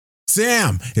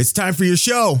Sam, it's time for your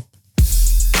show.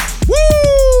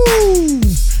 Woo!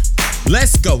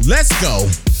 Let's go.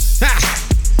 Ha!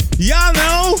 Y'all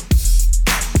know.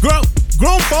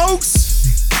 Grown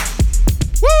folks.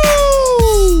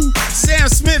 Woo! Sam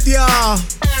Smith, y'all.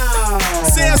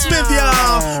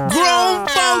 Grown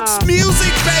folks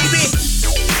music, baby.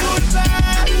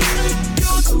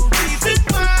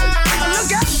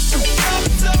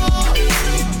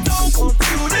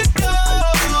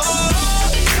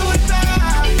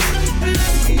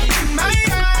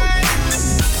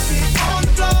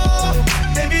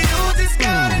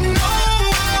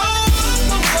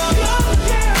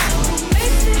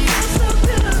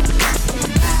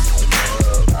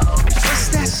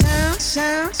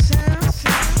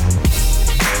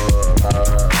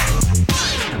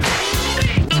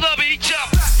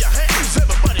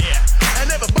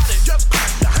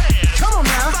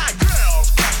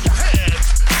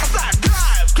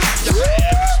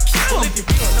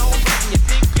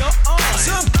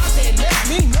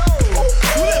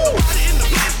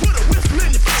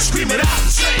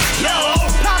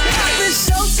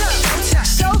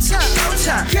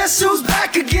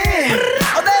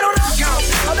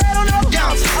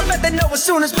 As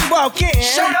soon as we walk in,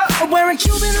 shut up. I'm wearing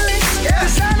Cuban links,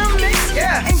 designer mix,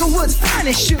 Inglewood's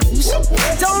finest shoes.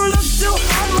 Don't look too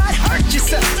hard, might hurt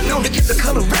yourself. Known to get the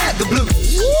color red, the blue.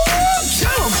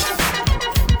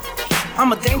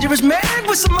 I'm a dangerous man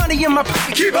with some money in my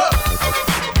pocket. Keep up.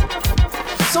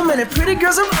 So many pretty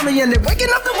girls around me and they're waking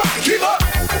up the rocket. Keep up.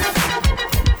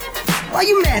 Why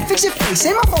you mad? Fix your face.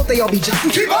 Ain't my fault they all be jumping.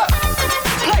 Keep up.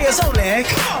 Players only.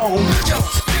 Come on, jump.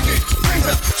 Bring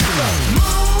up to the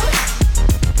moon.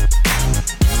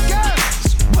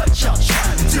 What y'all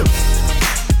trying to do?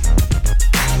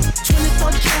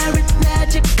 24 karat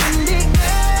magic in the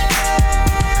air.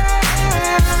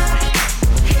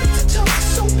 Head to toe,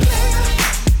 so clear.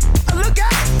 Look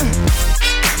out!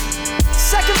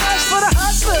 Second verse for the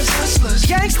hustlers,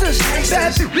 gangsters,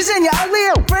 bad bitches and your ugly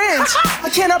old friends. I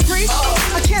cannot preach.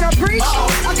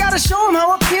 I gotta show them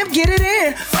how a pimp get it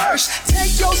in. First,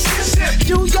 take your sip,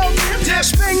 do your dip,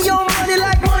 spend your money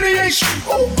like money ain't shit.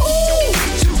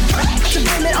 To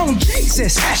blame it on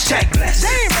Jesus. #blessed. They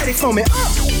ain't ready for me.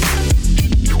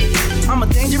 I'm a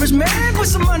dangerous man with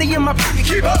some money in my pocket.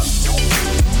 Keep up. So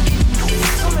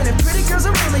many pretty girls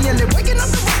around me and they're waking up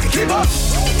the rocket. Keep up.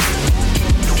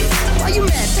 Why you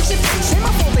mad? Fix your face. Ain't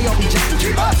my fault they all be jumping.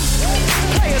 Keep up.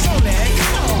 Players only.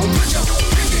 Come on, put your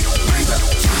bring up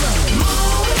to the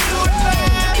moon.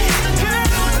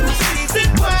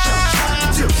 What y'all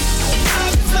trying to do?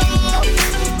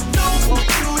 Don't want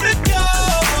you to go.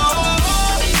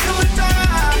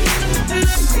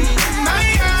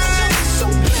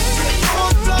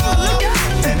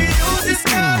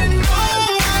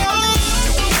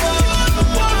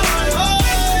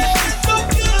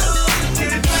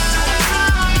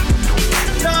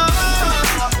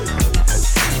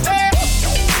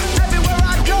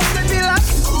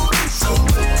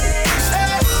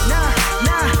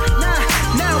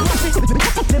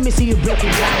 Let me see you break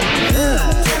it down.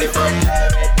 24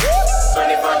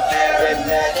 karat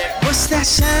magic. What's that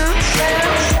sound?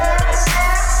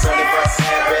 24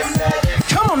 karat magic.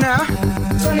 Come on now.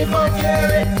 24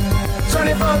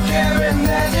 karat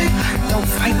magic. Don't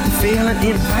fight the feeling,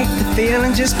 invite the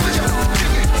feeling. Just put your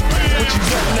what you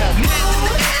got now?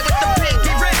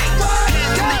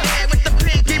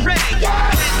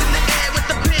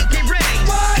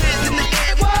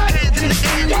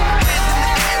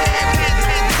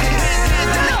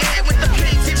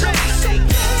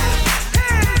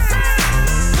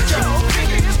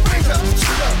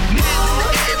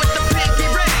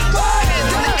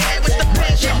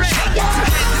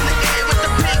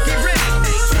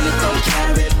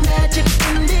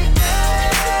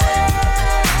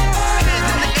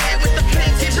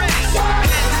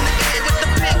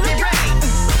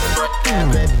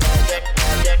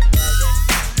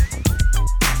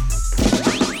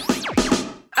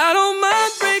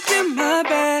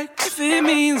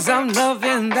 I'm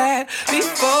loving that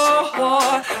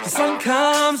before the sun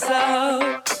comes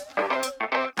up.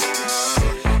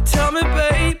 Tell me,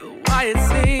 baby, why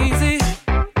it's easy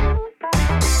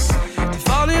to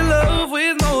fall in love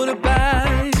with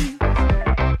motorbike.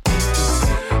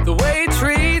 The way it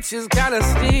treats you's kinda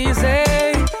steezy,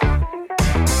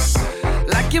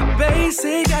 like your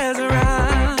basic as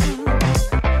around.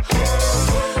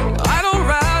 I don't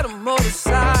ride a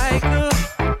motorcycle,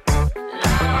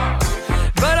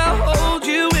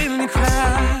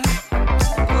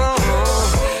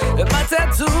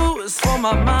 tattoo is for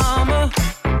my mama.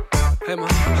 Hey, mama,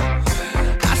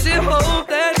 I should hope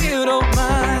that you don't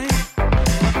mind.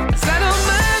 'Cause I don't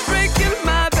mind breaking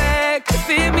my back.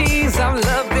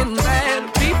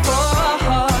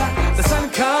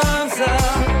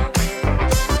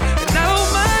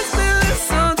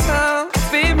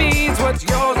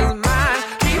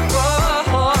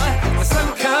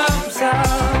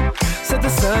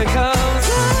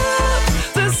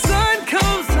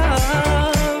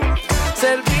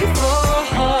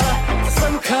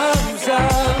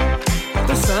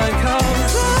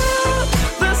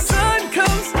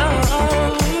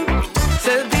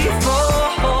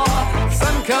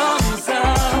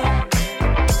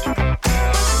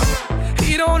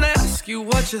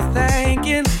 what you're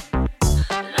thinking.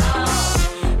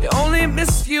 They only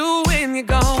miss you when you're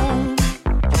gone.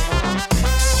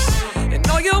 And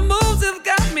all your moves have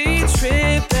got me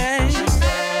tripping.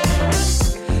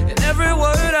 And every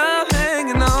word I'm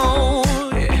hanging on.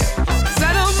 Yeah. 'Cause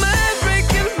I don't mind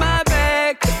breaking my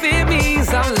back if it means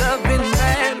I'm loving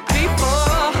that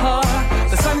before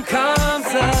the sun comes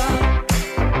up.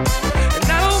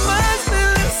 And I don't mind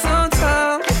spending some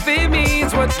time if it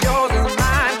means what's yours is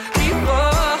mine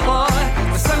before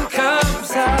the sun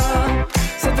comes up.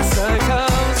 So the sun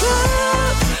comes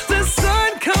up, the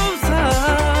sun comes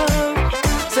up.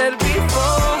 Said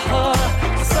before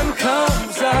the sun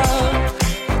comes up,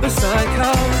 the sun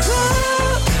comes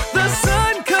up, the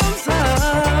sun comes up.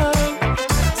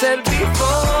 Said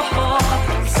before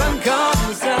the sun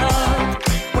comes up.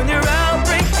 When you're out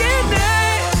breaking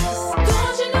necks,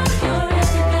 don't you know you're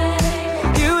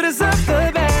everything? You deserve the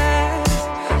best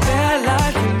that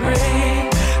life can bring.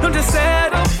 Don't just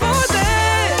settle for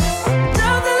this.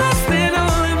 Nothing less than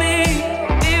only me.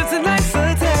 If tonight's a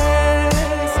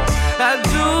test, I'd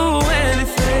do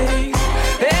anything,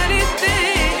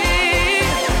 anything.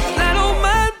 I don't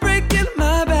mind breaking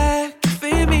my back if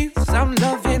it means I'm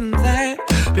loving that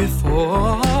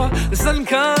before the sun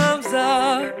comes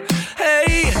up. Hey,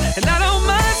 and I don't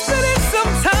mind spending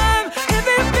some time if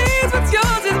it means what's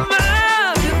yours is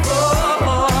mine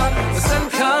before the sun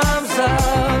comes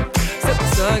up. Said the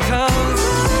sun comes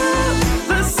up,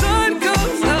 the sun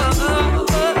comes up.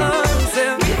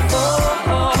 Said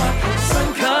before the sun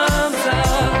comes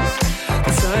up,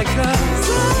 the sun comes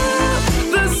up,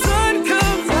 the sun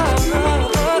comes up.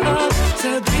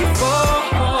 Said before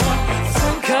the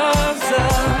sun comes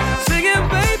up, singing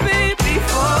baby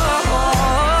before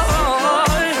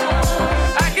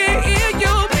I can hear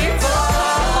you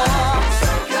before.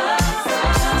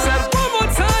 Said one more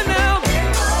time now.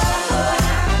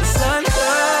 The sun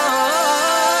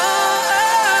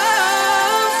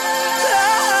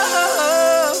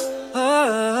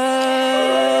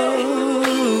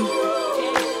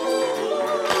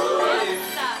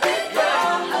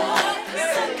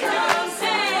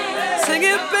sing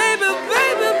it, baby,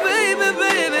 baby, baby,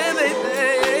 baby,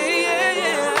 baby,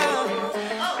 yeah.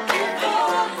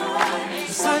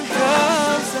 The sun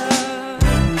comes up.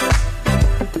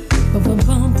 Bum bum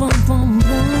bum bum bum.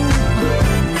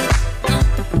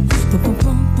 Bum bum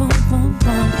bum bum bum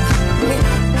bum.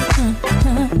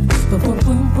 Bum bum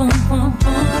bum bum bum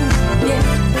bum. Yeah.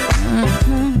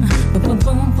 Bum bum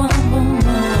bum bum bum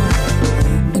bum.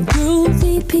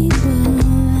 Groovy people,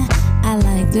 I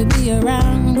like to be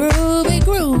around groovy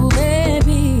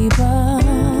people.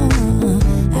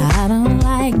 I don't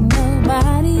like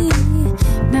nobody,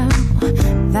 no,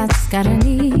 that's got an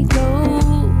ego.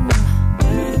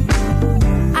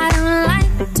 I don't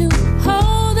like to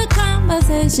hold a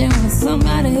conversation with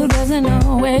somebody who doesn't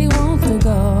know where he wants to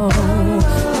go.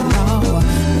 No,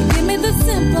 give me the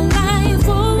simple life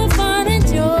full of fun and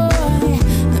joy.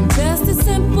 I'm just a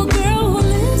simple girl who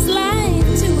lives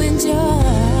life to enjoy.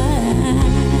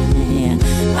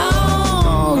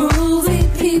 Oh, groovy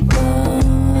people,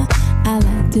 I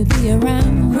like to be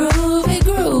around groovy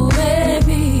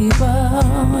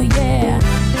people, yeah.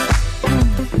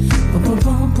 Boom, boom,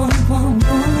 boom, boom, boom, boom.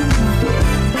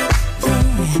 Yeah.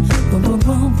 Boom, boom,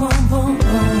 boom, boom, boom, boom.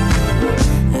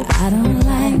 I don't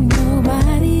like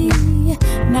nobody,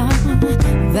 no,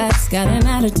 that's got an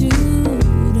attitude.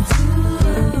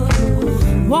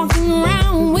 Walking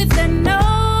around with their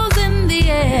nose in the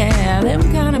air, them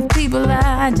kind of people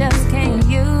I just can't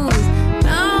use.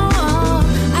 No,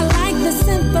 I like the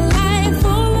simple life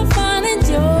full of fun and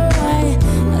joy.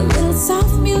 A little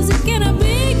soft music and a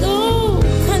big old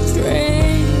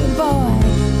country boy.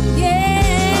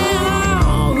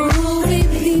 Yeah, groovy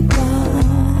people,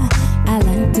 I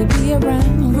like to be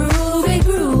around groovy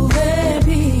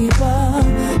people.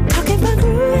 Talking about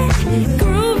groovy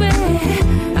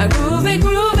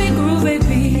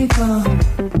people.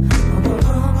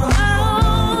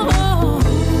 Oh,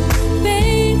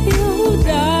 baby, oh,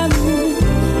 darling,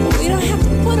 we don't have to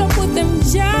put up with them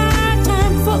job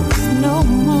time folks no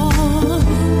more.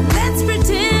 Let's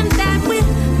pretend that we're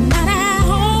not at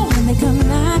home when they come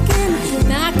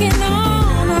knocking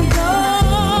on our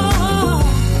door.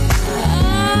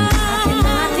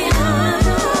 Knocking on our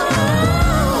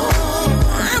door.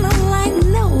 I don't like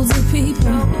nosy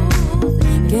people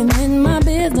getting in my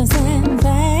business and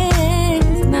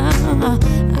things. Nah,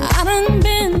 I done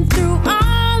been through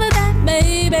all of that,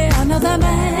 baby. I know the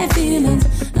bad feelings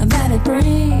that it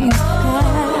brings.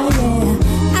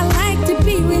 Yeah. I like to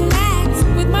be relaxed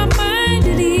with my mind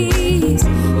at ease.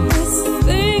 This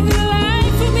thing's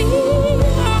life for me.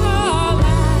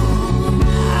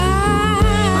 I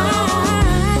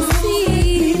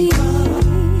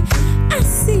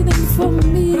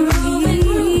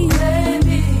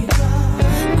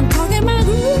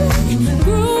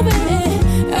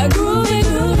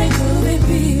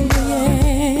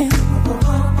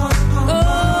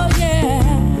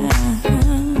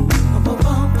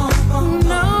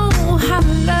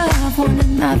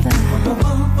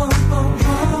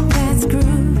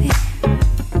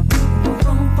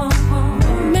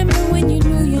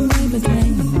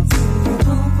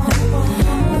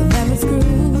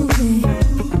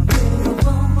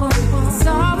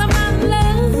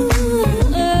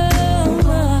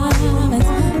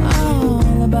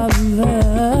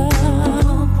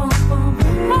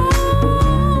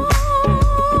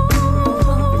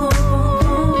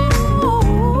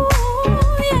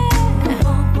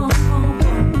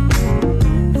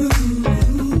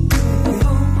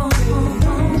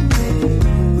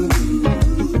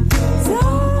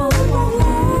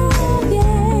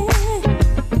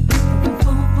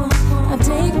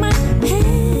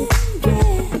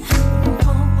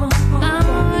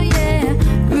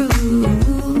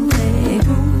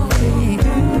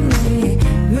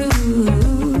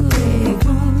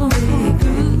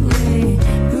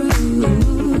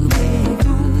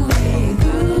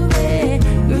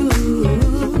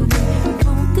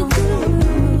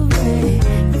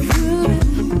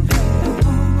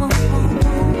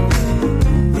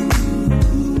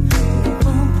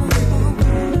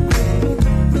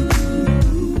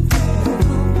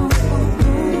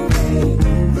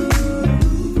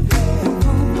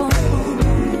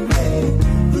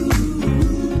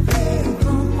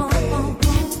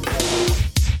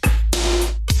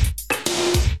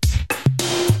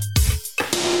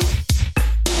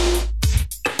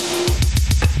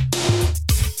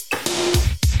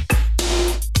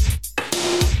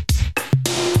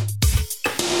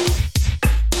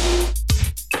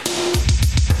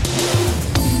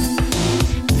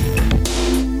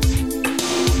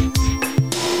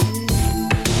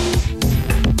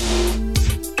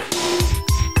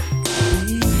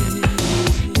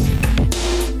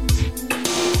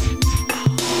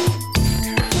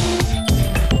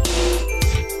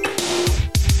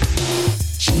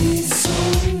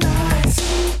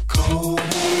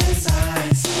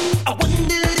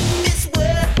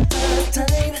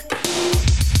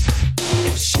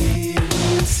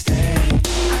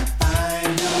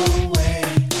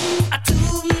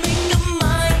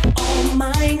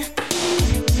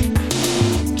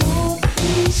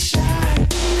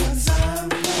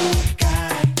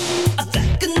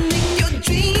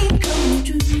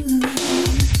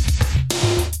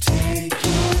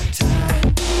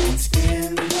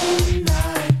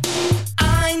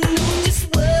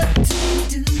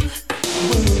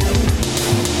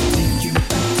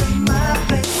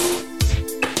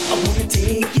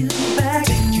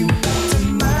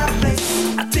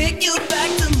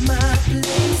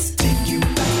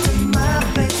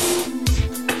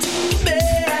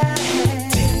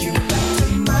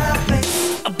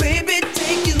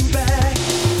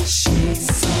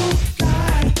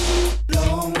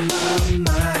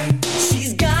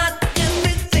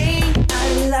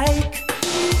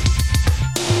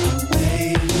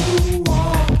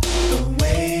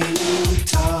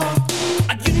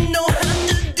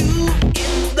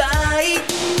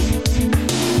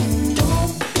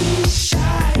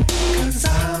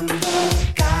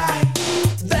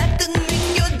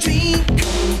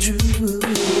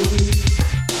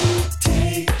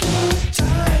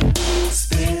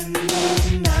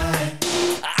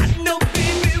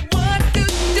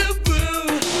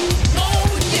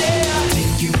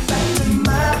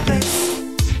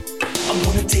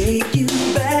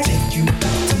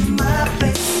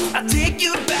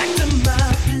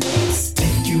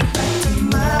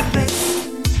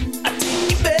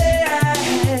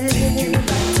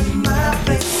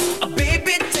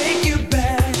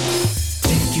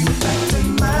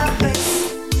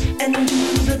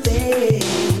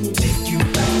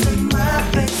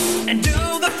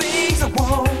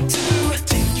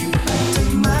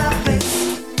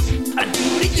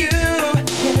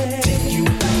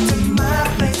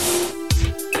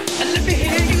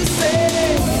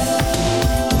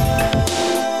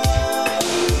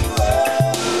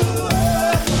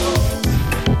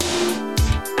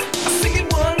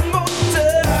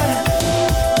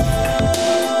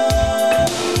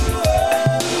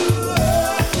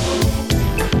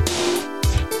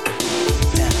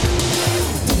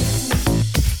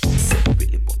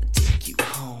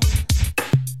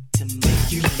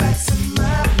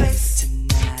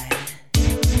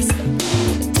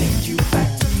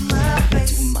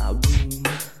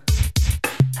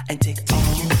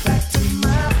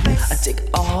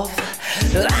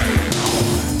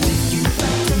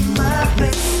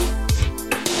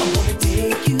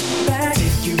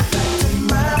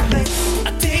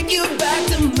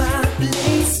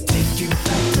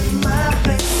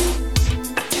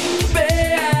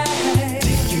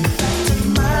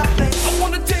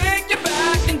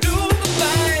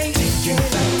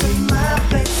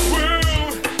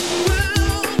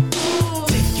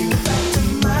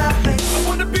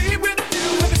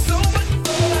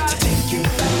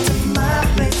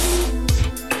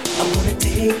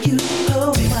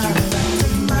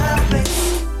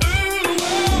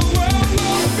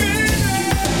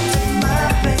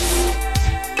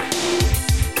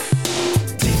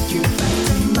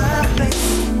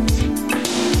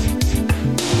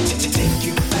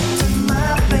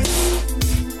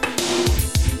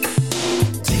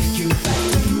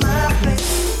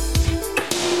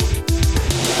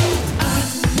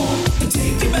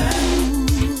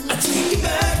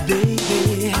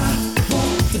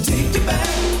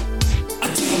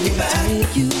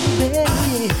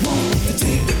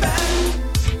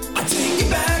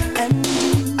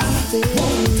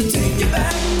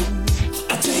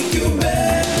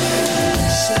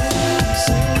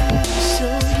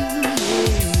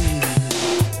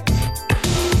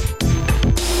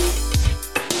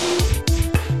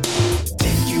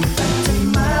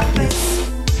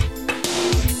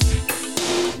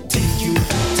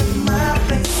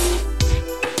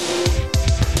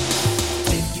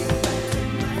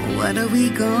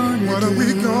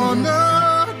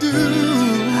I do.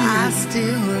 I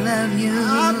still love you.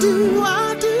 I do.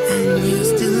 And you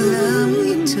still love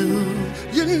me too.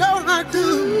 You know I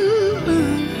do.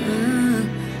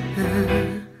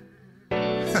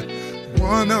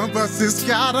 One of us has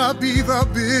gotta be the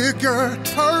bigger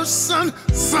person.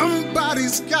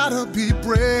 Somebody's gotta be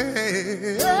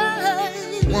brave.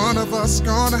 One of us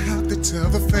gonna have to tell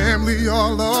the family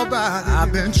all about it.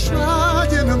 I've been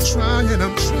trying, I'm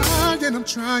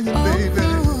trying, baby.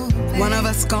 One of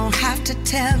us gonna have to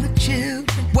tell the children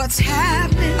what's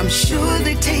happening. I'm sure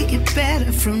they take it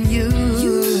better from you.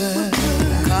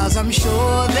 Cause I'm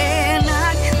sure they're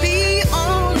not the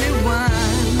only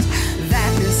ones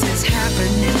that this is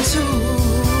happening to.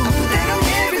 I put that on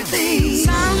everything.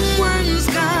 Someone's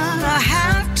gonna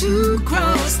have to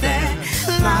cross that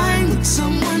line with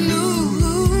someone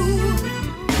new.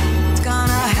 It's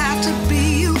gonna have to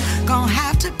be you, gonna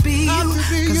have to be you.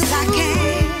 Cause I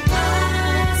can't.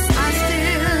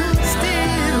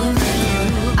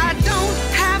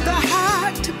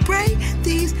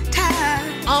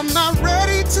 I'm not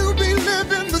ready to be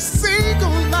living the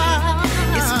single life.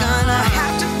 It's gonna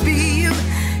have to be you,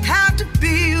 have to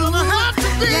be you, gonna have to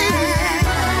be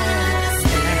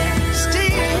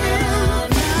still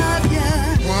love ya.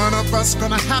 One of us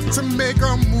gonna have to make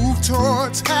a move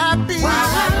towards happy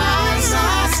while our lives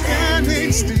are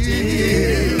standing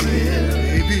still.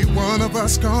 Maybe one of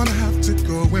us gonna have to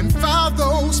go and file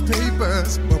those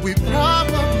papers, but we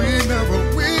probably never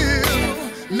will.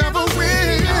 Never will.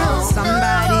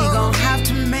 Somebody gon' have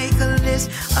to make a list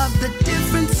of the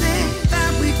differences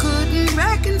that we couldn't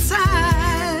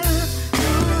reconcile.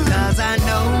 Cause I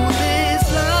know this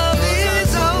love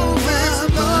is over,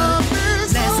 but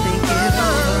let's think it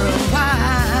over a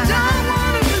while. Don't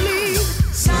wanna believe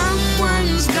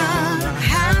someone's gonna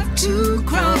have to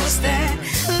cross that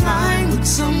line with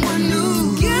someone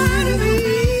new. Gotta be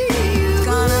you.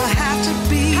 Gonna have to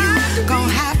be you.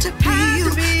 Gonna have to be you.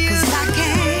 Cause I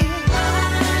can't.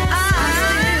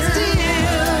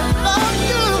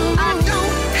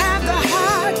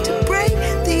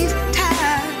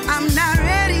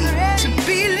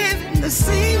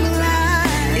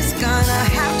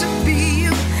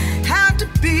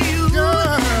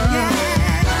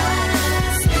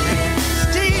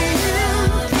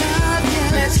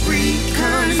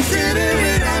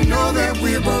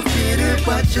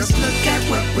 But just look at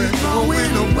what we're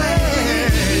throwing away.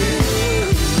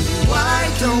 Why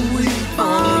don't we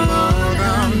fall on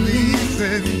our knees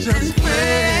and just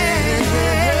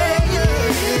pray?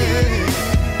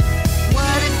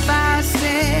 What if I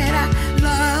said I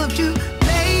loved you,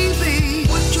 baby?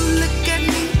 Would you look at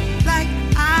me like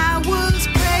I was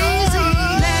crazy?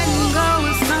 Letting go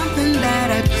is something that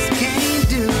I just can't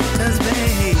do. Cause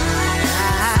baby, I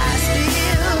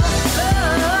still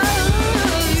love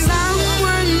you.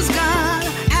 Someone's gotta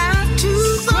have to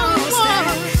cross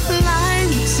that line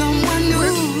with someone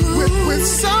new. With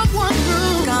someone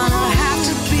new. Gonna have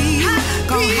to be you.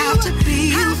 Gonna have to be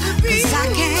you. Cause I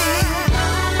can't.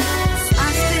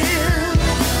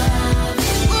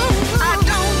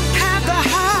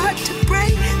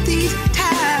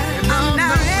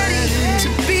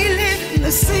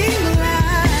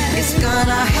 It's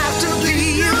gonna have to be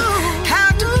you,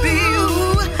 have to be you,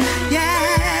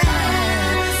 yeah.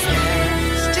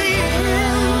 Still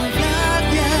love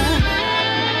ya.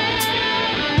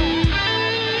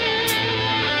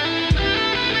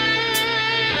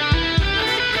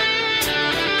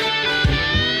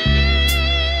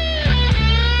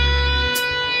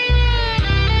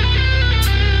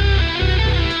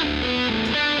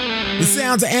 The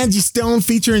sounds of Angie Stone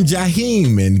featuring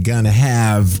Jaheim and Gonna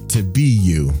Have to Be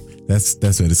You. That's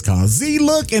what it's called. Z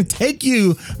Look and Take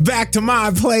You Back to My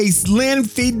Place. Lynn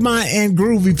Fiedma and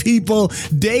Groovy People.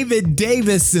 David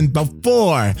Davis and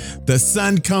Before the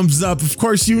Sun Comes Up. Of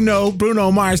course, you know Bruno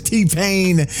Mars,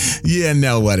 T-Pain. You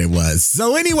know what it was.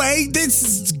 So anyway, this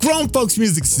is Grown Folks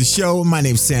Music's the show. My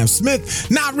name's Sam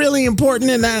Smith. Not really important,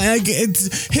 and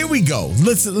it's here we go.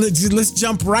 Let's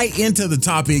jump right into the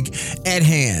topic at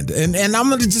hand. And I'm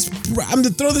gonna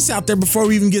throw this out there before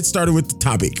we even get started with the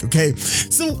topic. Okay,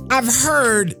 so I've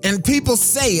heard and people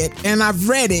say it, and I've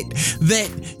read it,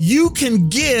 that you can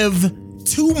give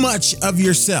too much of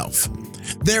yourself.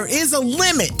 There is a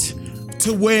limit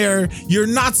to where you're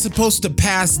not supposed to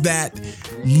pass that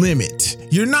limit.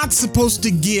 You're not supposed to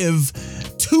give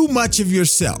too much of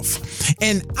yourself.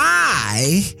 And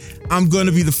I'm going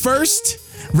to be the first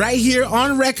right here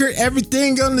on record,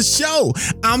 everything on the show.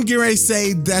 I'm getting ready to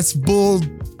say that's bull.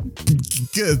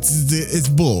 It's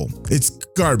bull. It's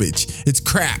garbage. It's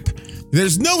crap.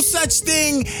 There's no such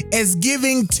thing as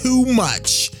giving too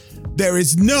much. There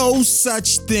is no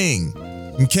such thing.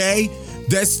 Okay?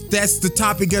 That's the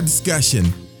topic of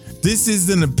discussion. This is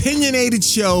an opinionated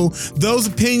show. Those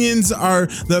opinions are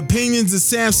the opinions of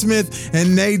Sam Smith,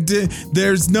 and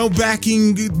there's no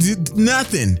backing,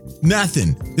 nothing.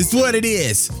 It's what it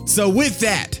is. So with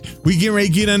that, we get ready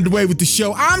to get underway with the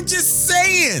show. I'm just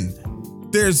saying,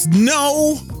 there's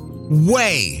no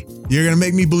way you're going to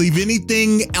make me believe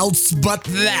anything else but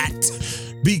that.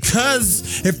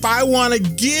 Because if I want to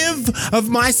give of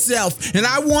myself and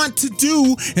I want to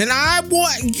do and I'm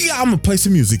going to play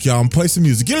some music, y'all. I'm going to play some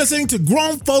music. You're listening to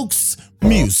Grown Folks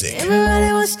Music.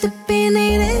 Everybody wants to be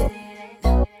needed.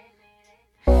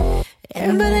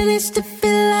 Everybody needs to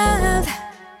feel loved.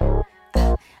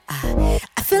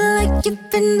 I feel like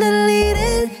you've been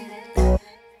deleted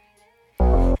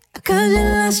 'cause you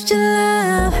lost your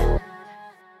love.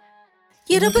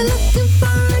 You don't be looking for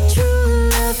a true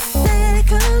love that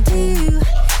come to you.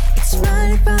 It's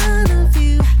right in front of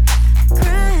you.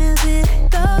 Grab it,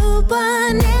 go,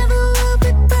 but never will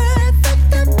be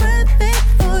perfect. I'm perfect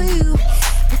for you,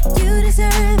 but you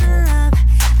deserve the love.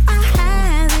 I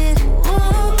have it.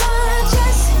 Oh, I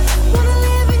just wanna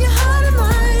live in your heart and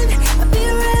mind. I'll be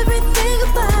your everything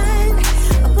combined.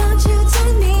 I want you to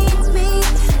need me.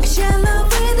 I share love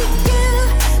with you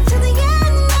till the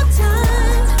end of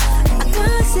time.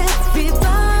 Cause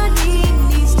everybody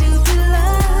needs to be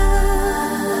loved.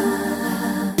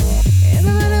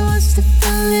 Everybody wants to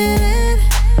feel it.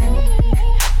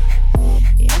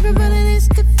 Everybody needs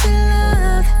to feel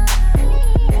loved.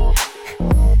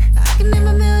 I can name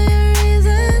a million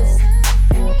reasons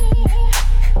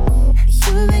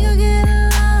you and me go get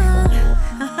along.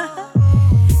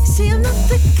 See, I'm not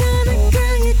the kind of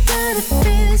girl you gotta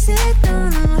face it, don't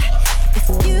know. If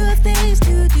you have things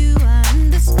to do, I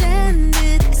understand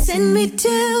it. Send me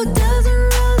 2 dozen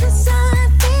roses, I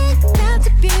think that's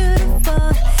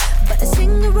beautiful. But a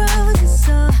single rose is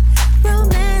so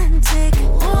romantic.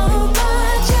 Oh, I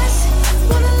just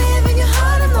wanna live in your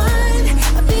heart and mind.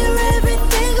 I'll be your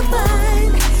everything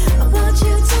combined. I want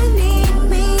you to need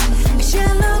me. I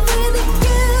share love with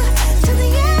you till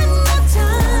the end of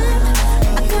time.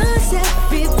 Cause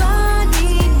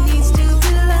everybody needs to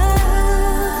be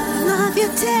loved. Love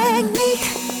your technique.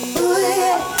 Ooh,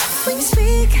 yeah. When you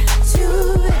speak to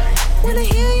it, when I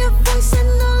hear your voice, I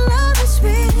know love is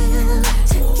real.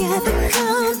 Together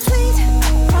complete,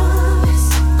 promise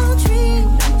I'll dream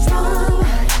no drama.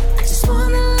 I just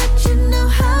wanna let you know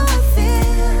how I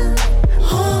feel.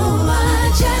 Oh,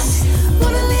 I just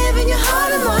wanna live in your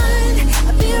heart and mind.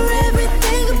 I'll be your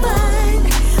everything combined.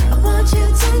 I want you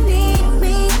to need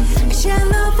me. I share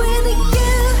love with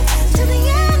you till the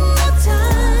end of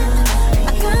time.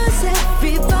 Cause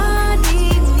everybody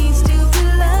needs to be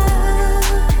loved.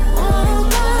 Oh,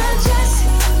 I just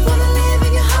wanna live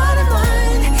in your heart and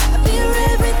mind. I'll be your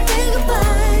everything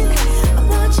combined. I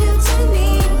want you to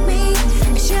need me.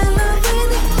 I share love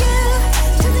with you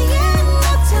till the end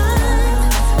of time.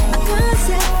 Cause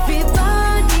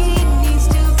everybody needs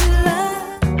to be loved.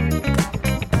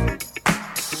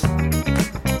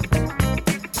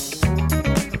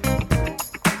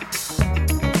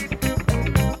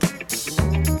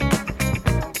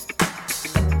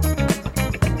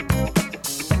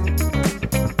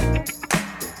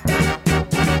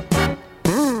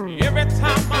 Every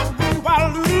time I move, I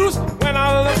lose. When I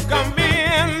look, I'm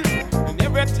in. And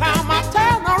every time I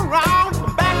turn around,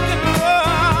 I'm back in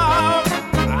love.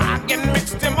 I get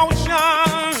mixed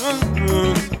emotions.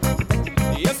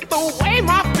 It's the way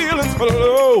my feelings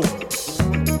flow.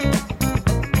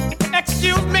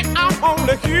 Excuse me, I'm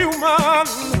only human.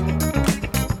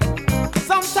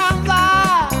 Sometimes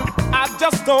I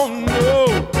just don't know.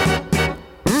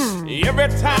 Every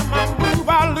time I move,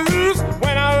 I lose.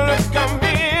 When I look, I'm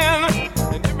in.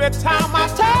 And every time I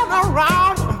turn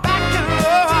around, I'm back in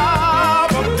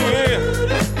love again.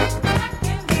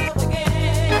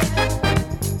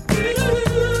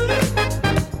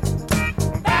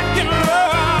 Back in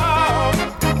love.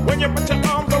 When you put your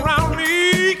arms around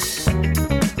me,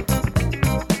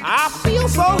 I feel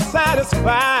so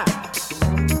satisfied.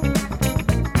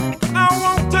 I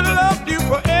want to love you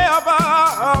forever.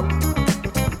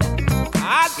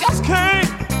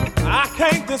 I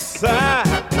can't decide.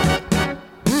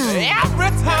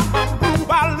 Every time I move,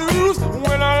 I lose.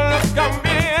 When I look, I'm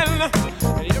in.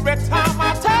 Every time I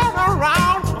turn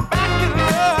around, I'm back in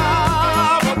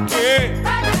love again.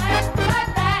 Back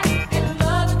in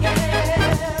love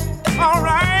again. All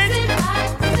right.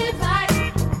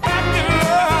 Back in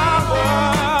love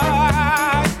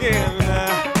again.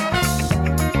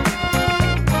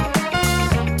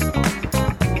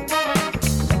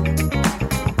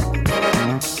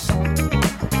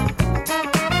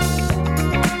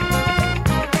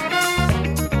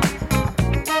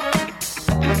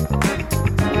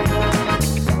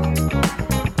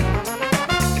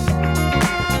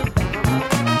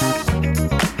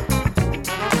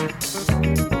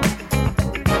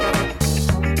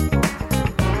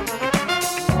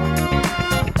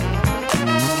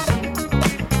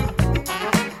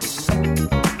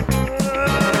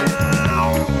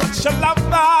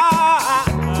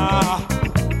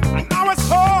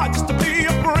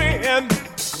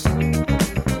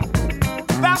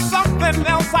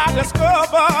 I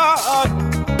discovered,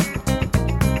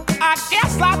 I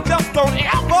guess I just don't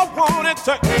ever want it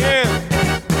to end.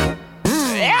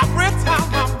 Every time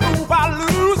I move, I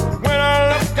lose. When I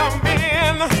look, I'm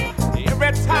in.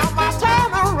 Every time I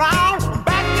turn around, I'm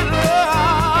back in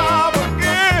love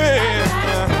again.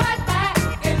 Right back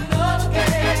in love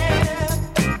again.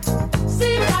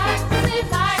 Seems like.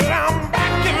 I'm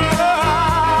back in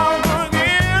love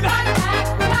again. Right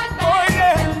back Oh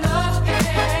yeah. in love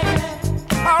again.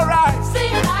 All right.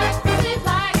 Seems like.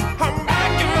 I'm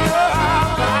back in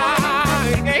love.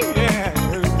 Yeah.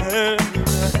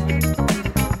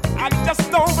 I just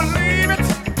don't believe it.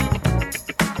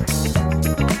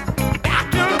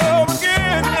 Back in love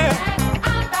again. Yeah.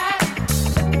 I'm back.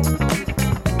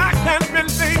 I can't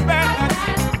believe it.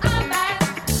 I'm back.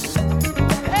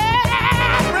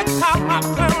 Every time I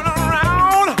turn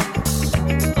around,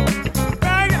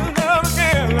 back in love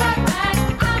again.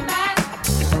 I'm back.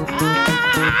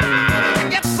 I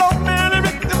get so many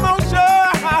mixed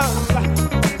emotions.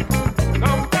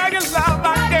 I'm back in love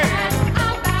again.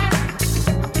 I'm back.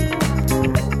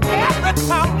 Every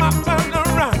time I turn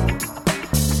around,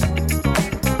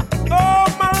 oh,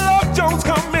 my love Jones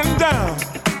coming down.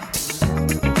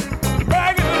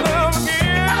 Back in love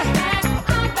again.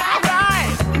 All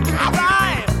right, all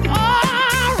right,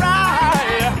 all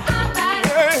right.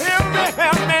 Hear me,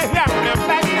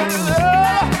 back in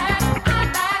love.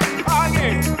 Oh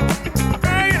yeah,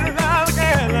 back in love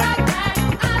again.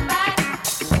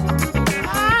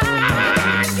 I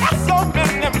got so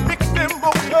many mixed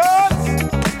emotions.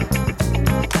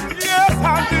 Yes, I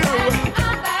do.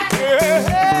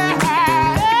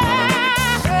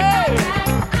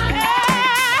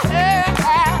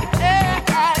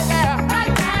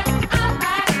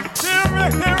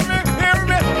 Hear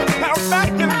me. Now back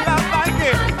in love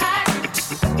again.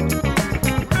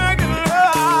 Back in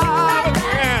love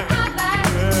again.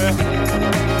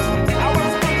 I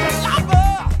was a lover.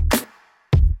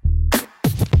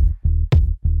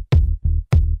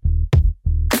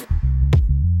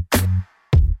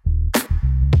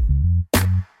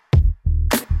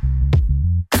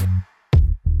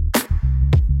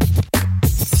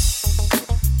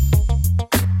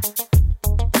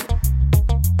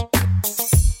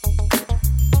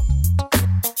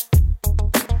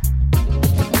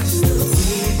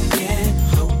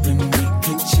 Hoping we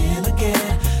could chill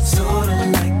again, sorta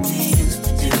like we used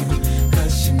to do.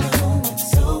 'Cause you know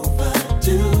it's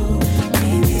overdue.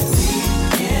 Maybe we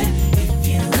can, if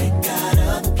you ain't got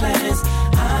other plans.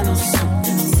 I know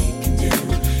something we can do.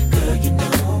 Girl, you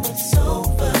know it's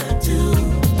overdue.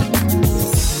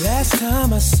 Last time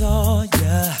I saw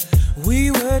ya, we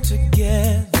were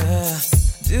together.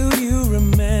 Do you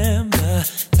remember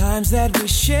times that we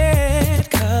shared?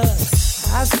 'Cause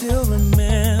I still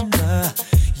remember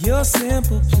your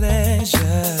simple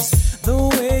pleasures, the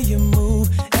way you move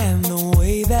and the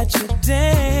way that you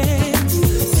dance.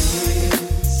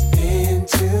 It's been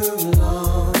too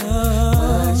long,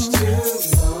 much too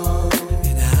long,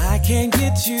 and I can't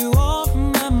get you off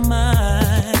my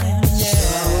mind.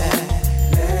 Yeah.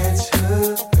 Let's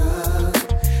hook up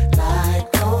like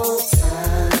old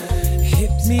times.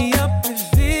 Hit me up if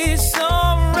it's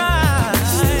alright.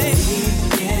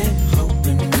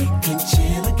 Hoping we can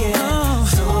chill again,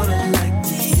 sorta like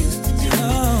we used to do.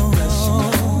 'Cause you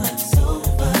know it's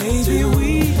over. Maybe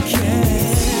we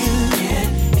can.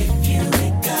 If you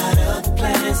ain't got other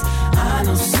plans, I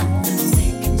know something we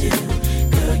can do.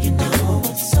 Girl, you know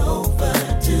it's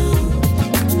overdue.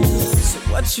 So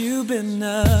what you been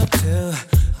up to?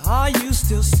 Are you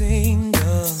still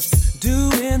single?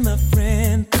 Doing the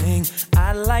friend thing?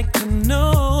 I'd like to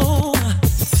know.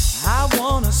 I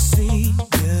wanna see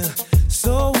you,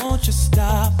 so won't you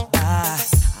stop by?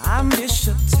 I miss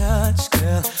your touch,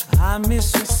 girl. I miss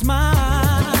your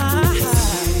smile.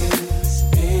 It's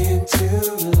been too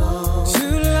long,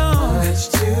 much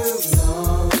too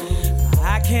long.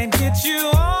 I can't get you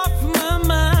off my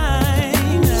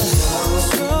mind.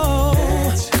 So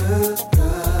let's hook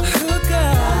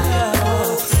up.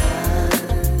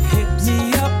 Hit me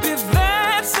up if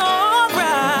that's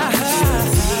alright.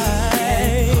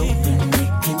 Hoping we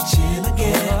can chill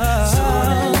again,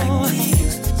 sorta like we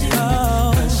used to do.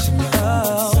 'Cause you know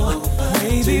it's over.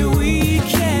 Maybe we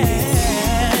can.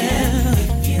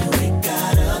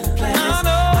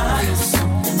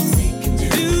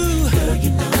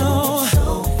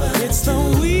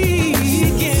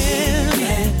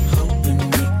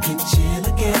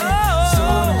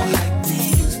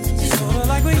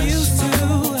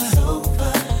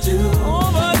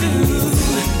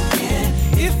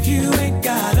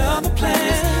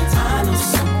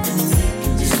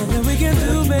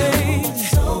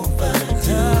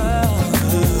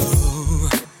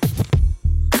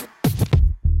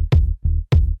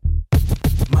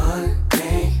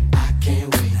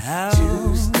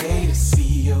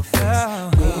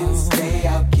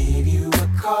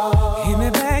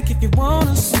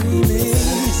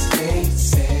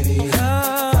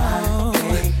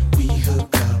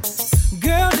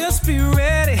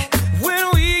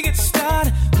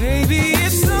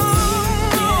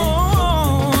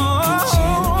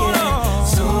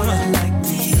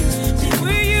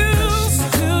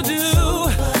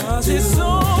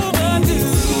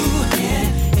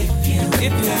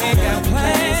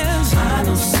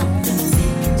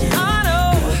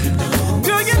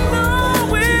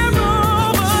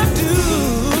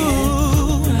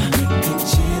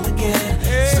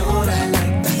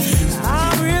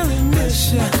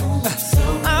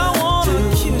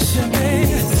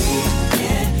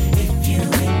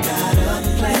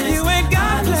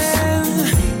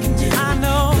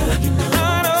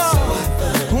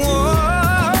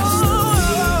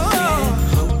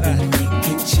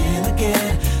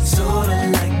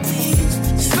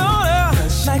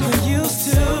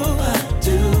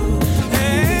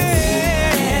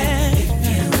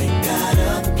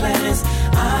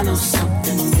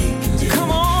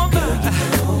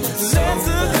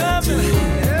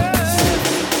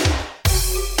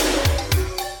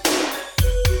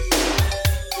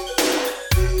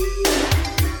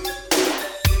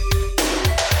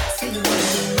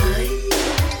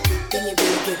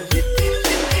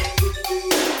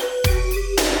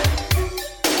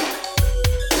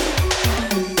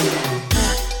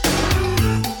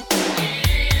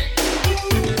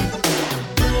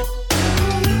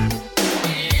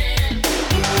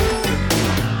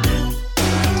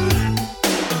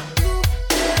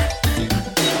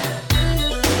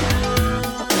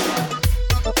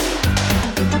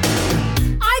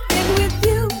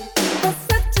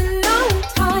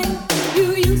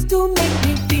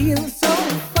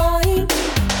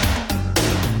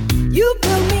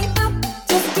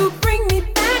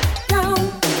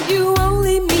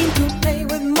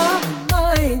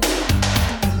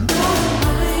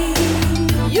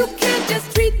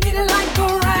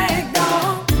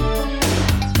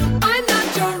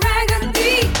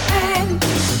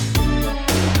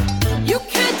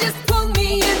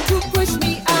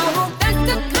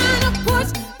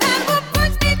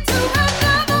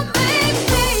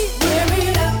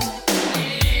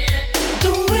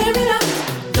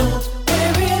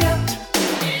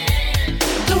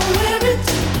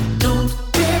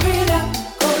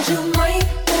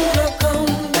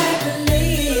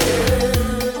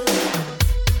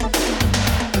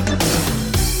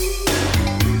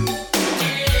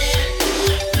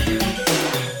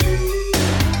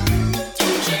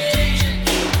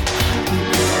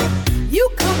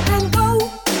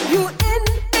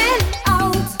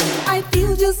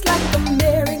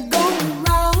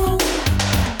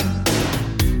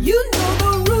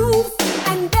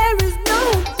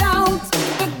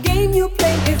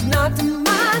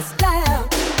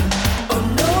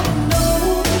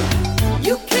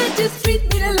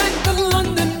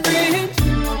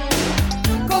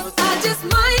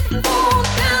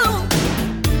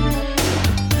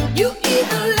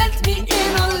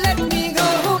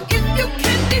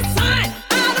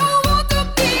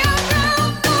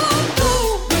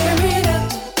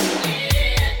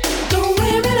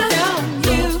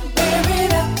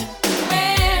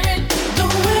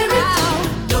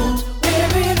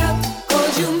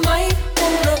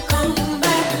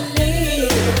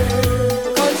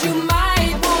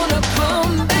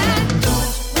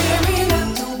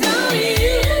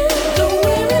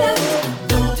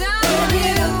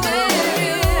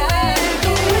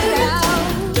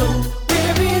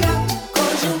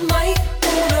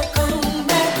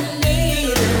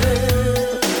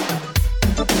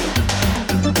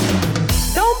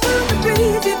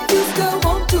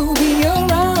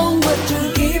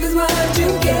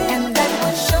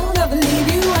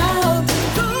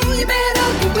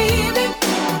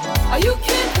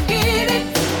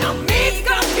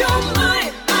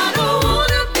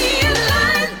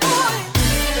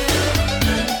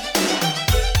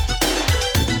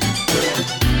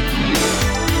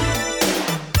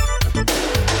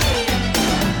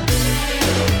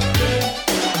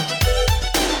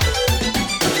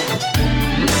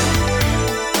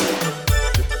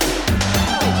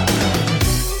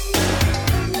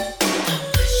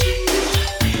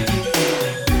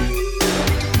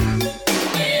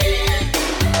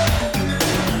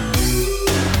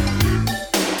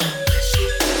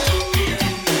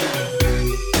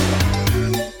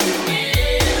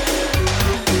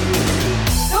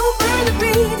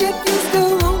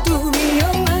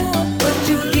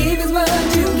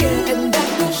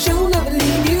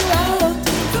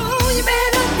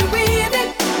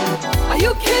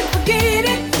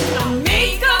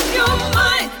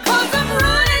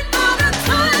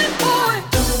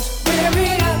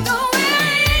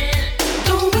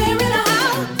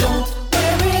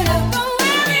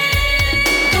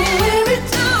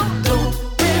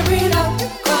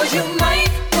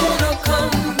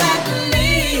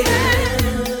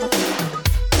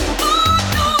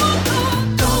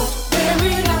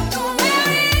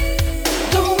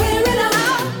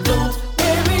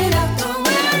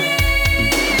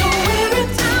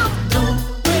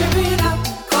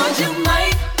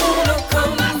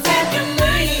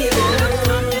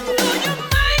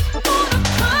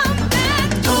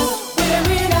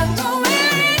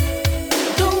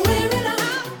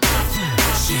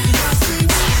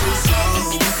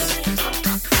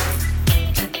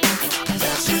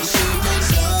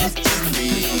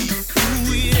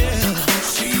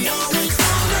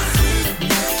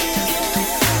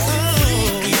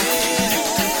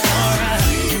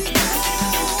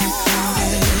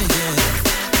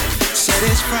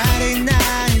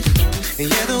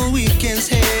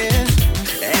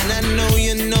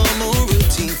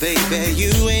 baby,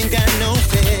 you ain't got no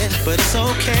fear. But it's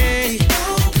okay,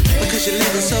 because you're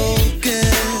living so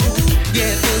good.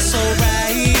 Yeah, it feels so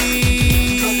right.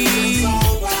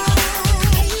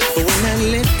 But when that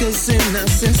liquor's in our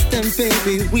system,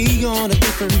 baby, we on a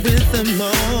different rhythm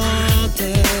all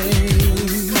day.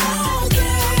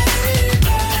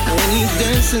 When you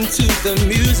dancing to the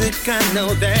music, I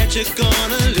know that you're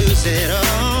gonna lose it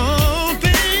all,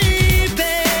 baby.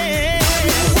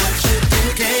 What you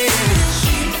thinking?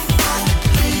 She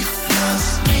only loves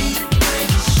me when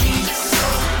she's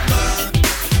sober.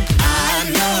 I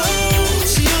know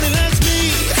she only loves me.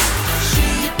 She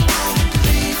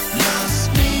only loves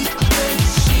me when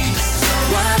she's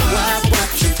sober. What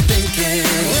you thinking?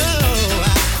 Whoa,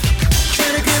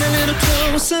 trying to get a little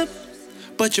closer,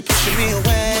 but you're pushing me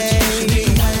away.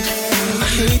 I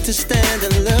hate to stand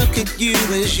and look at you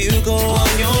as you go on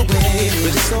your way,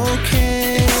 but it's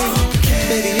okay,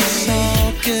 baby, it's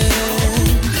all good.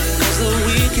 'Cause the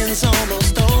weekend's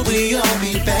almost over, you'll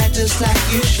be back just like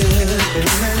you should. When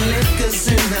that liquor's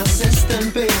in our system,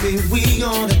 baby, we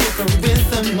on a different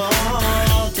rhythm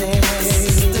all day.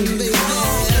 When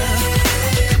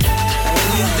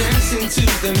you're dancing to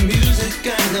the music, I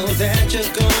know that you're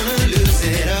gonna lose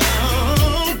it all.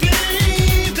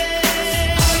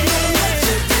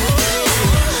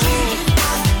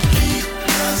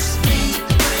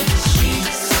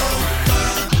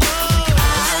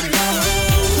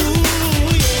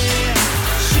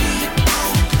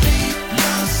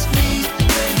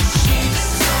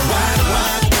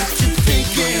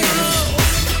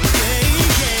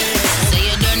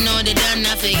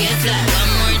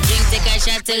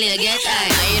 Till you get high.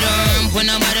 I don't put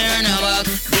nobody on a walk.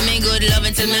 Give me good love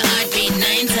until my heart beat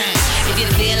 9 times. If you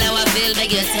feel how I feel,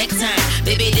 make you take time.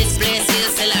 Baby, this place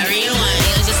is still a real one.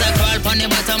 It's just a crawl on the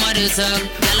bottom of the tub.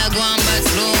 Girl, I go on back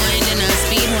slow and then I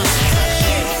speed one.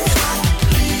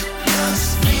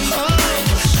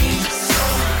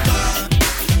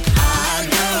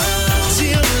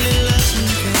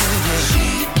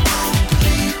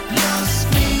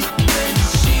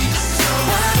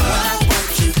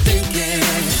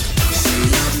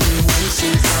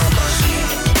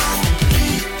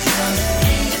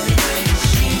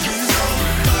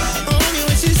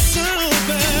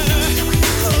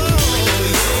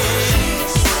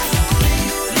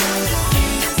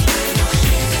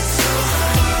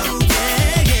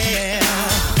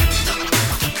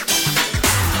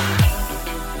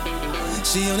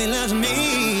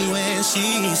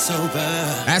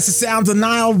 That's the sounds of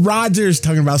Nile Rodgers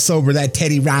talking about Sober, that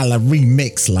Teddy Riley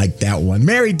remix like that one.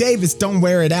 Mary Davis, Don't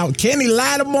Wear It Out. Kenny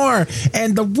Lattimore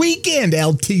and The Weeknd,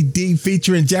 LTD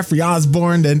featuring Jeffrey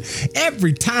Osborne. And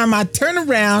Every Time I Turn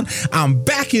Around, I'm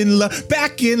back in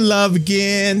love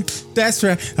again. That's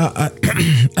right.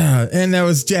 And that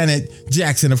was Janet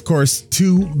Jackson, of course.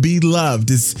 To Be Loved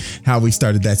is how we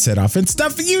started that set off and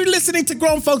stuff. You're listening to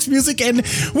Grown Folks Music, and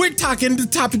we're talking the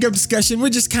topic of discussion. We're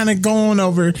just kind of going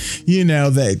over,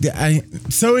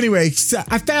 so anyway,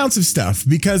 I found some stuff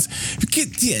because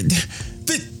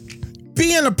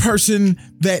being a person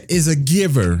that is a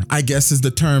giver, I guess is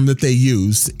the term that they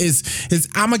use, is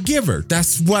I'm a giver.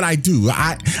 That's what I do.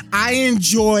 I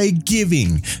enjoy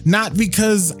giving, not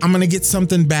because I'm going to get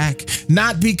something back,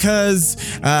 not because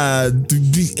that's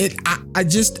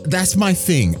my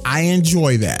thing. I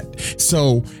enjoy that.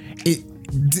 So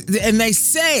and they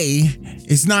say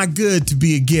it's not good to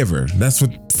be a giver. That's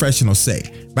what professionals say.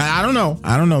 But I don't know.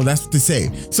 That's what they say.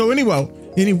 So anyway,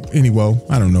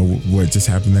 I don't know what just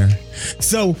happened there.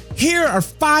 So here are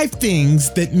 5 things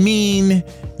that mean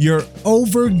you're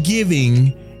over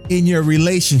giving in your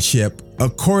relationship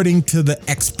according to the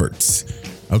experts.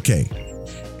 Okay,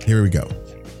 here we go.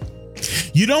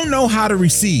 You don't know how to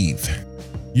receive.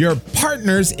 Your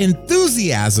partner's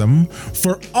enthusiasm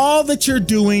for all that you're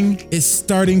doing is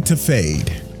starting to fade.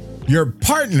 Your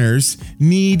partner's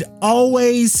need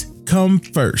always come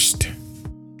first.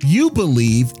 You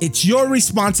believe it's your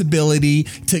responsibility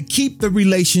to keep the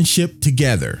relationship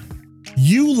together.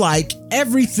 You like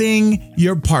everything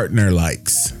your partner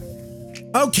likes.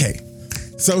 Okay,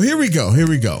 so here we go.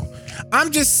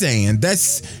 I'm just saying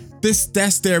that's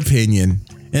their opinion,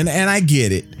 and I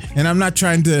get it. And I'm not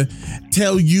trying to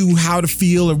tell you how to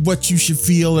feel or what you should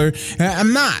feel, or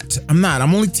I'm not.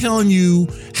 I'm only telling you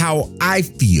how I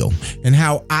feel and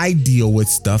how I deal with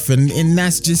stuff. And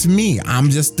that's just me. I'm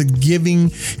just the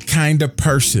giving kind of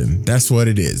person. That's what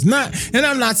it is. And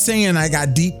I'm not saying I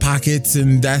got deep pockets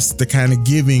and that's the kind of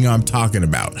giving I'm talking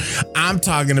about. I'm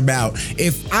talking about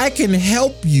if I can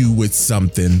help you with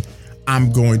something,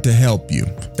 I'm going to help you.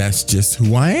 That's just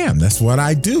who I am. That's what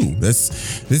I do.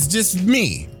 That's just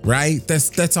me, right?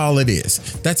 That's all it is.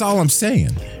 That's all I'm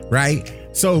saying, right?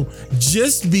 So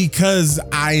just because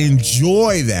I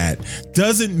enjoy that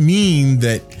doesn't mean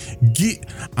that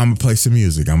I'm gonna play some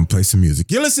music.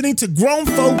 You're listening to Grown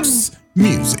Folks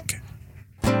Music.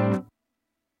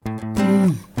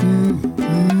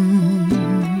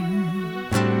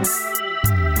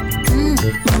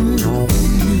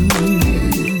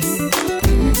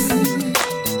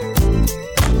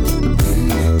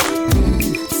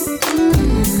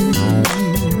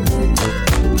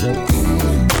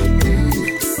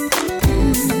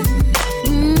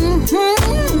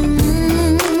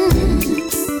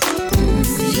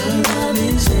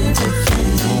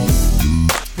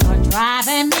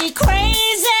 Driving me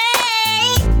crazy.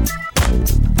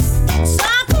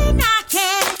 Something I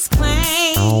can't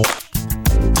explain.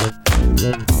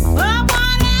 But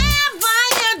whatever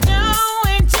you're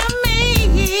doing to me,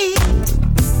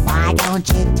 why don't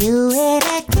you do it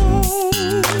again?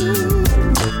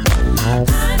 I've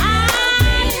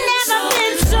never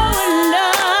been so in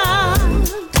love.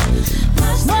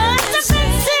 Must have been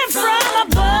sent from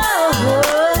above.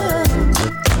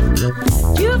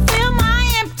 You feel my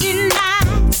empty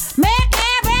life, make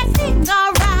everything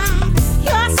alright.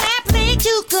 You're simply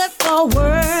too good for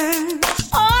words.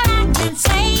 All I can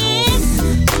say is,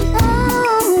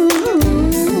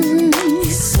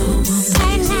 it's so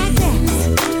amazing. Like that.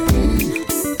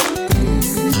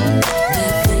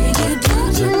 That thing you do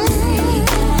to me,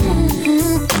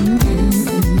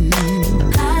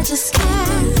 I just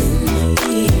can't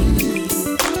believe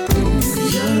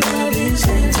your love is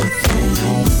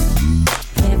everything.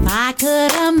 If I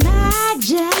could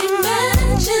imagine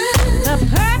the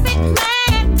perfect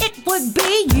man, it would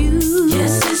be you.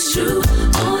 Yes, it's true,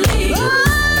 only you. Oh,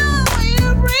 you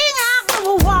bring out the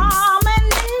woman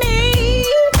in me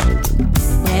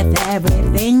with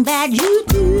everything that you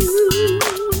do.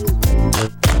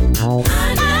 I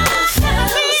never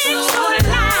been so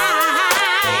alive.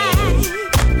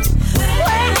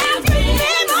 Where have you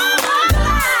been all my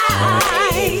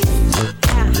life?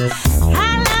 I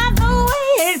love the way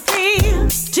it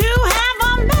feels to have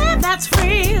a man that's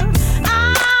real.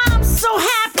 I'm so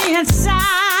happy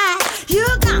inside. You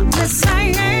got me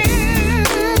singing.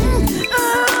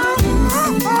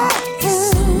 It's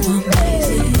so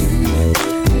amazing.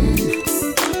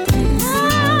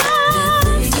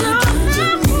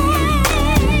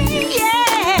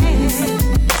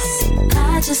 I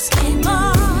just can't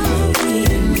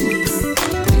believe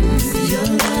your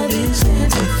love is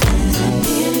everything.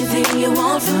 Anything you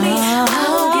want from me, I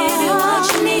will give you what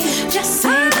you need. Just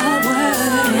say the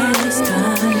word and it's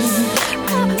done.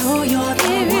 I know you're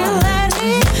the one.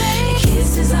 Your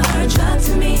kisses are a drug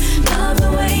to me. Love the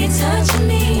way you touch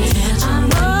me. I'm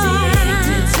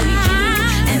addicted to you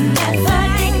and that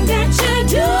thing that you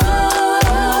do.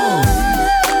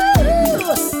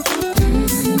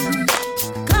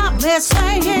 Got me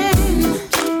singing.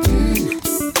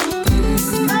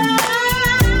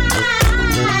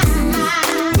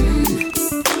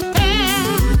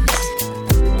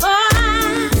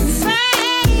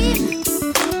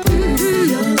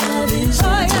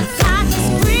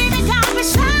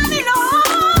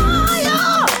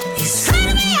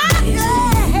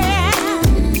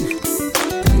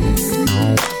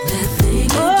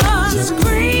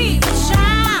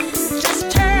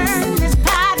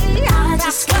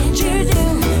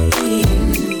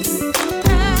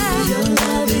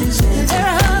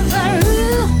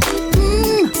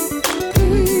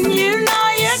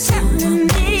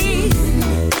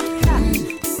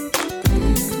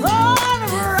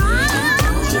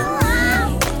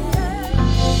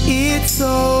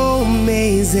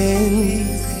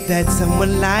 That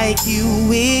someone like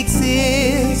you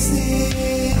exists,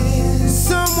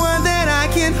 someone that I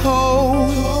can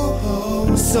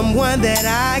hold, someone that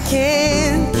I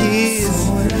can kiss.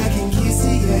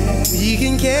 We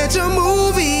can catch a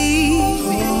movie,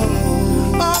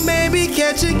 or maybe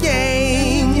catch a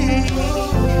game.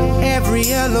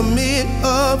 Every element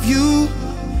of you,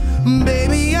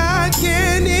 baby, I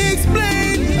can't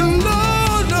explain. No,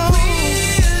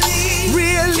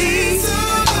 really.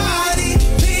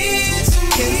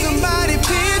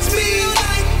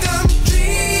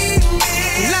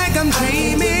 I'm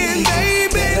dreaming,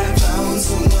 baby,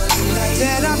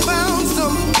 that I found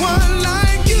someone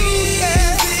like you.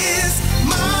 This is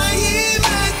my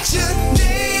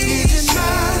imagination,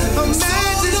 my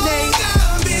imagination.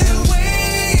 I've been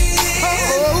waiting.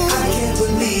 I can't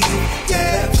believe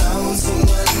that I found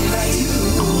someone like you.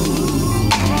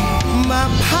 My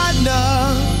partner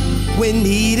when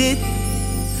needed,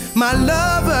 my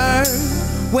lover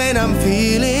when I'm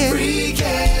feeling freaky.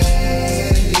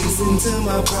 Listen to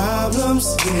my problems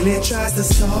when it tries to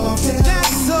solve it.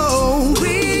 That's so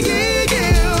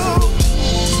real.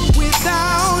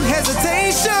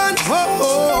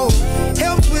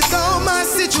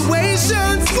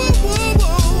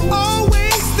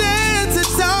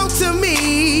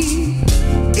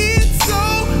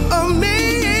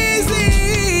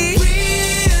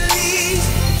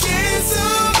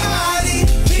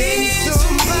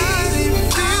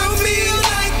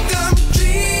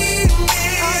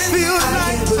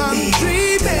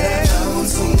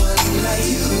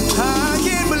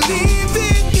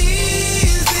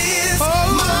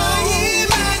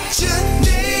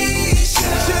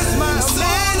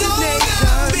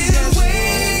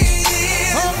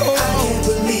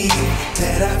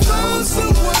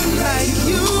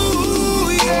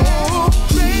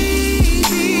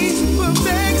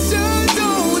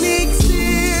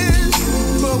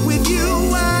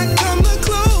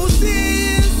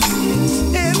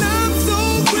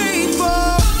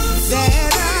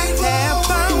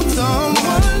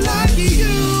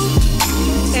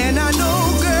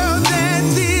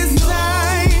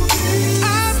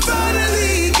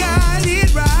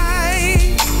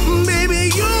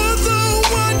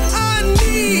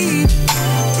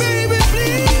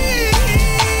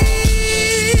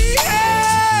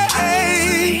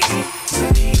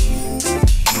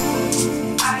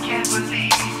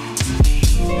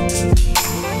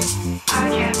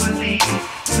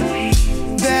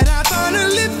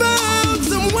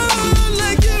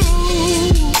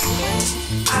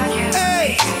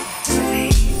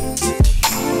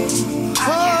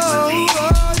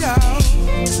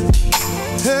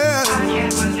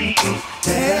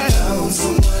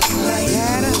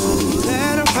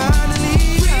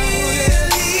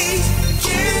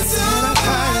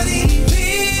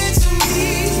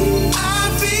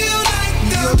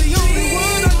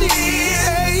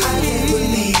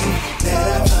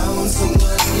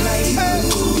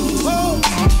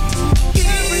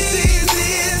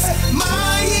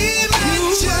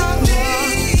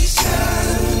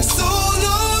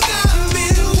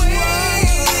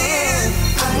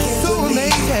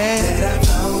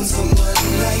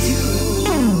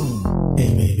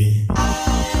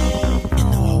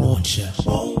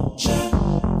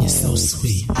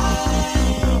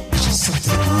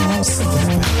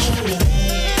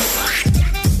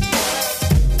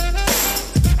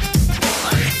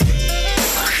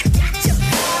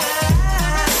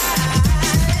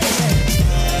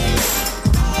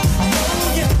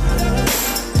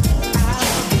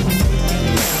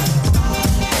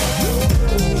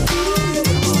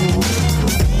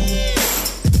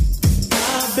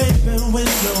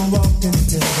 you walked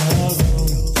into the room,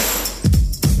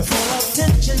 my full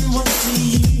attention was to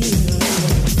you.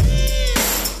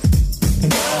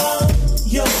 And oh,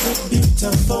 your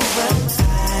beautiful brown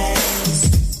eyes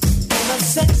and the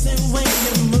sexy way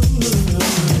you move.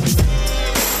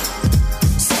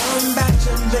 Something about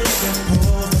your baby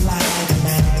pulls like a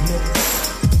magnet.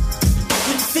 I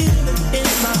can feel it in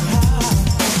my heart.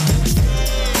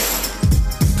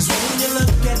 'Cause when you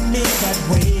look at me that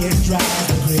way, it drives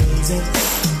me crazy.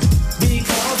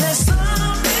 Because there's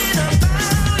something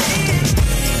about it.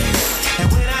 And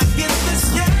when I get this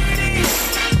yearning,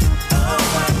 oh,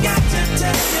 I got to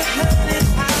tell you, honey,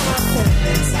 how I feel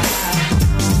inside.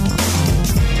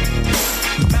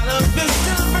 My love is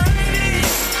still burning.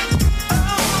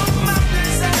 Oh, my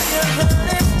desire,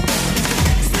 honey,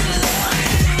 makes me love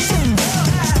you.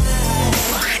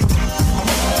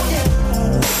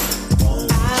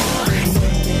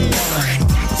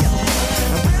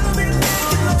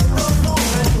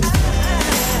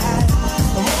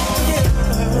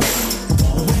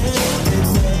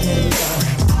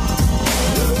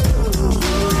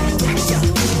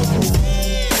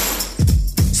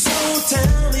 So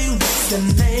tell me what's your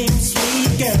name,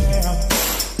 sweet girl.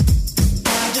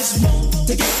 I just want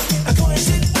to get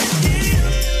acquainted with you.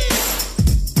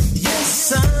 You're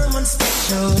someone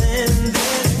special in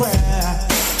this world,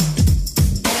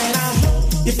 and I hope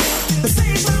you feel the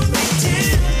same from me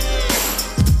too.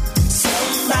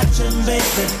 Something about you,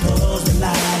 baby, pulls me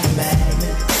like a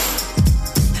magnet.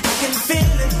 I can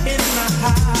feel it in my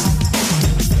heart.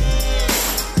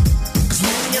 'Cause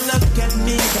when you look at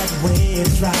me that way, it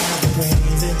drives me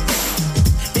crazy.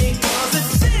 Because it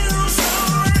feels so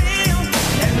real.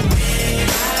 And when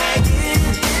I get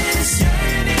this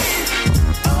yearning,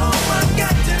 oh, I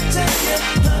got to tell you,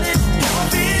 honey, how I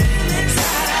feel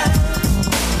inside.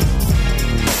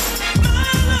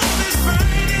 My love is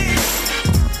burning.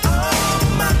 Oh,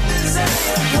 my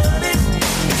desire, honey,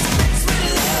 makes me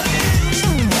love you.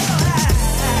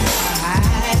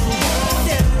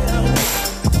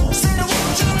 Said I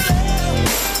want your love.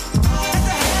 At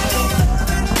the hand of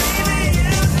loving, baby, you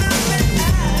know that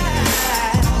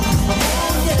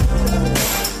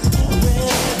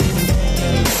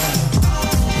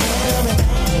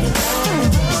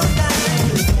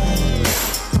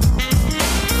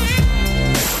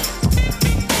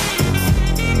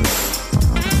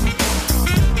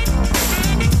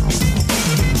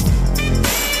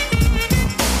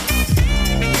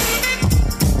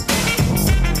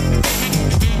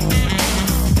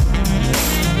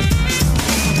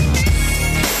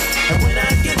and when I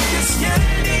get this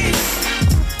yearning,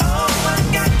 oh, I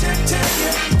got to tell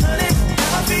you, honey,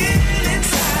 how I feel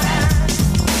inside.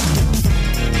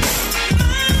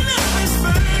 My love is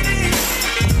burning.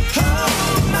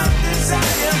 Oh, my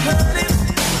desire, honey,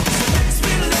 makes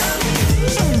me love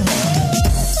you.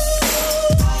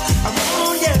 I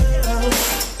want you.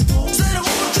 Said I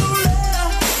want your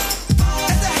love.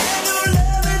 At the hand of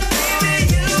loving, baby,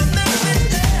 you know that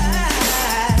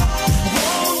I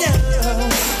want you.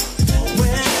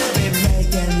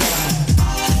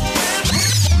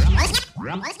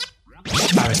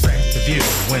 I respect the view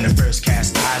when I first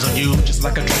cast eyes on you, just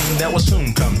like a dream that will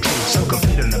soon come true. So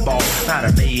complete in the ball, not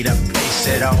a made up face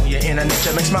at all. Your inner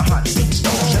nature makes my heart beat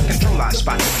stone. Your control I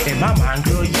spot in my mind,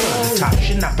 girl, you're the top.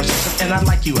 You're not possessive, and I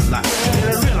like you a lot. In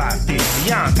a real life, feel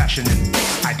beyond passion and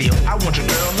ideal. I want your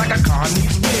girl like a car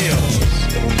needs wheels.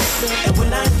 And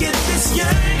when I get this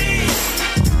yearning,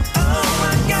 oh,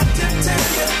 I got to tell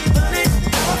you, honey,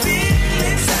 how I feel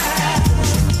inside.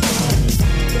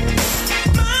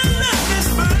 My love is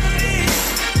burning.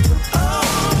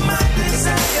 Oh, my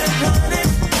desire, honey,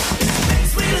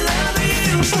 makes me love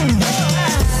you.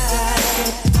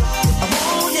 I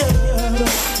want you.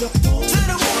 Said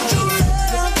I want your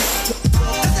love.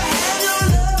 At the hand of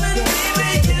loving,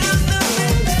 baby, you know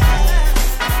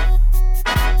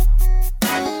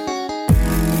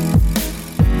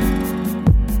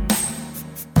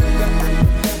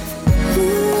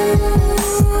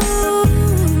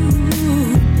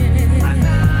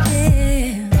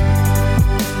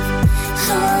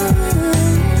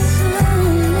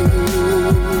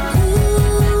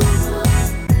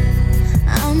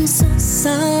I'm so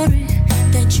sorry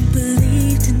that you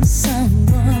believed in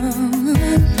someone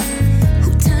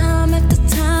who time after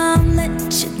time let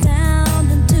you down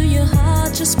until your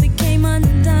heart just became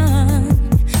undone.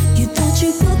 You thought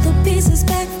you put the pieces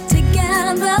back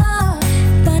together,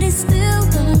 but it still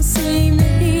don't seem to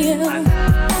heal.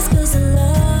 That's 'cause the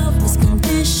love was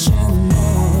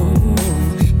conditional,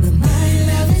 but my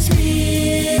love is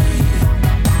real.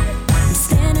 I'm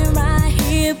standing right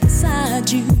here beside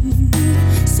you,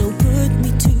 so put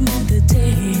me to the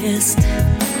test.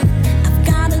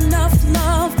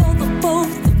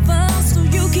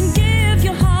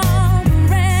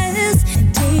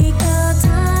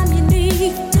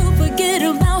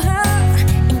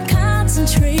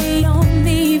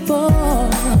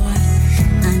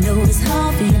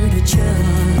 for you to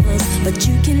trust. But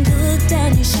you can look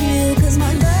down your shield, 'cause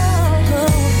my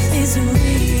love is real.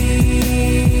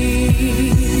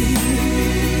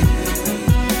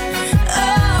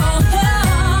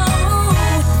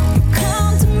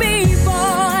 Come to me,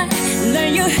 boy, lay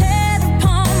your head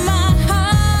upon my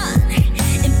heart,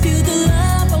 and feel the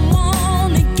love I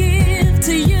wanna give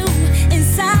to you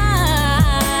inside.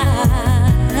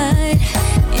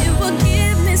 It will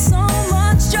give me so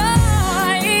much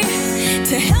joy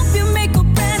to help you make a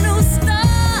brand new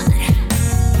start.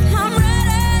 I'm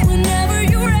ready whenever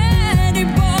you're ready,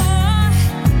 boy.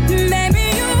 Maybe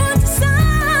you decide.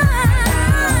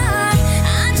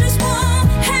 I just won't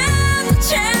have the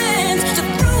chance to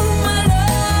prove my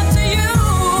love to you.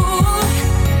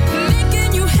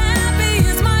 Making you happy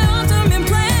is my ultimate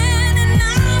plan, and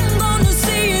I'm gonna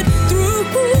see it through,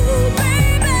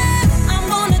 baby. I'm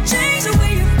gonna change the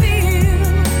way you feel.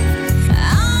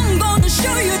 I'm gonna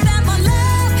show you that my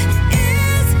love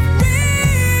is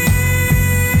real.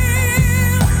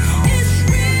 It's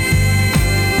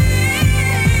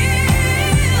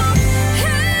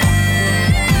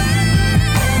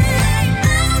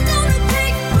I'm gonna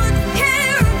take good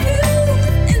care of you,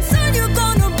 and soon you're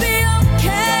gonna be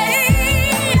okay.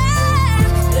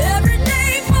 Every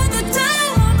day for the two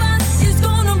of us is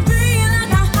gonna be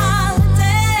like a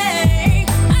holiday.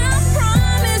 I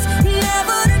promise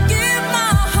never to give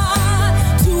my heart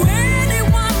to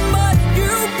anyone but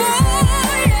you,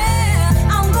 boy.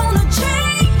 Yeah, I'm gonna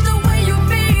change the way you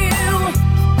feel.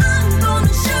 I'm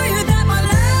gonna show you that my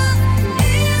love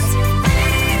is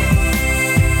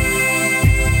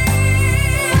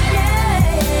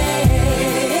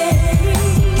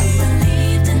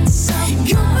believed in something.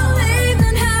 You believed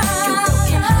in how your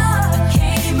broken heart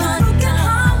became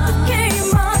undone.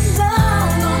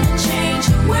 I'm gonna change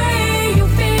the way you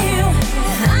feel.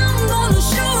 I'm gonna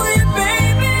show you,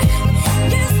 baby.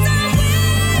 Yes, I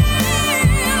will.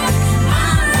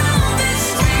 My love is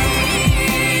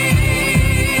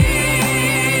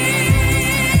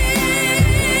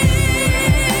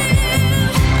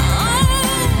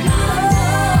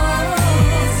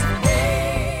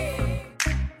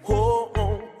Oh,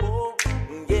 oh, oh,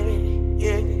 yeah,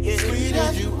 yeah, yeah. Sweet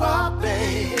as you are,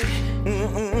 babe.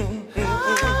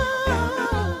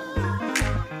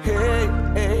 Hey,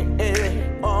 hey, hey,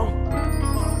 oh.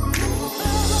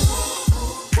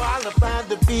 Qualified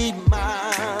to be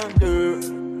my girl,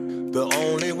 the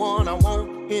only one I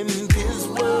want in this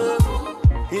world.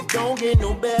 It don't get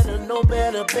no better,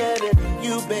 better than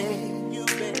you, babe.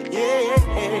 Yeah,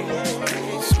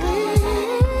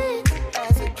 sweet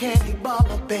as a candy bar,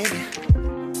 baby.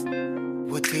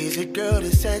 What is it, girl,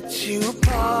 to set you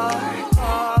apart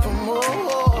from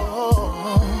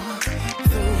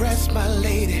the rest, my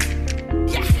lady?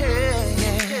 Yeah,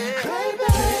 yeah. Baby,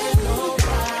 can't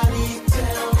nobody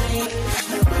tell me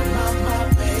you're my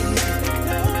baby.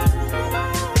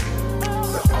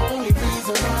 The only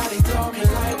reason why they talking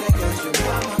like that, 'cause you're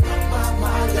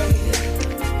my lady.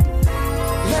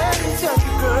 Let me tell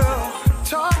you, girl,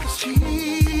 talk is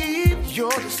cheap.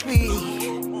 You're the sweet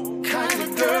kind of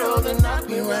girl that knock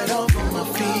me right off of my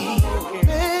feet.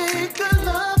 Make the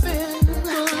loving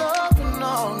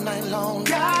all night long.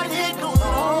 Got it going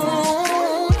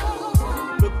on.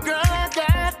 The girl I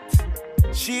got,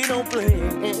 she don't play.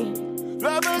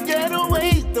 Love her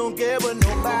getaway, don't care what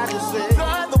nobody says.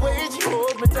 Love the way she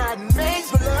holds me tight and makes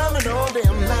me love it all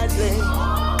damn night. Yeah,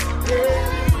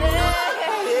 yeah.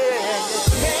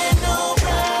 Can't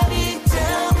nobody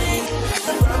tell me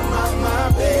about my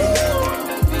baby.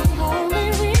 The only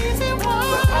reason why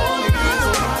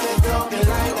they're talking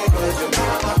like that, 'cause you're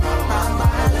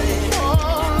my lady. Oh,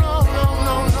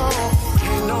 no.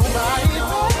 Can't nobody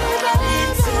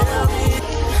tell me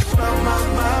about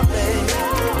my baby.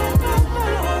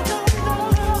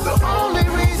 The only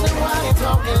reason why they're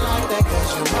talking like that,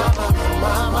 'cause you're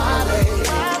my lady.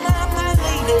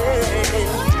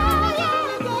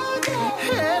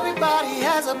 Everybody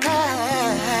has a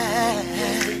past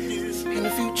in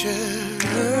the future,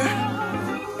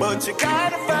 but you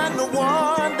gotta find the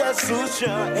one that suits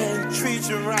you and treats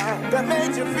you right, that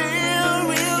makes you feel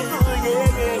real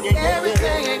good. Yeah.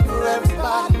 Everything ain't for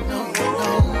everybody, no.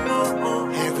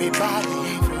 Everybody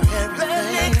ain't for everything.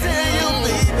 Let me tell you,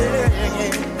 baby,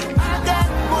 I got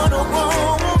what I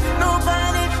want.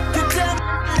 Nobody can tell me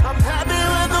I'm happy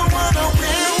with the one I'm with.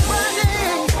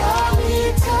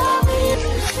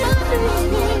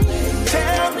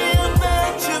 Tell me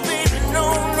about you, baby, no.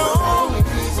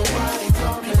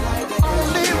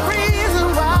 Only reason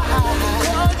why,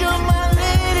 'cause you're my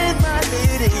lady,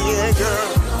 yeah, girl.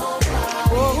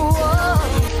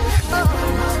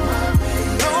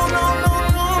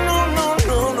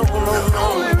 No.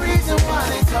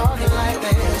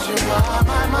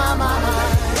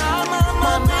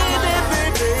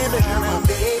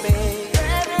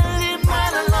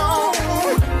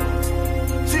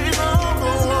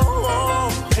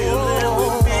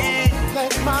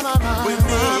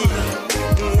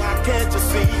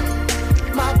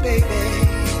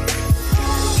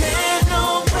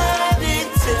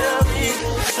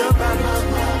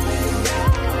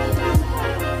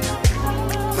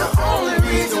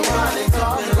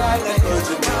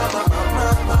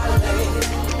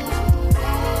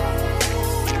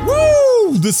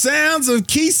 Woo! The sounds of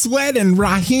Keith Sweat and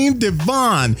Raheem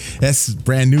Devon. That's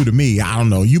brand new to me. I don't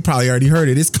know. You probably already heard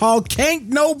it. It's called Can't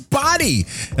Nobody.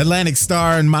 Atlantic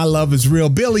Star and My Love Is Real.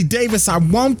 Billy Davis, I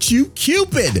Want You,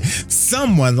 Cupid.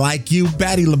 Someone Like You,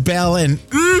 Patti LaBelle, and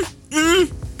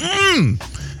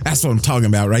That's what I'm talking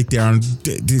about right there.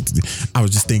 I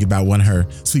was just thinking about one of her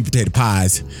sweet potato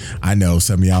pies. I know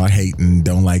some of y'all are hating,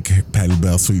 don't like Patti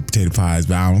LaBelle sweet potato pies,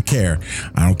 but I don't care.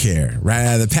 I don't care. Right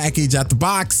out of the package, out the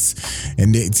box,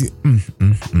 and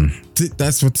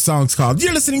that's what the song's called.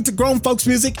 You're listening to Grown Folks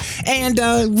Music, and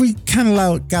we kind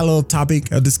of got a little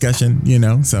topic of discussion, you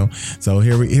know. So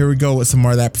here we go with some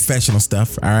more of that professional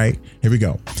stuff. All right, here we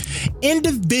go.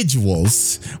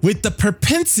 Individuals with the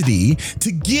propensity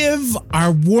to give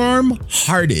are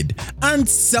warm-hearted,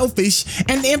 unselfish,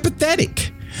 and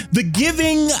empathetic. The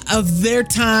giving of their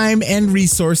time and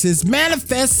resources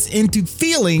manifests into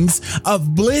feelings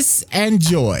of bliss and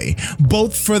joy,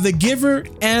 both for the giver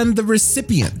and the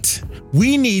recipient.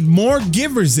 We need more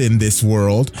givers in this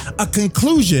world, a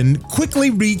conclusion quickly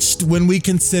reached when we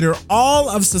consider all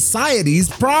of society's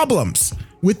problems.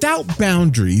 Without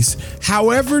boundaries,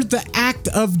 however, the act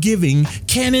of giving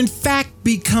can in fact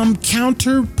become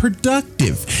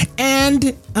counterproductive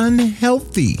and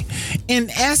unhealthy.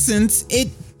 In essence, it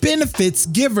benefits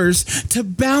givers to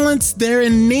balance their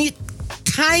innate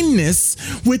kindness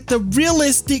with the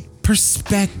realistic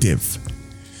perspective.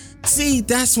 See,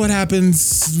 that's what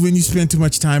happens when you spend too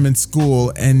much time in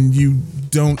school and you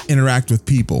don't interact with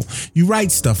people. You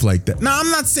write stuff like that. Now, I'm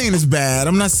not saying it's bad.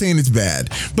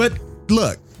 But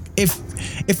look,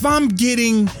 if I'm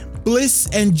getting bliss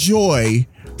and joy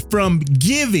from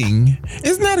giving,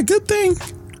 isn't that a good thing?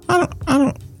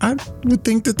 I would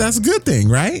think that that's a good thing,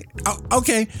 right?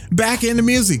 Okay, back into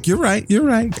music. You're right.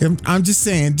 I'm just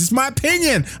saying, just my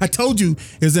opinion. I told you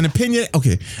it was an opinion.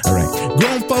 Okay, all right.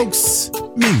 Grown Folks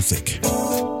Music.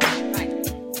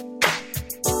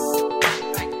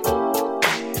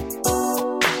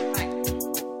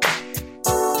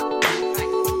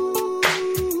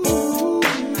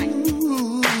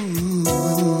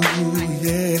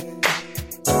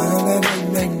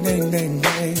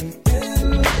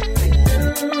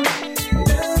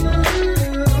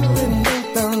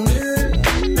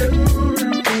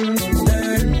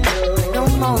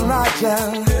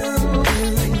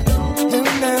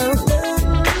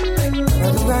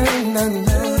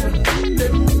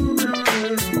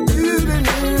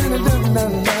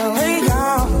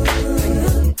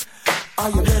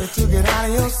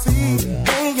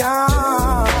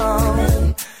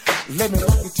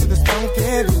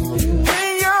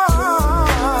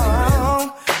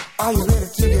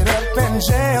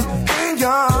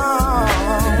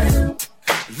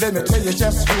 Let me tell you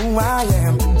just who I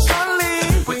am.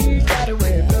 Charlie, we got a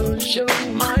way to lose your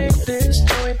mind. This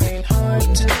joint ain't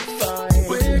hard to find.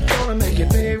 We're gonna make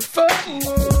it big for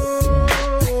more.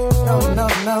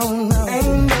 No.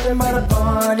 Ain't nothing but a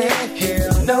party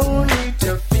here. No need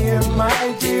to fear,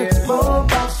 my dear. More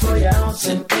box royales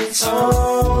and it's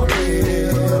all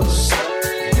real.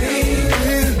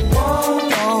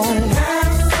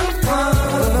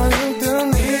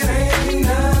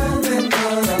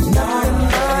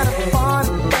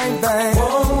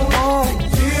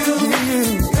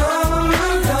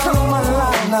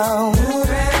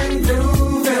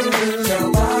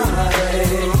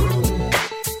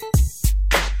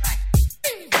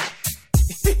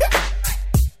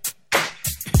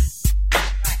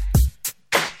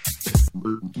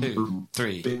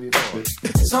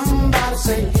 Somebody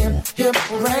say hip, hip,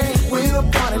 hooray. We'll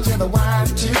party to the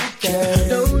Y2K.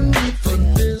 No need for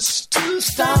this to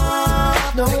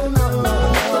stop. No.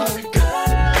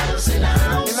 Girls in the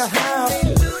house.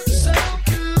 So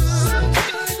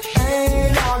good.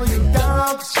 Hey, all you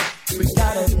dogs. We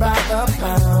got it by the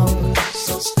pound.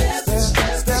 So step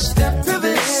to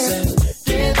this and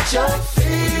get your feet.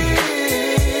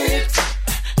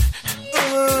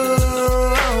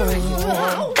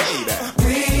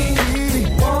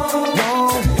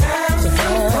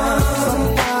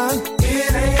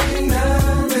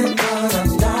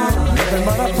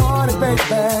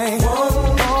 Bang.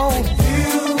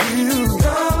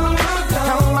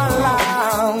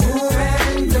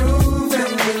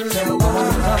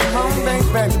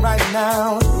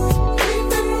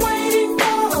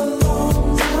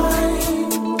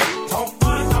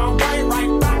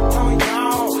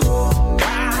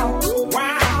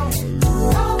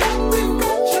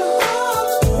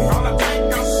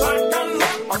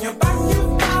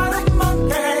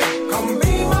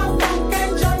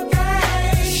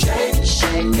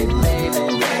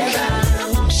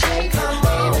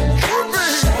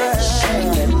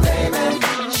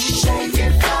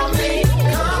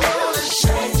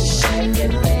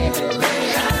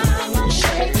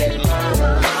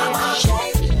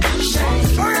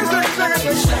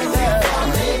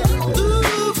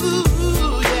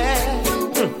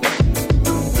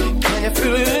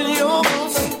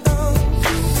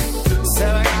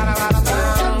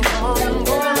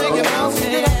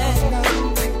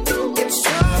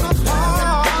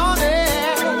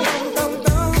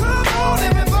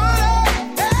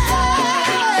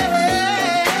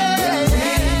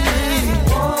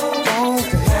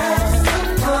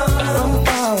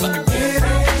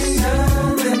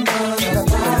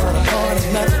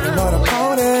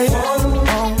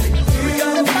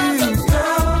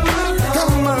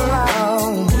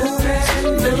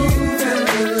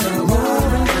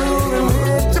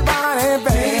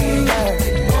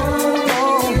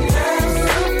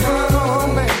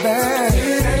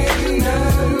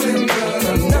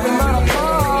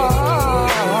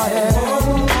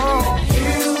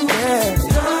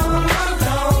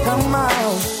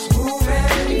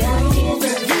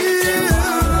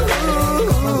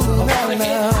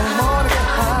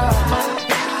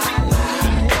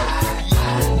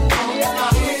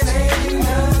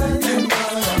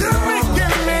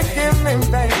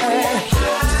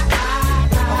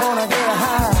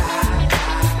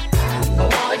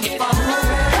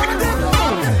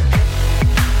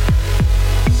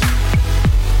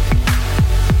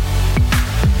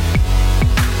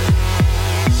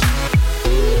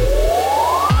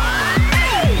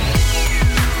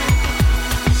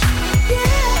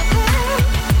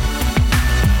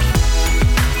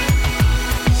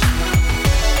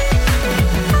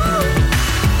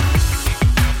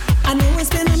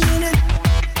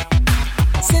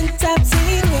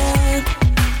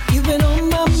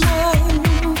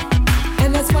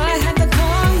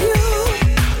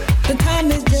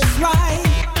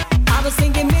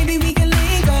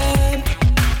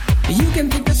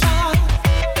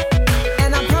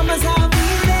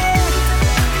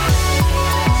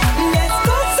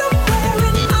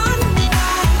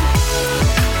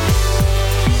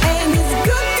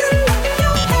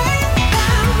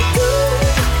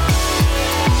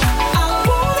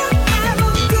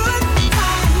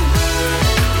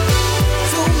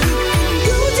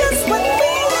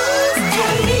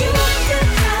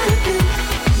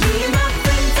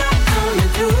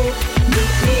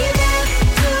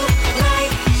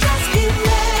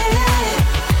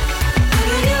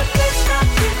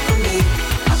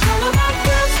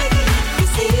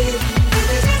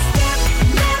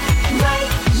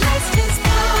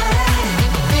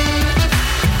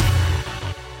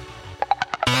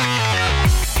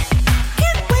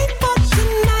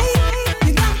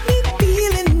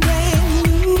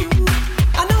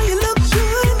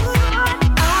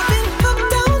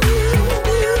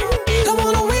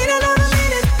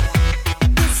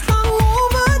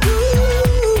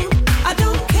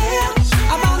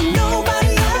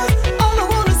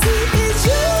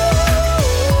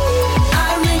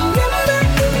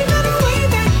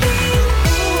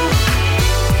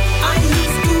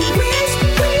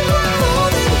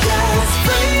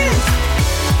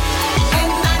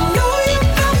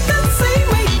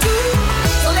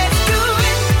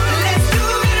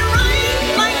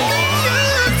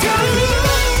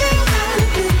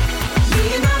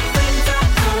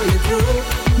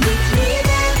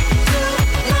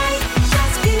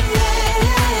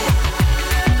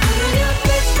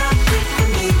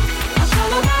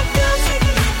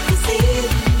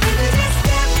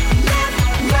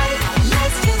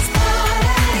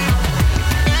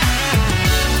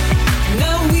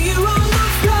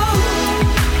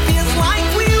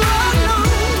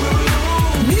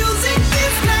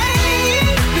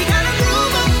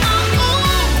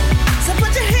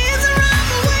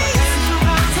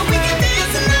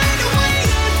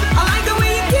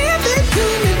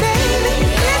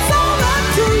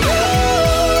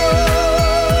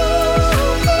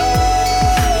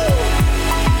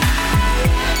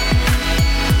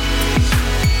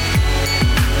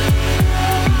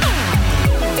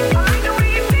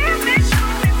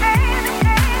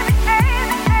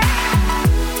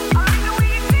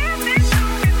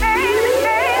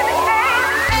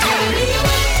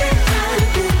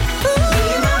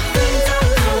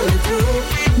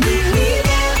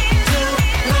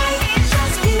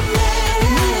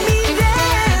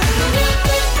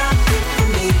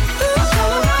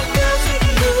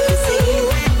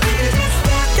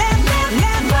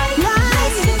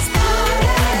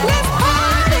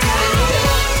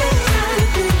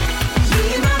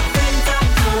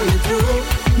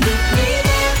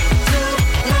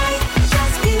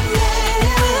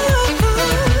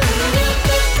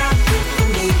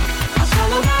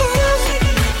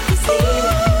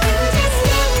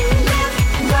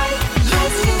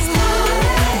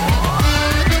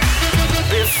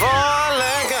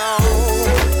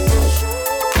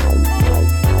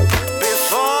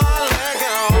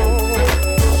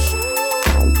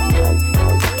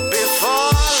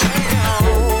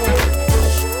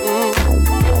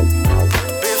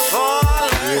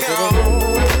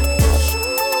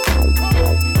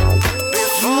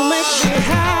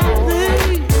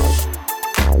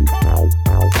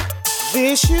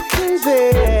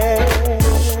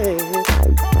 baby.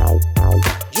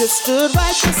 You stood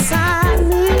right beside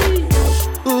me,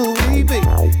 ooh, baby,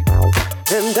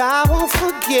 and I won't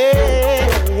forget.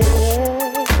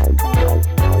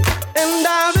 And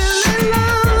I really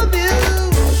love you.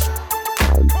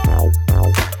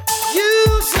 You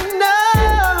should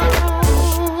know,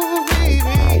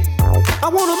 baby. I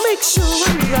wanna make sure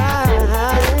I'm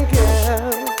right,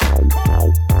 girl,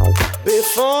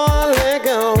 before I let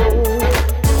go.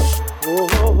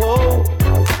 Oh.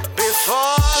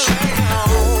 Before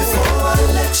I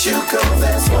let you go,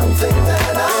 there's one thing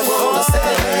that I wanna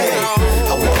say.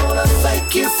 I wanna thank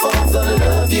you for the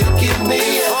love you give me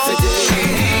every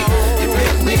day. You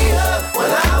picked me up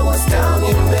when I was down,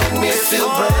 you made me feel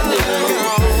brand new.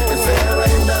 And there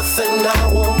ain't nothing I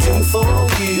won't do for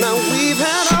you. Now we've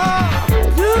had all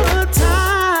good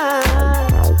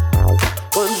times,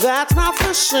 but that's not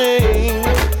the same.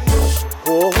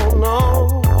 Oh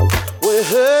no, we're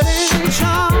hurting each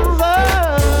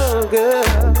other,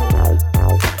 girl.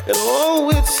 And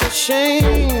oh, it's a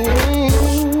shame,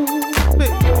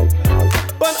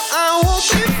 but I won't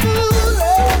be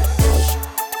foolish,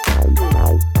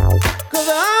 'cause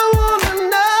I wanna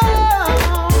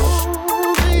know,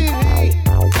 baby.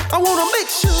 I wanna make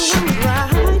sure I'm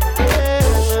right,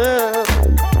 yeah,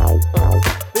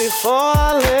 before I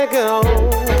let go.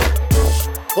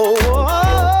 Oh.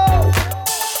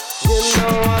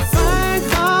 I thank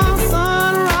the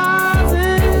sun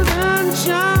rises and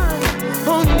shines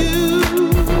on you.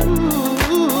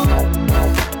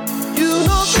 You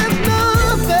know there's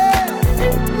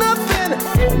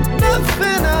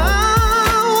nothing I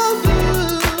won't do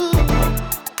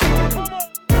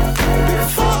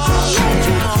before I let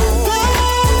you go.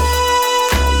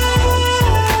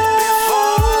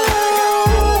 Before I let go.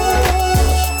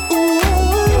 Ooh,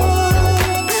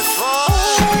 before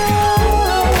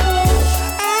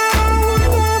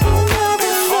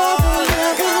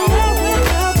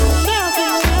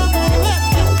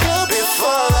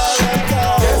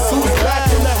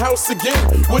again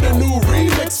with a new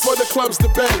remix for the clubs to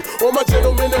bang. All my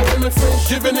gentlemen and women friends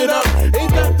giving it up.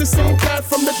 Ain't that the same cat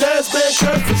from the dance band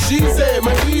cut? For she's a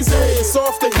my easy,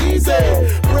 soft and easy.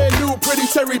 Brand new pretty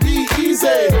Terry B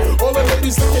easy. All the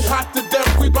ladies looking hot to death.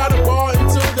 We by the bar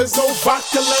until there's no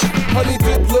vodka left. Honey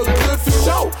dip look good for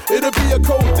show. It'll be a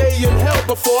cold day in hell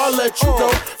before I let you go.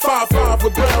 5'5"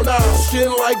 with brown eyes,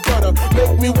 skin like butter.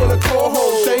 Make me wanna call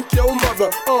home, thank your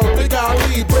mother. Big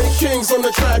Ali, break kings on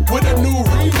the track with a new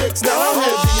remix. Now I'm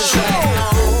heavy as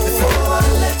that. Before I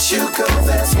let you go,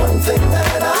 there's one thing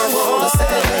that I wanna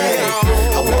say.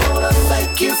 I wanna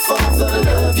thank you for the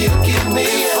love you give me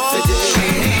every day.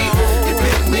 You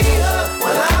picked me up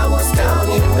when I was down,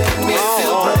 you made me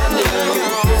feel brand new.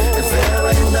 And there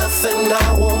ain't nothing I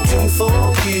won't do for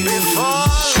you.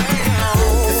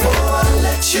 Before I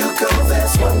let you go,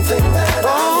 there's one thing that I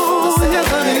wanna say.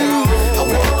 I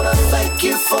wanna thank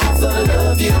you for the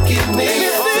love you give me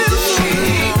every day.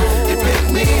 You picked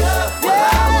me up when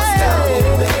I was down, you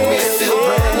made me feel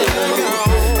brand new.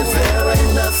 And there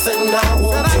ain't nothing I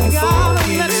won't do for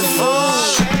you.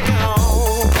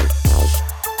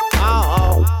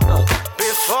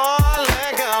 Before I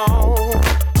let go,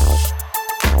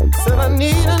 said I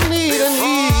need you,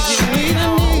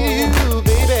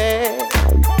 baby.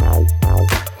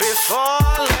 Before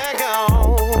I let go,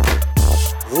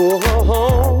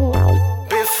 oh,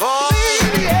 before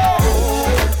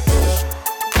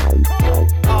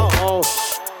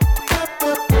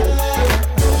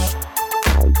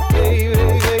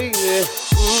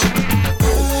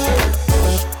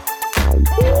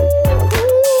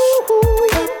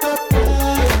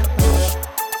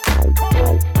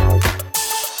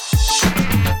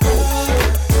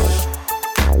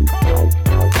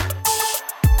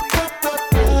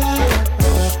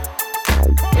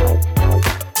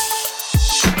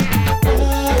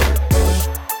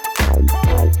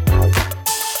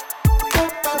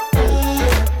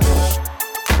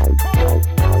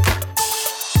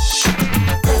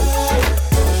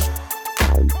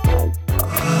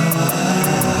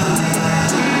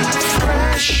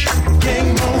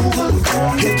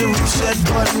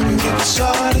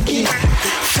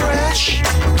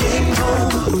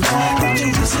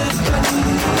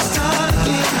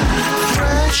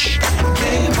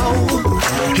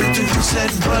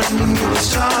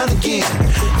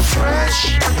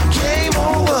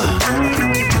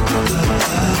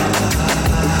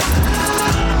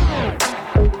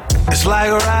It's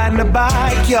like riding a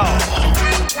bike, y'all.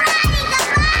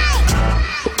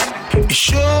 It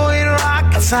sure ain't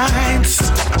rocket science.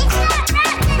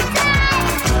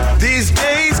 These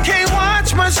days can't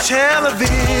watch much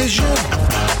television.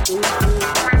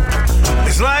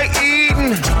 It's like eating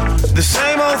the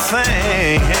same old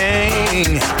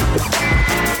thing.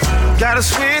 Gotta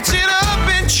switch it up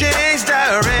and change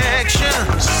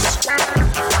directions.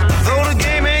 Though the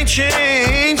game ain't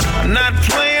changed, not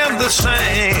playing the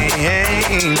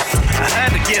same. I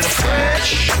had to get a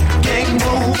fresh game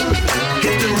over.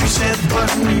 Hit the reset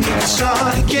button and get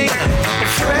start again.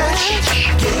 Fresh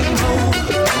game over.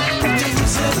 Hit the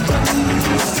reset button and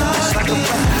get start again.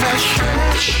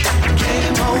 Fresh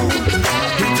game over.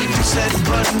 Hit the reset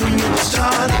button and get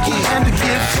start again. Had to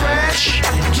get fresh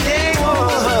game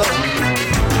over.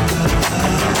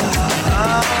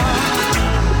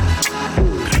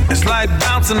 It's like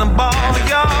bouncing a ball,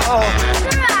 y'all.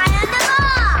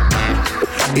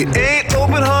 It ain't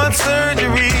open heart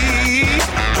surgery.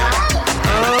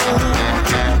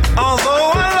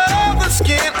 Although I love the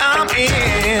skin I'm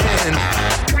in,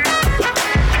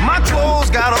 my clothes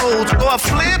got old, so I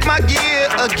flipped my gear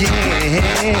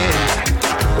again.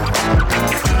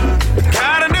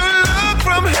 Got a new look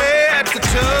from head to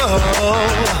toe.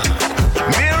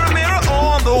 Mirror, mirror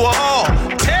on the wall,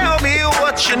 tell me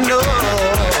what you know.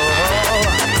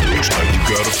 Looks like you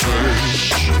got a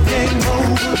fresh game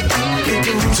over. Hit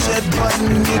the reset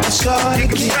button, you can start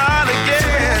again.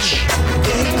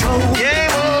 Game over.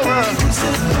 Game over.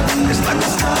 It's like a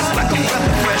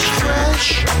fresh.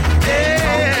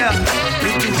 Yeah.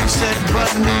 Hit the reset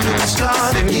button, you can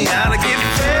start again. Gotta get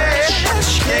fresh.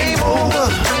 Game over.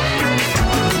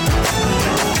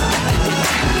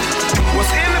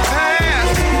 What's in the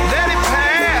past, let it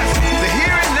pass. The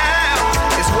here and now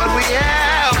is what we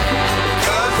have.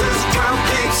 'Cause this ground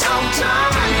takes some time.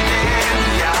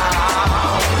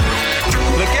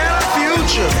 Look at our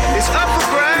future, it's up for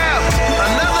grabs.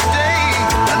 Another day,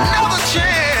 another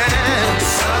chance.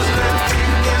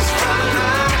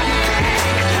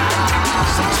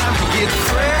 Sometimes you get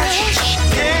fresh,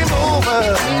 game over.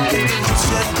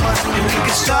 Reset button, you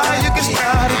can start again.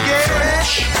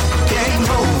 Fresh, game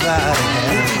over.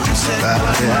 Reset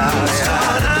button, you can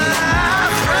start again.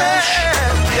 Fresh,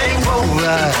 game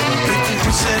over.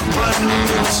 Reset button, you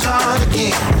can start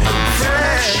again.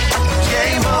 Fresh.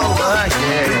 Game over,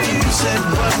 yeah. Reset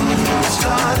button, you can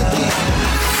start again.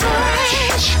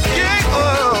 Fresh, game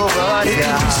over,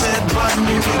 yeah. Reset button,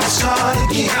 you can start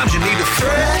again. Sometimes you need a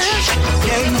fresh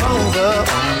game over.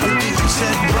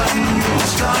 Reset button, you can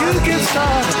start again. You can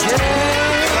start again.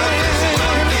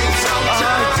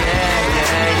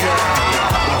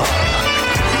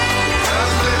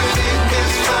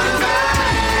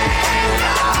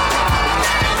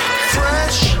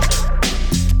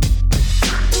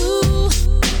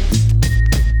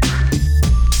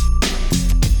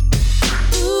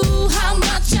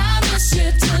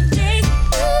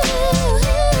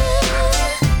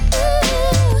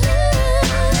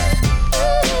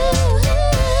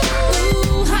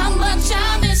 How much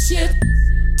I miss you.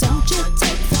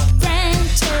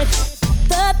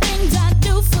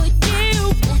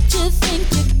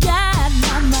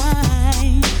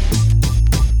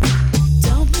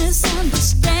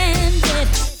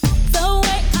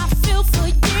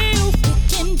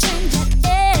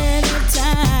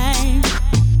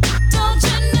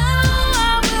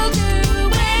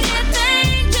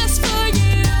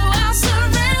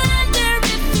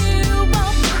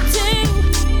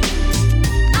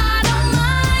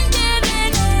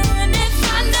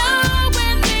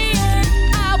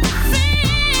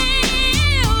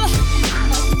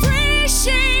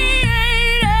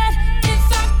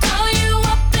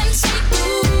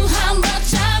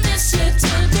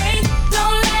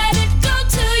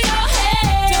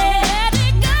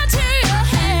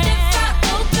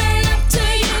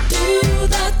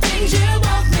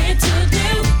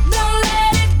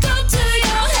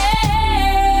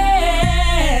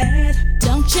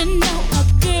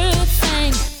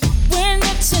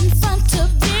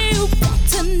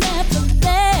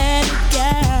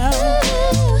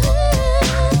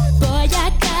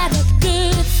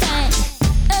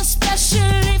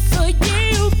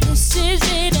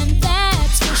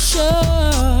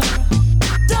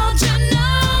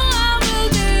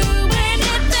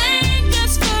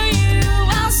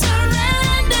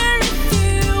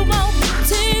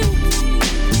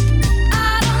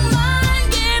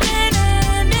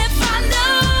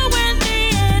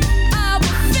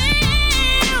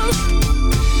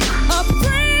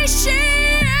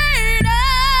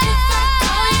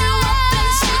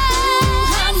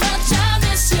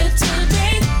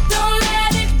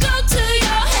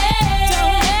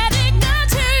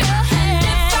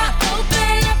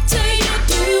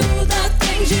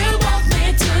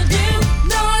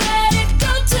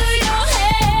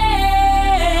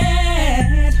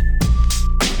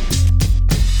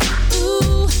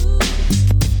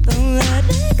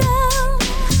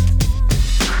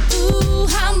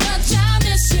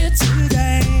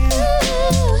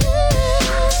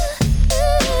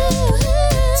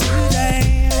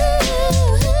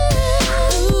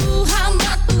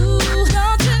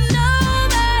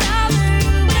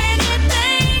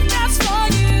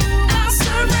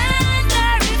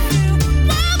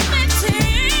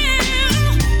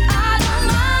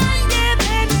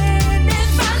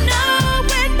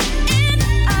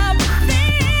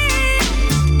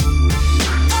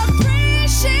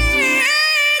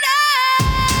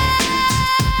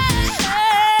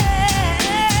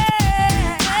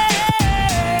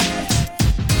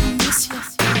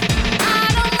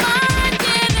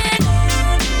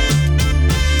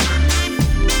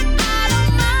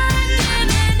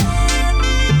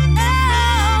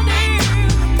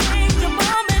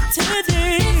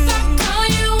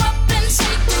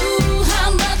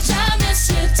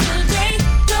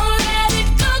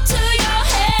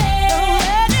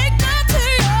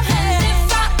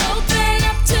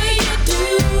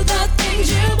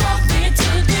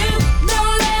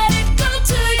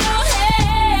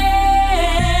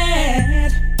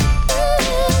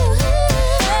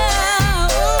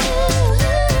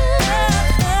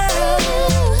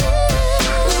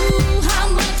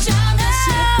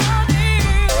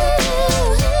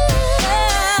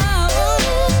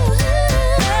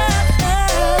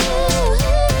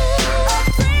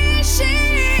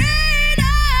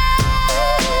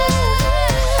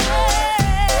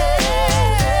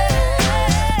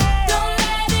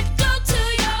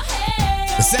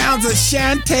 Sounds of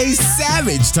Shantae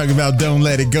Savage talking about Don't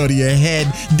Let It Go to Your Head.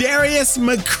 Darius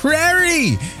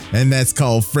McCrary, and that's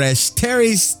called Fresh.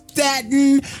 Terry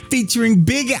Staten featuring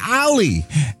Big Ollie,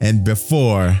 and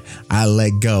Before I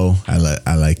Let Go. I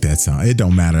like that song. It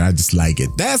don't matter. I just like it.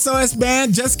 That's SOS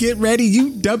Band. Just get ready.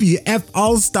 UWF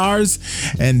All Stars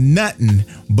and Nothing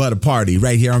But a Party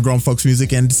right here on Grown Folks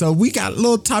Music. And so we got a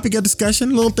little topic of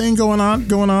discussion, a little thing going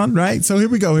on, right? So here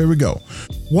we go.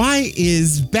 Why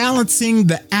is balancing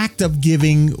the act of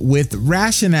giving with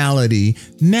rationality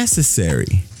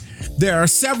necessary? There are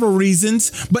several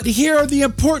reasons, but here are the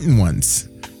important ones.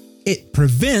 It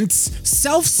prevents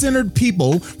self-centered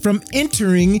people from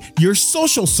entering your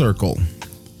social circle.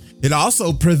 It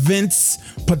also prevents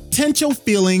potential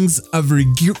feelings of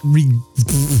regret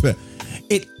and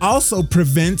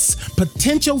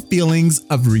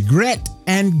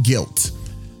guilt.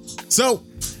 So,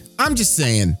 I'm just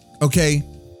saying, okay,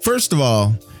 first of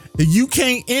all, if you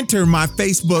can't enter my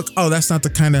Facebook, oh, that's not the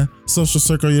kind of social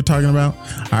circle you're talking about?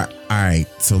 All right,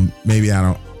 so maybe I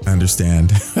don't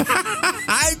understand.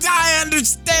 I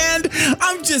understand.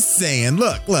 I'm just saying,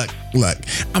 look.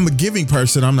 I'm a giving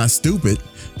person. I'm not stupid.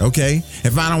 Okay.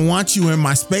 If I don't want you in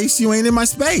my space, you ain't in my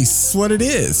space. That's what it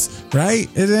is. Right.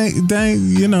 It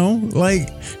ain't, like,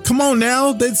 come on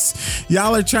now.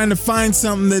 Y'all are trying to find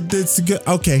something that's good.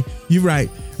 Okay. You're right.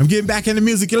 I'm getting back into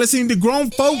music. You're listening to Grown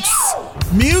Folks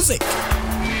Music.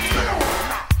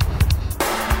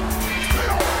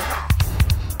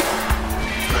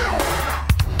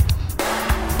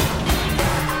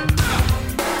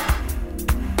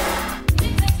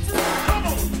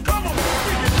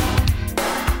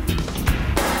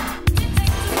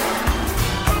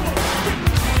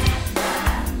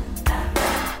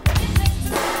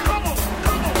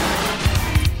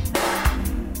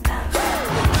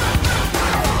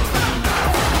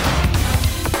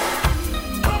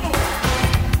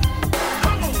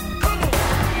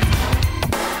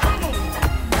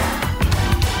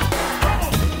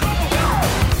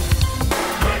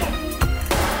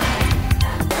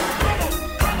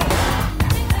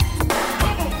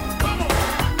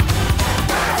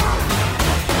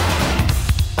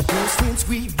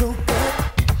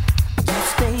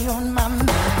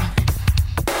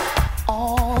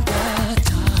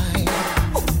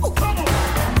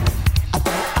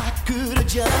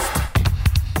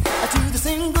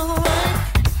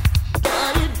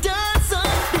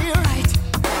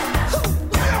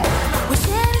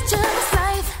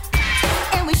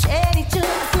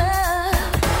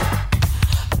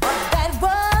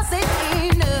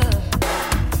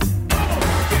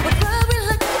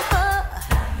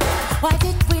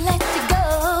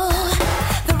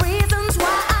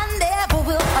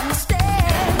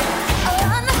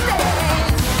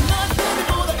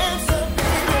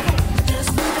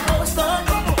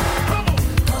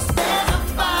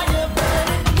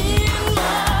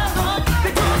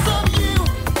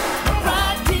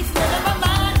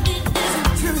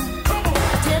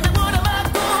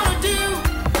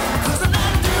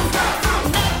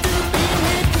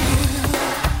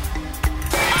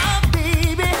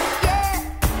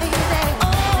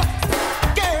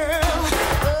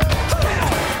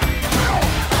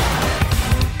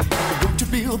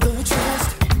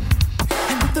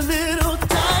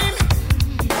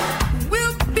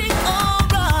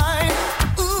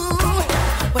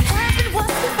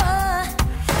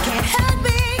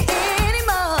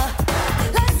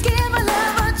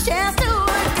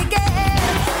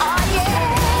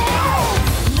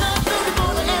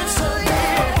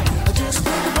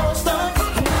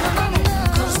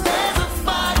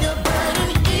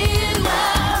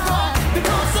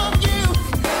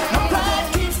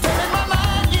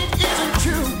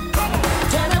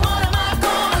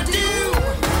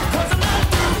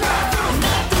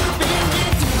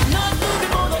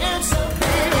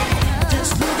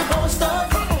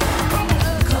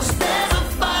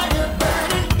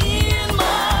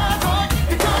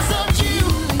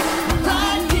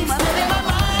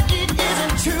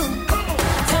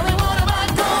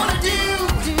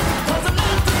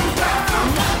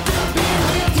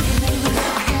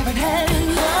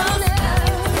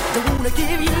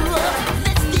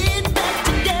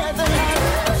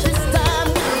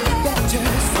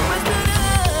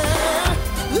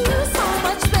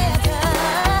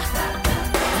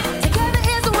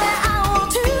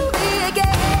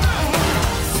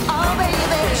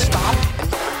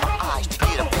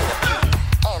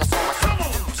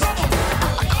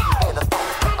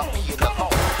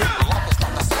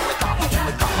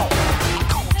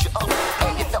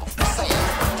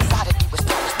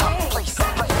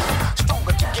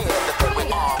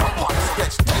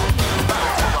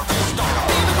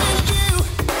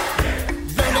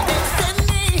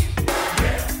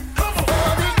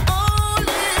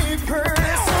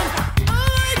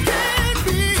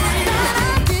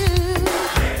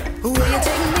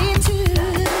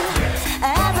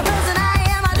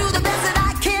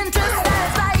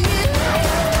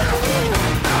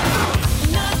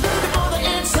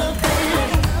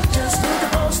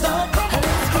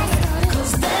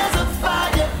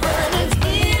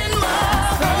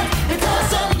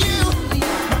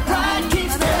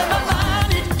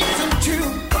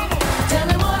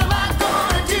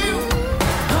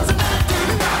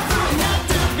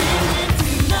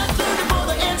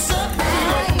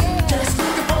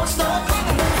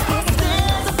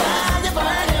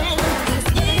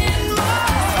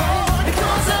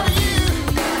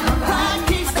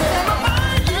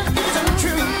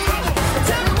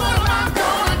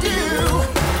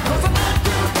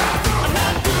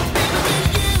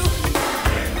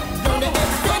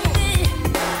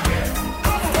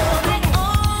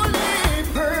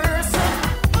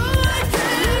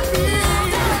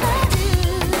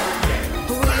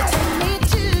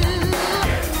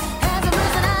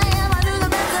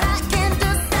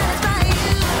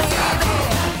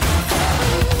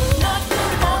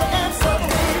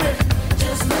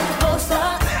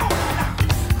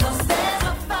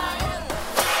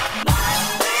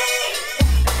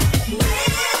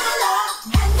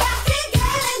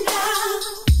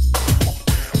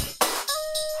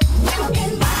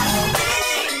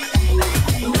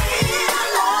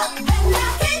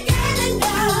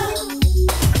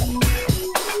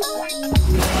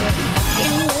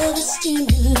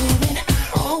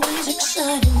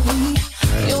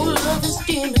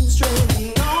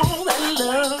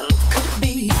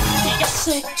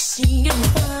 sexy and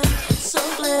fine. So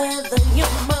glad that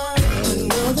you're mine.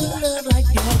 Another love like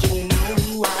yours, you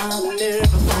know I'll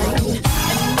never find.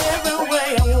 And every way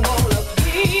I wanna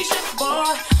please you,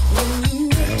 boy. When you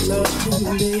make love to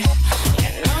me,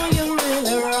 you know you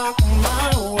really rock my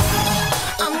world.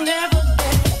 I'll never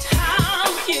get tired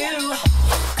of you.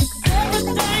 'Cause every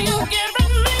day you're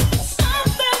giving me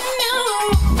something new.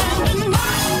 And it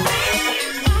must be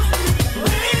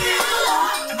real.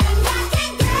 And I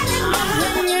can't get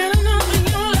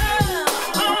enough.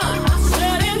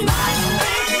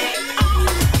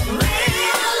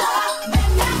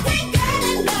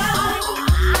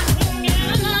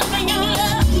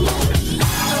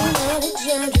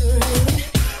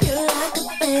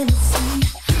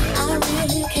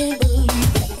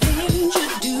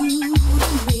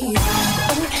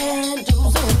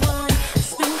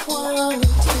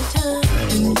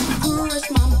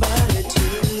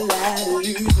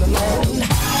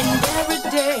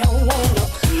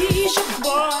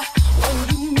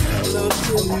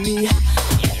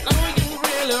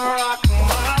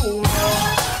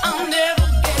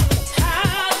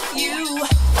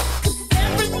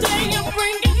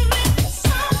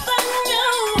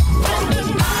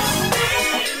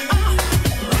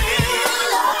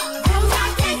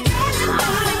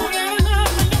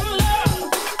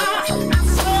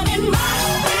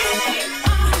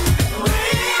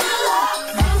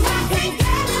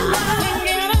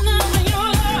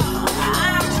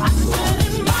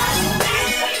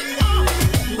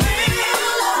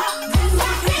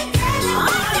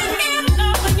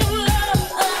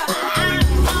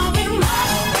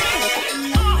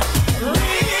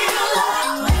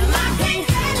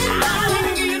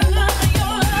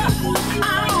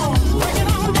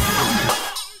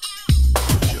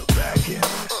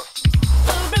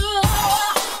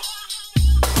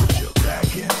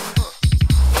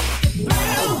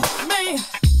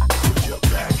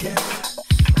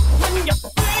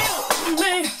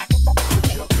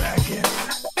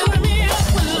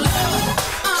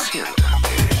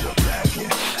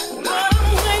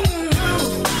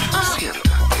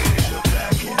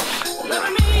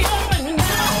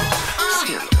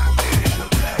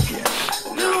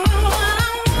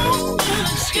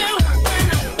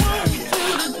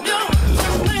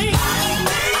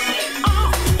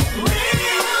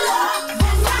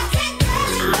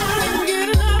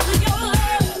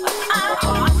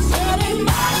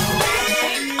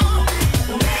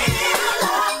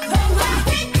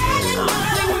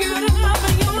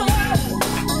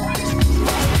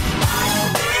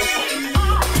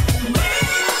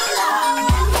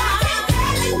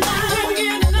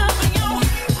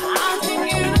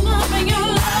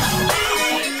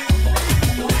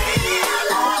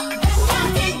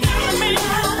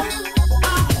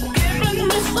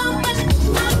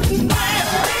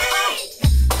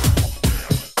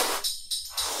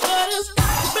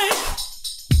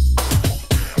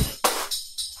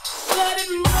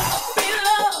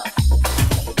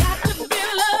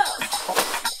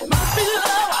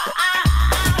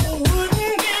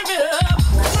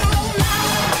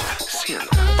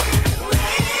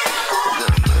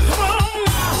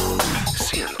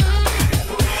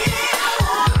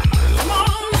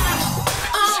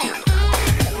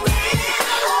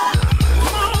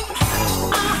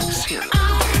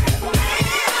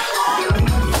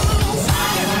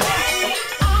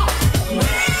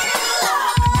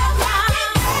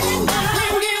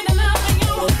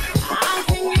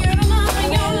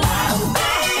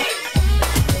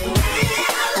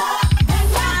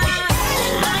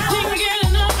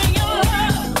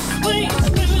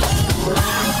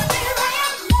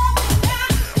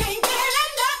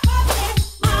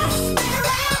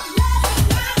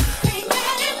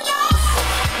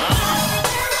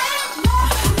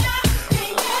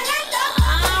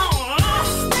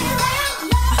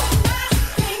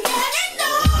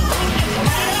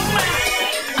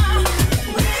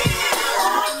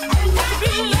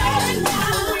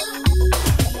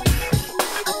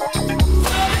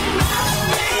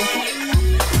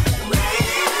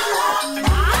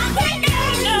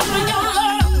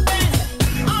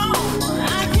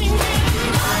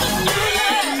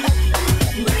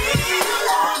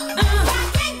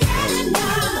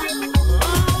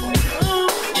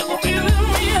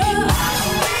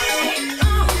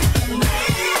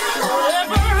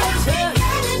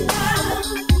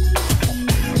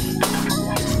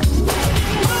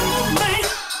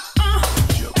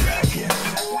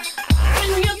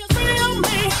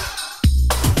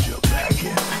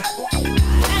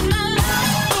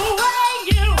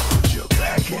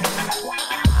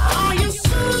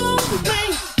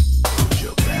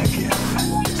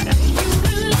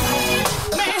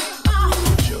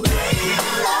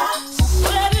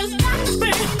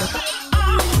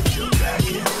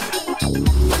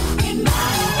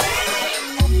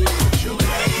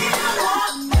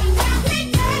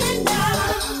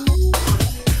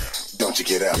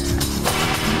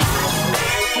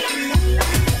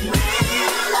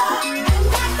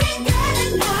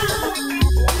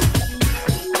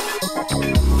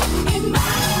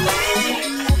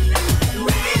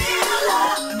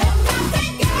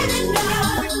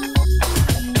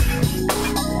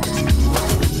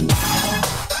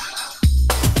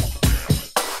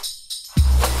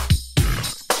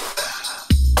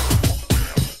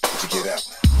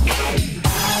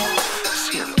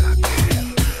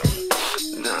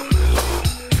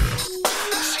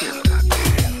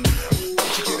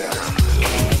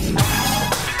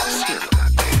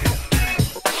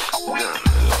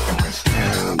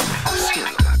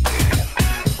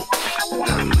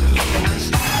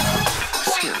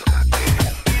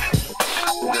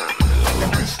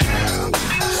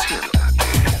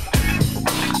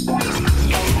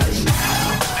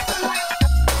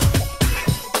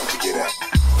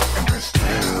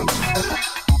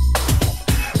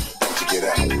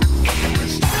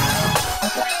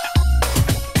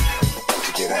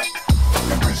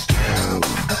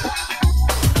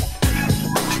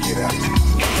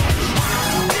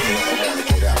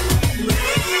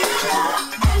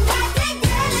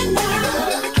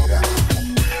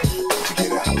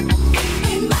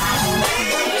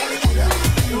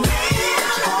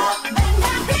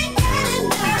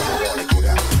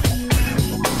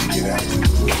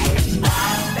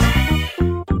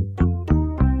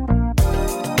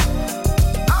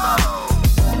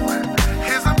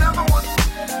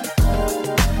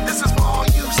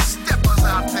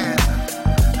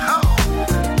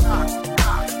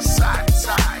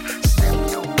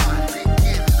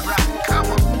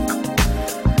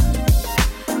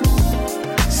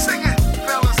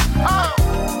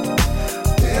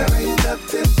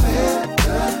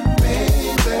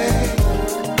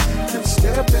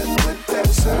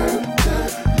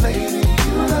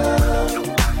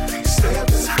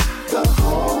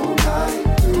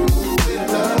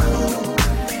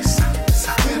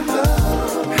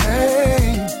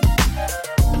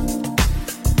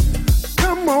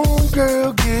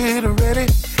 girl, get ready.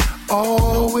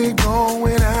 Oh, we're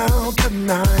going out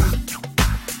tonight.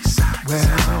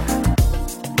 Well,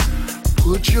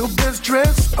 put your best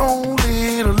dress on,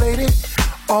 little lady.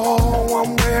 Oh,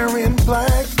 I'm wearing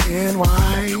black and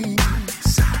white.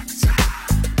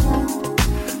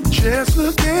 Just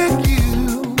look at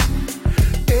you.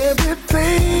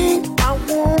 Everything I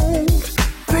want,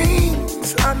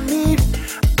 things I need,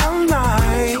 I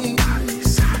like.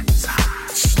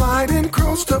 Sliding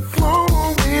across the floor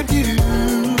with you.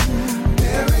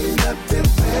 There ain't nothing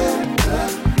better.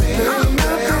 There ain't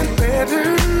nothing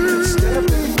better.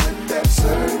 Stepping with that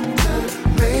certain.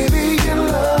 Baby, you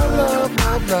love.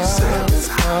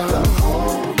 The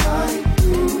whole night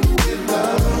through with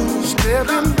love.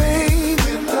 Stepping, baby.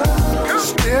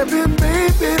 Stepping,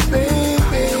 baby.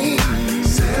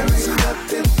 There ain't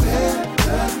nothing better.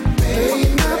 There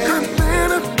ain't nothing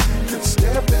better than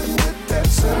stepping with that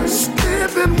certain.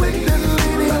 Stepping with that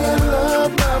lady you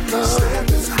love.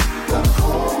 The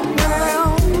whole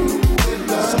night with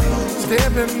love.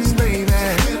 Stepping, baby.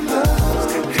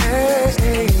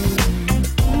 Hey.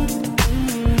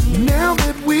 Now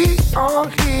that we are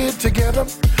here together,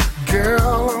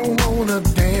 girl, I wanna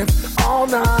dance all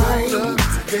night.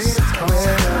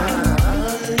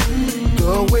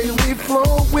 The way we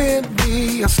flow when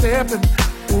we are stepping,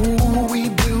 ooh, we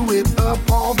do it up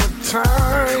all the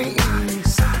time.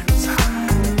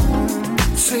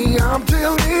 See, I'm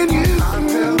telling you,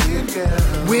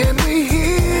 when we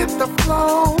hit the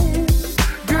floor,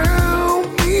 girl,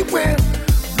 we win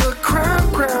the crown.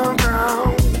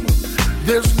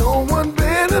 There's no one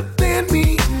better than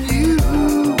me and you.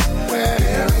 Well,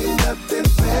 there ain't nothing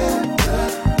better.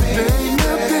 There ain't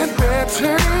nothing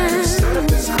better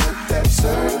than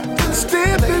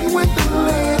stepping with the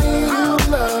lady you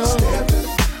love. Stepping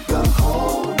the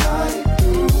whole night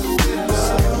through with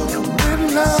love. With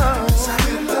love.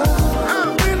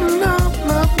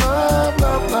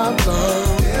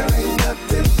 There ain't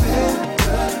nothing better.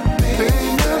 There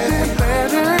ain't nothing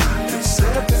better than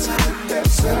stepping with that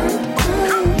certain.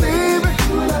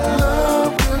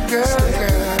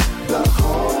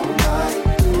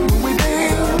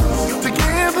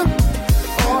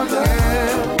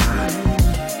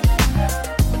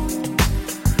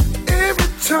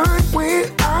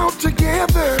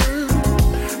 Together,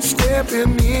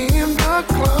 stepping in the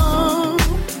club.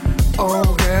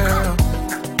 Oh, girl.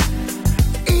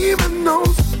 Even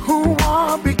those who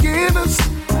are beginners,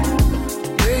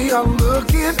 they are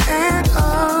looking at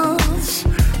us.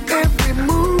 Every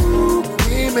move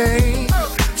we make,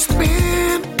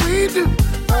 spin we do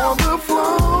on the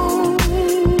floor.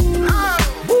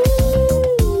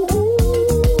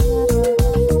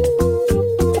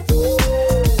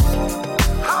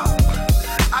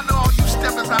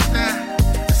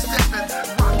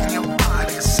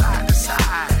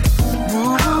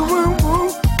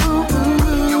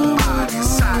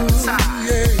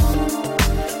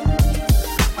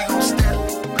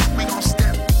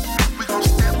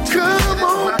 Come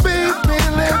on, baby,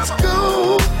 let's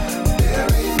go. There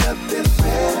ain't nothing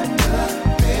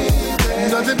better.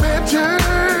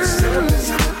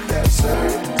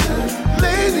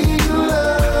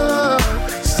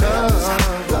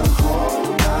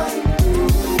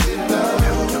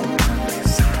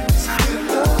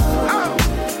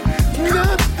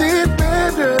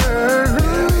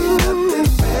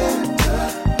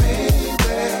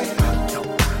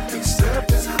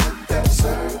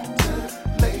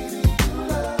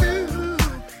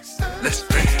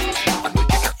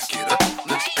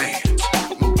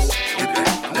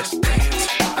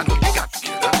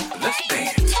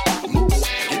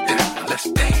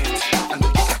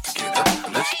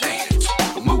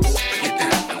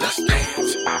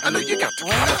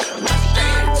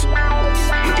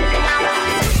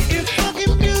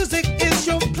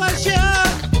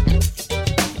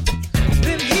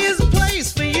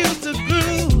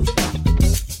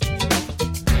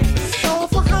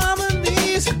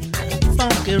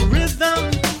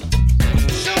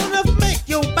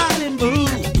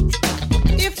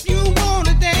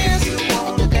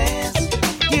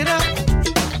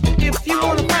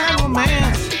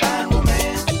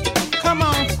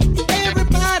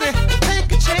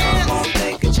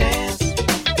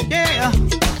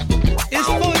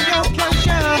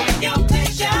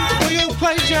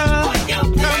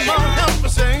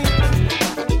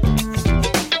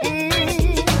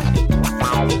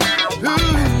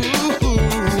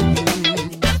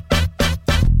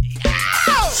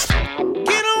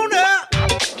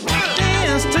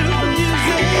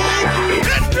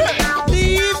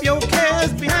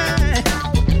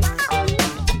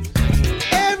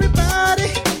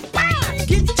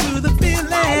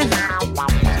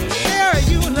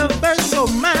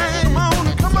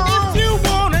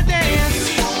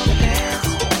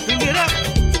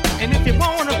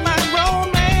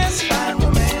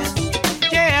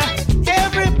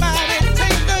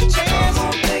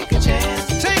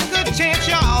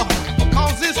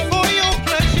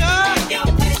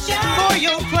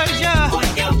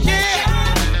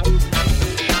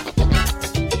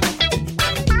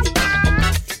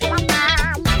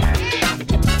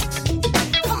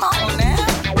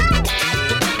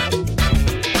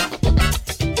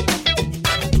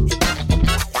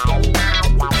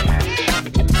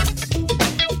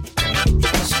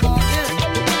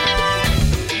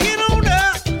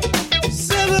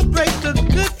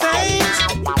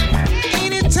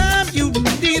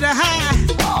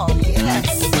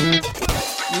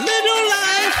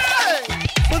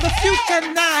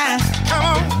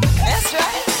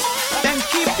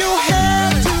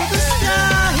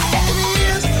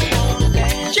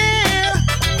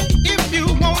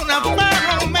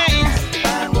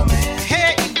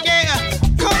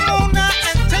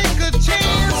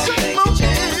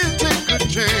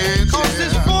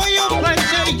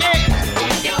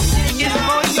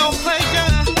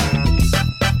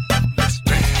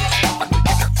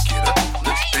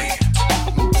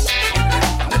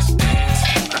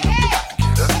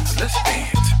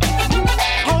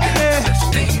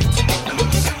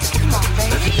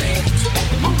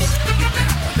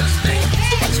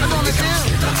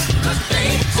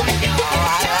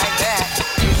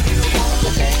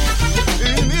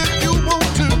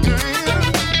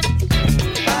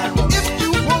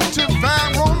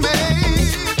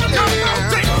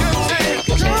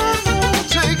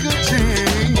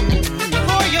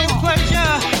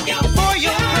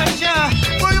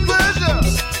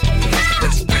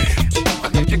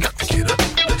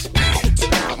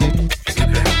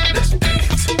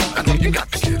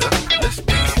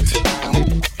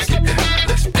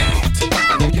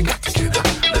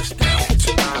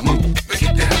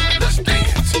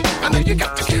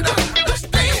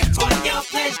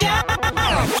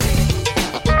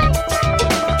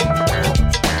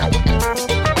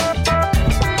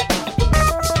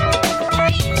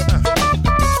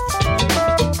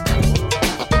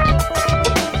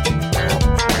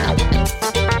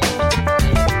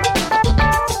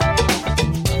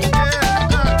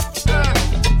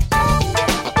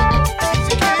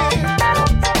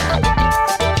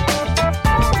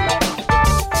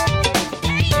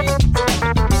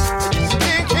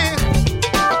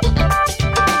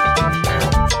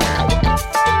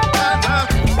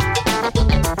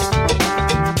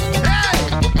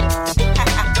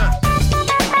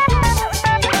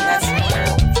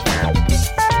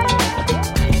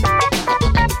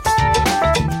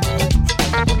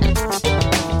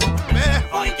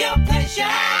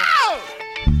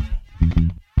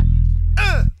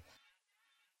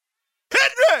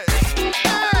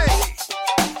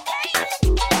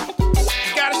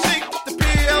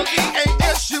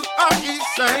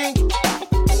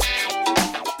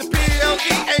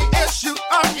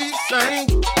 sing.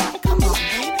 Come on,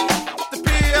 baby. The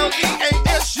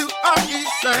P-L-E-A-S-U-R-E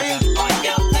sing. On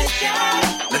your pleasure.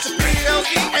 Let the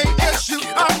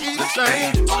P-L-E-A-S-U-R-E sing.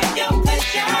 On your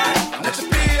pleasure. Let the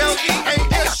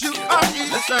P-L-E-A-S-U-R-E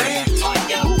sing. On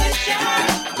your pleasure.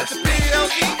 Let the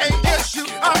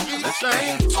P-L-E-A-S-U-R-E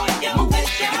sing. On your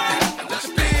pleasure. Let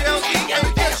the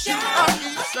P-L-E-A-S-U-R-E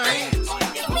sing.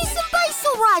 Give me some bass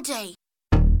already.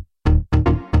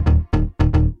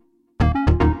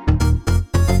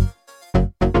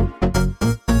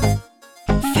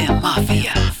 Film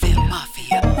Mafia, Film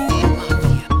Mafia, Film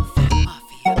Mafia, Film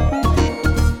Mafia.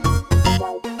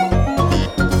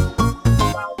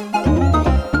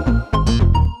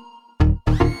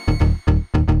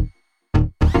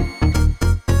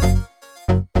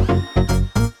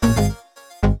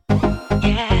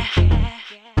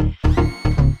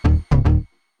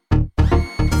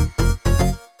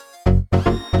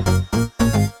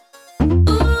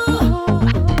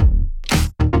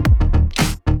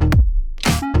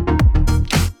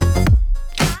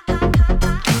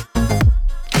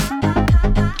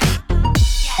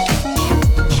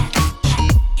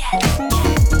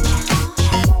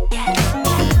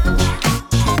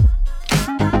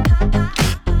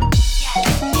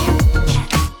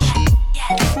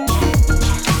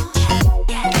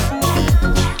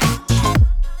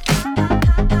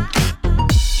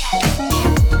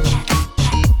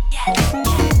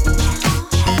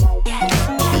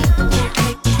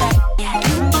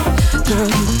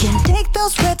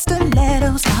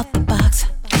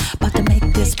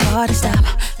 party stop.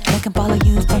 They can follow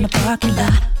you from the parking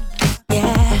lot.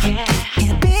 Yeah,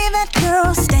 can't be that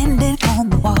girl standing on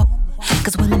the wall.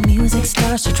 Cause when the music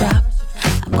starts to drop,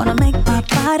 I'm gonna make my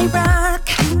body rock.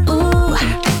 Ooh,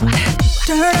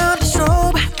 turn on the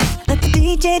strobe, let the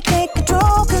DJ take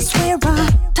control. Cause we're on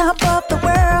top of the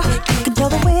world. You can tell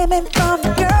the women from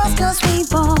the girls. Cause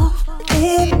we've all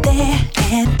been there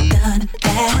and done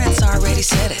that. Prince already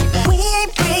said it. We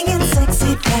ain't bringing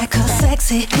sexy back. Cause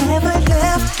sexy never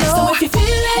left. No. So if you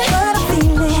feel it, what I'm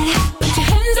feeling, put your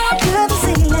hands up to the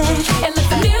ceiling and let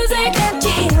the music let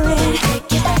you hear it. take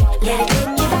you back, let it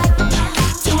take you back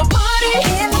to a party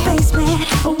in the basement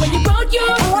when you brought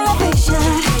your own ambition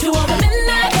to all the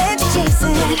midnight edge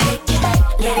chasing. let it take you back,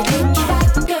 let it take you back,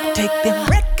 girl. Take them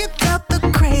records out the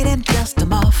crate and dust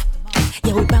them off.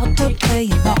 Yeah, we about to play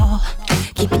them all.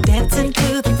 Keep it dancing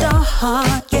to the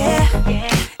dawn, yeah.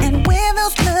 And wear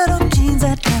those little jeans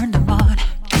that turn them on.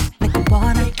 Make them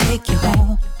wanna take you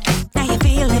home. Now you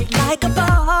feel it like a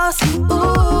boss.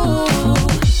 Ooh,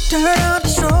 turn on the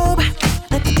strobe,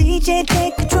 let the DJ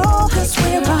take control. Cause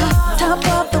we're on top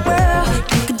of the world.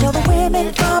 You can tell the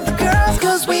women from the girls.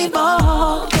 Cause we've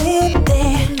all been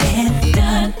there and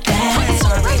done that. Prince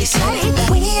already said it.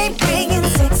 We ain't bringing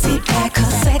sexy back.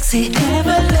 Cause sexy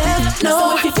never left. No,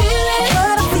 So if you feel it,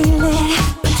 what I'm feeling,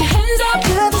 put your hands up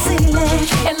to the ceiling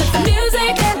and let the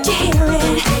music let you hear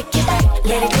it. take you back,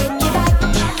 let it take you back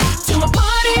to a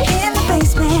party In the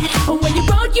basement when you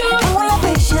brought your own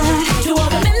ambition to all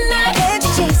the midnight edge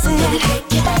chasing.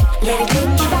 take you back, let it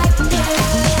take you back,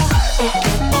 girl.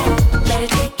 Let it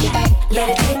take you back, let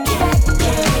it take you back,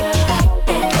 girl.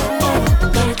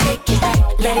 Gonna take you back,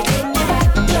 let it take you back,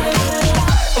 girl.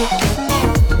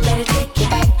 Let it take you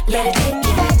back, let it take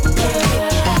you back,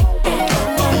 girl.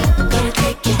 Gonna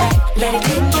take you back, let it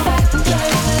take you back,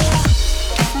 girl.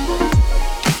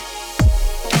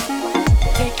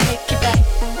 Take you back,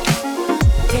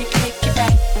 take you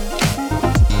back.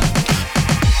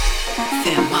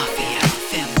 Film Mafia,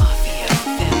 Film Mafia,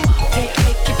 Film Mafia.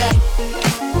 Take you back,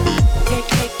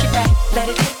 take you back, let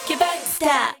it take you back.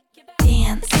 Stop,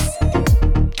 dance.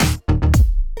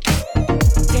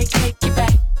 Take you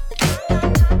back,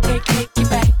 take you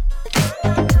back.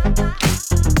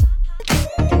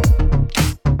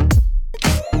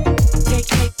 Take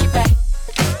you back,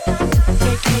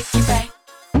 take you back.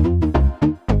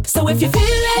 So if you feel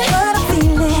it, What I'm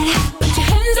feeling, put your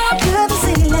hands up to the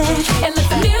ceiling and let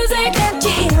the music let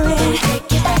you hear it.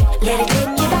 take you back, let it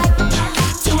take you back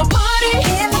to a party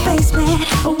In the basement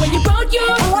when you brought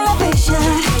your own ambition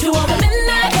to all the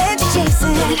midnight edge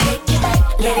chasing. take you back,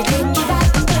 let it take you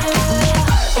back, girl.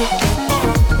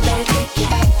 Let it take you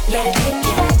back, let it take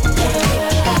you back,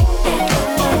 girl.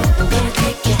 Gonna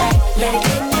take you back, let it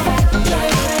take you back,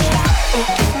 girl.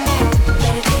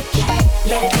 Let it take you back,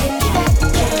 let it take you back,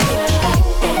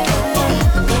 girl.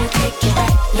 Gonna take you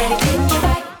back, let it take you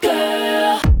back,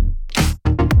 girl.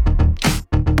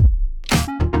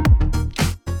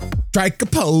 Strike a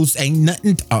pose, ain't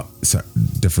nothing. Oh, sorry.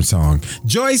 different song.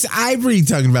 Joyce Ivory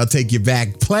talking about Take You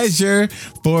Back. Pleasure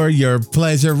for your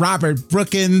pleasure. Robert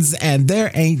Brookins and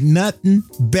There Ain't Nothing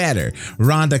Better.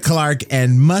 Rhonda Clark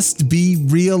and Must Be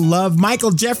Real Love.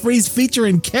 Michael Jeffries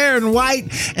featuring Karen White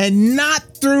and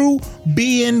Not Through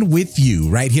Being With You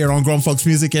right here on Grown Folks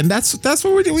Music. And that's what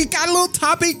we're doing. We got a little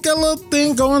topic, a little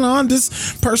thing going on,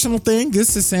 this personal thing.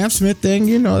 This is Sam Smith thing.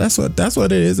 You know, that's what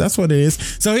it is. That's what it is.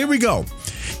 So here we go.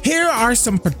 Here are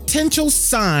some potential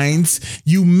signs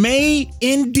you may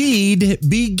indeed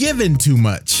be given too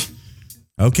much.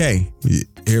 Okay,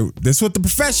 here, this is what the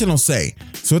professionals say.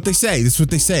 This is what they say. This is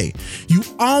what they say. You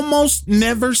almost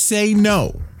never say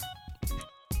no.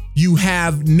 You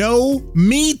have no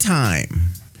me time.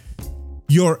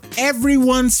 You're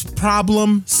everyone's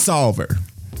problem solver.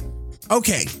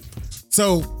 Okay,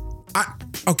 so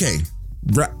okay.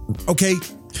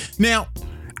 Now,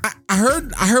 I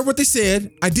heard what they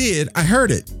said. I did. I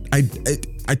heard it. I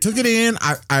took it in.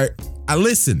 I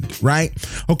listened. Right?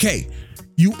 Okay.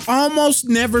 You almost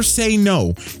never say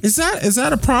no. Is that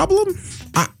a problem?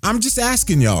 I'm just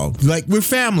asking y'all. Like, we're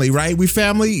family, right? We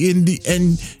family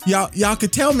and y'all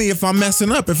could tell me if I'm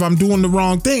messing up, if I'm doing the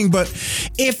wrong thing. But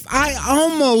if I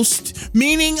almost,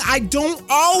 meaning I don't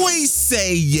always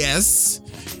say yes,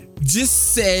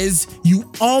 just says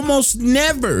you almost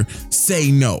never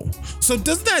say no. So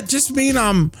does that just mean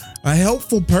I'm a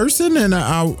helpful person and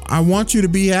I want you to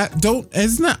be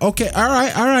it's not okay. All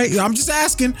right. I'm just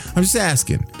asking.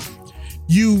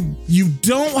 You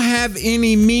don't have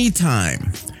any me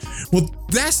time. Well,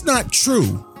 that's not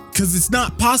true, because it's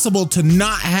not possible to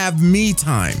not have me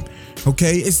time.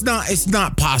 Okay, it's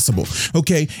not possible.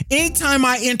 Okay, anytime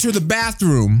I enter the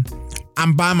bathroom,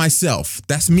 I'm by myself.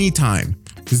 That's me time.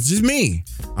 It's just me.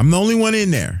 I'm the only one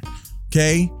in there.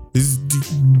 Okay,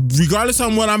 regardless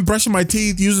on what I'm brushing my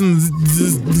teeth using,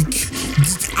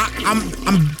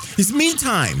 it's me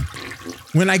time.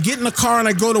 When I get in the car and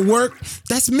I go to work,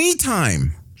 that's me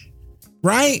time,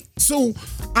 right? So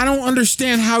I don't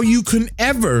understand how you can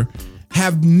ever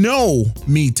have no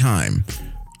me time,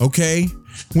 okay?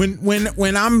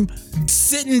 When I'm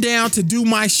sitting down to do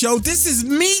my show, this is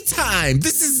me time.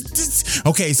 This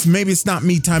okay, so maybe it's not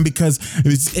me time because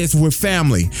it's we're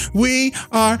family. We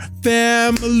are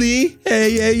family.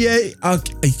 Hey.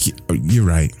 Okay, you're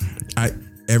right.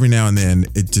 Every now and then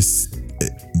it just.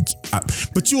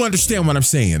 But you understand what I'm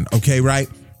saying, okay, right?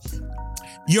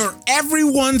 You're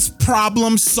everyone's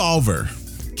problem solver,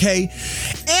 okay?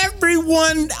 Every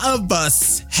one of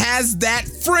us has that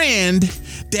friend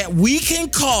that we can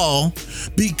call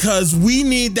because we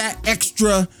need that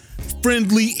extra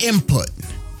friendly input,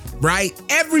 right?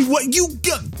 Everyone,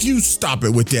 you stop it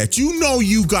with that. You know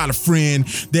you got a friend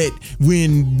that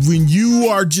when you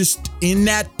are just in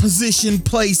that position,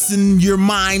 place in your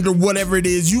mind or whatever it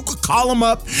is, you could call them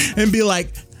up and be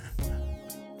like,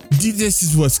 this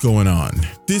is what's going on.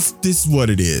 This is what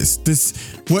it is.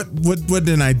 What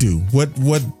did I do?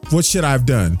 What should I have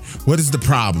done? What is the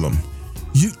problem?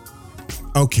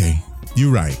 Okay,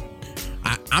 you're right.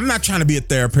 I'm not trying to be a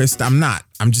therapist. I'm not.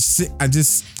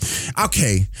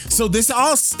 Okay. So this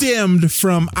all stemmed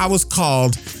from I was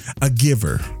called a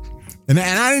giver, and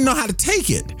I didn't know how to take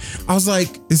it. I was like,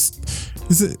 is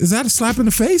that a slap in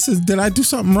the face? Did I do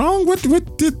something wrong?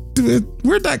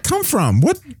 Where'd that come from?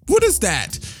 What is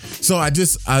that? So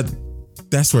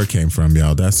that's where it came from,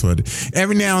 y'all. That's what.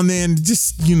 Every now and then,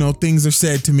 just things are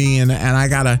said to me, and I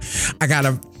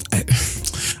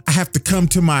have to come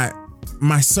to my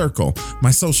circle,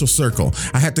 my social circle.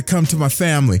 I have to come to my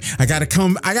family. I gotta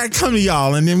come to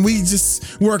y'all, and then we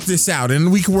just work this out,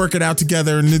 and we can work it out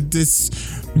together. And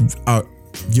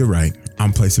you're right.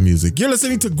 I'm playing some music. You're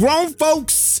listening to Grown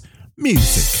Folks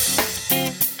Music.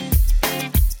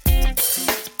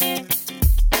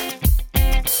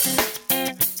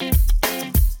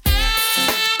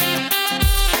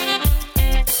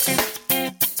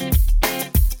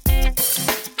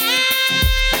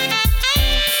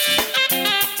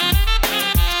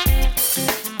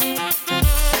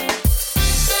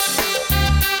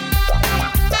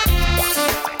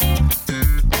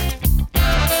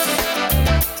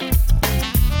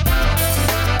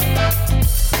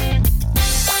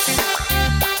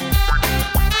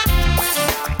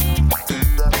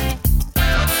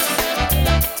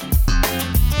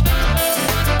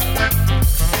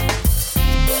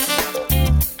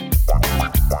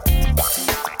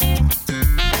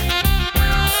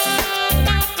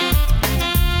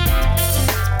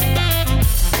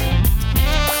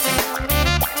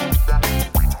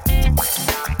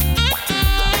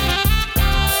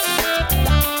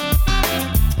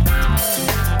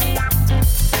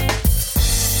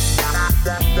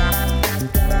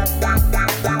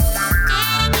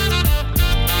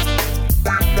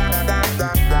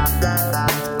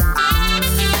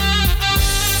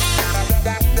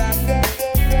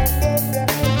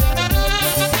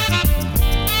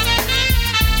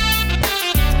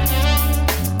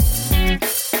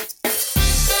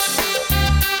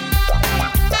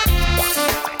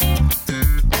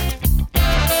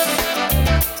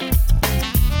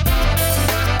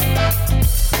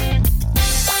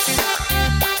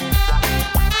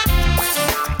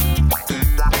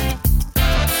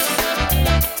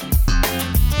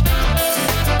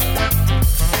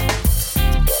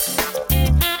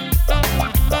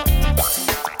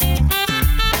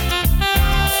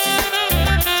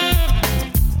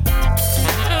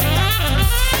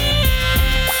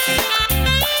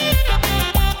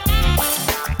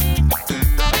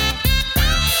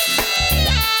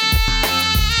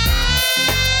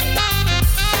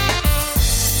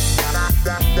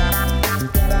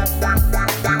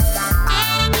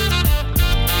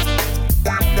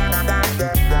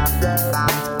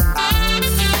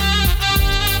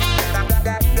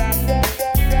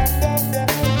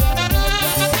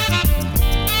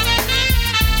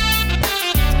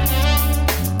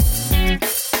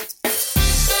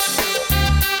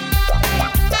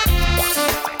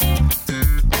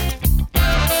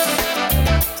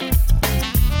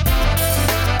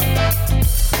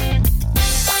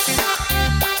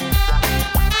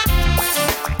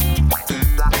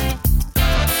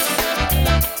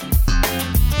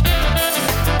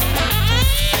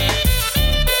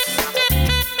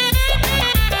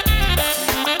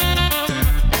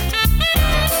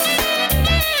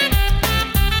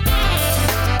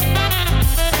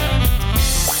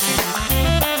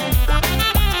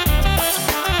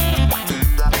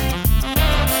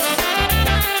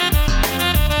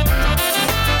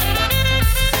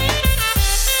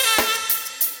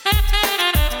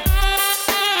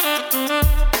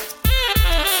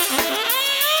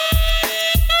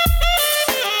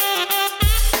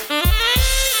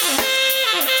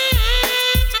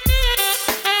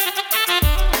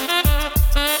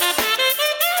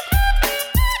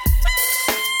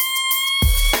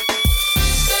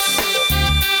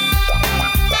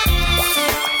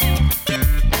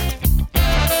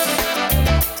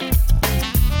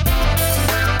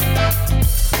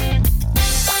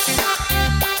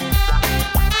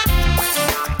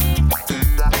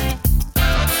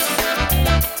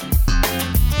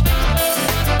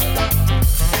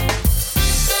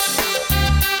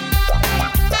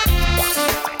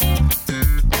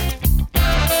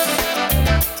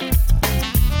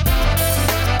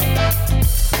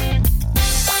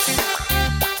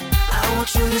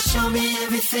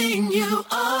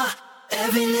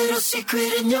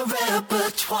 secret in your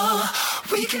repertoire.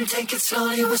 We can take it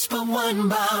slowly, whisper one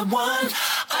by one.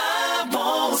 I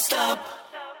won't stop.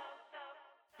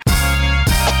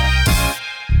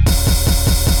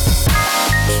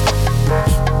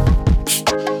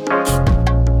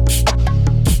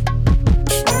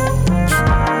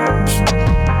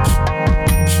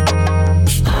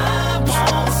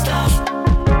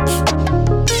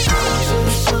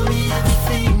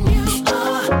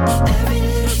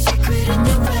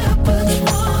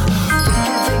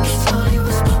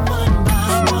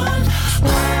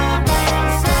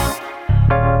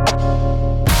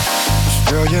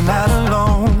 You're not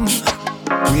alone.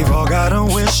 We've all got a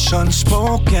wish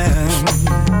unspoken.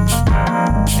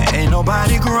 Ain't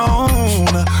nobody grown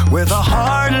with a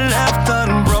heart left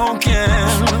unbroken.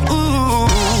 Ooh,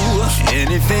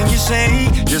 anything you say,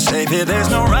 just say that there's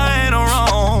no right or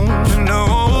wrong. No,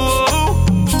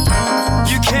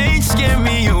 you can't scare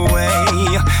me away.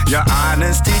 Your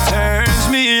honesty turns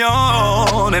me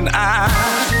on, and I.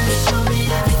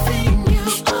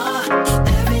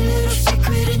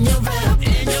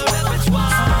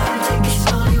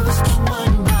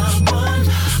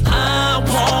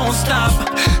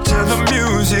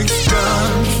 Music's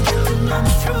done.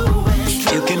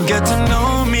 You can get to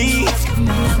know me.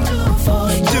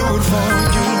 Do it for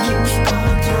you.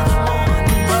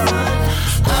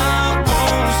 I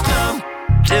won't stop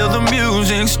till the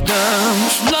music's done.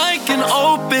 Like an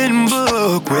open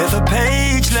book with a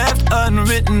page left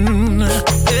unwritten.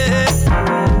 Yeah.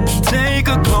 Take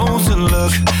a closer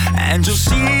look and you'll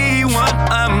see what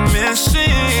I'm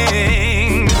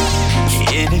missing.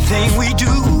 Anything we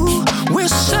do, we're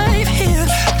safe here,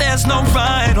 there's no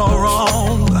right or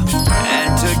wrong.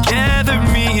 And together,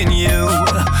 me and you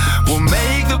will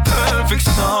make the perfect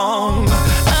song.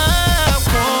 I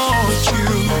want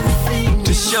you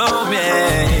to show me.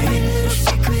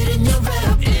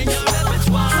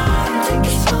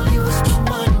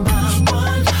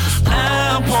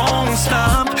 I won't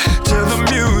stop till the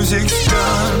music's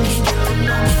done.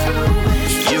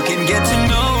 You can get to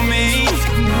know me.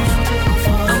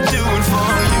 I'm doing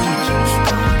for you.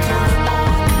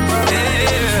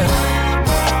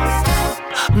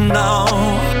 No.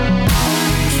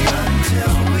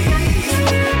 Until we hear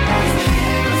a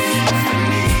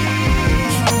symphony.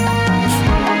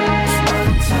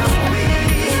 Until we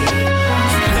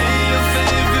play your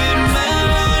favorite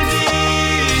melody.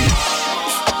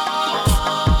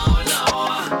 Oh, no,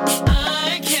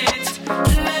 I can't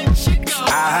let you go.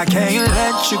 I can't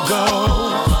let you go.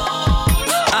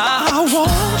 I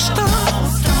won't stop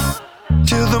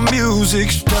till the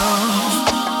music's done.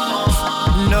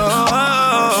 No.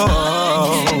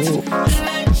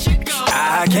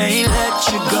 I can't let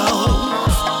you go.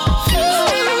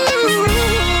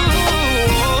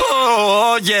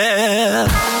 Oh, yeah.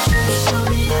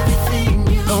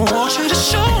 I want you to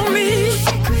show me.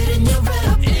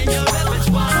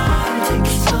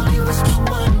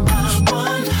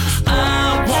 I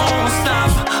won't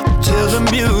stop till the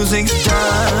music's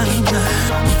done.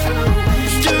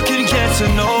 You can get to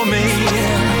know me.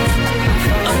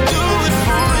 I'll do it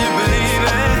for you, baby.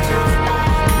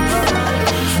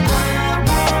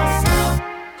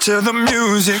 Till the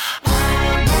music.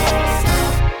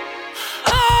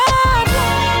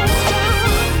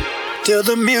 Till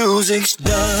the music's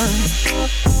done.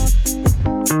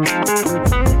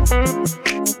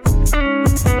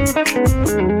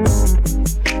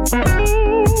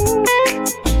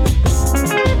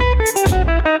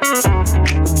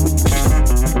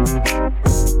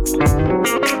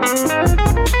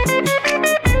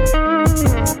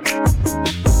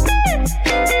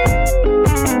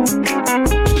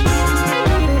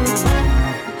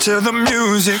 Till the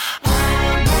music.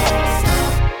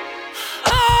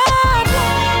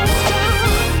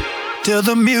 Till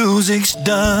the music's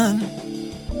done.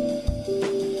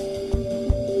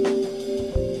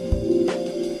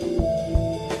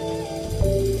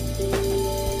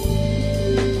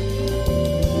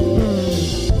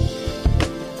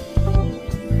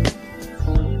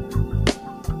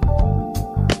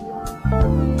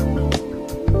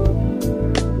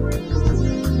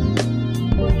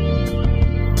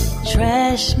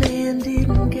 Trash man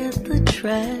didn't get the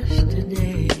trash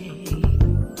today.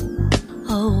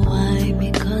 Oh, why?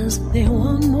 Because they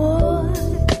want more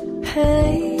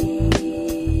pay.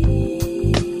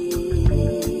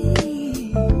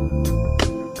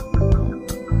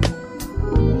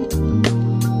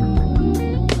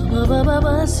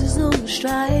 Buses on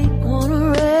strike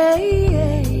wanna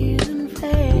raise and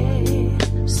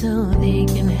fare so they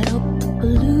can help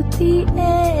pollute the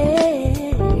air.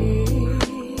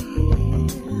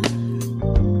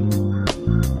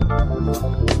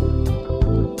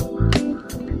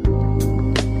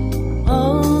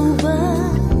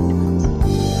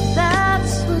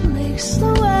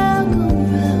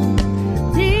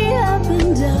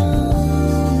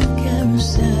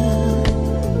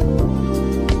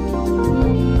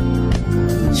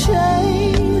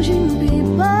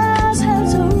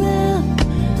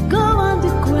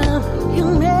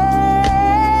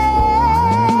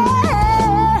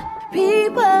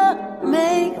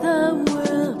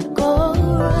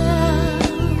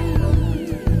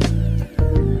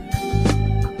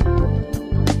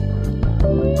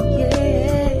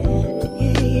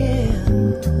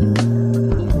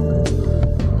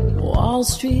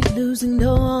 losing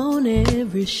dough on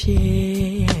every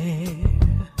share.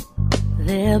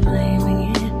 They're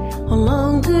blaming it on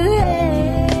longer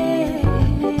hair.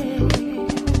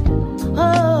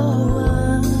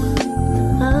 Oh,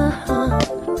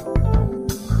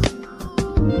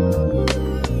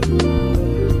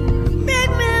 big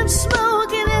men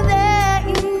smoking in their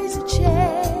easy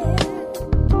chair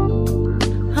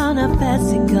on a fat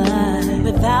cigar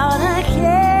without a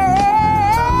care.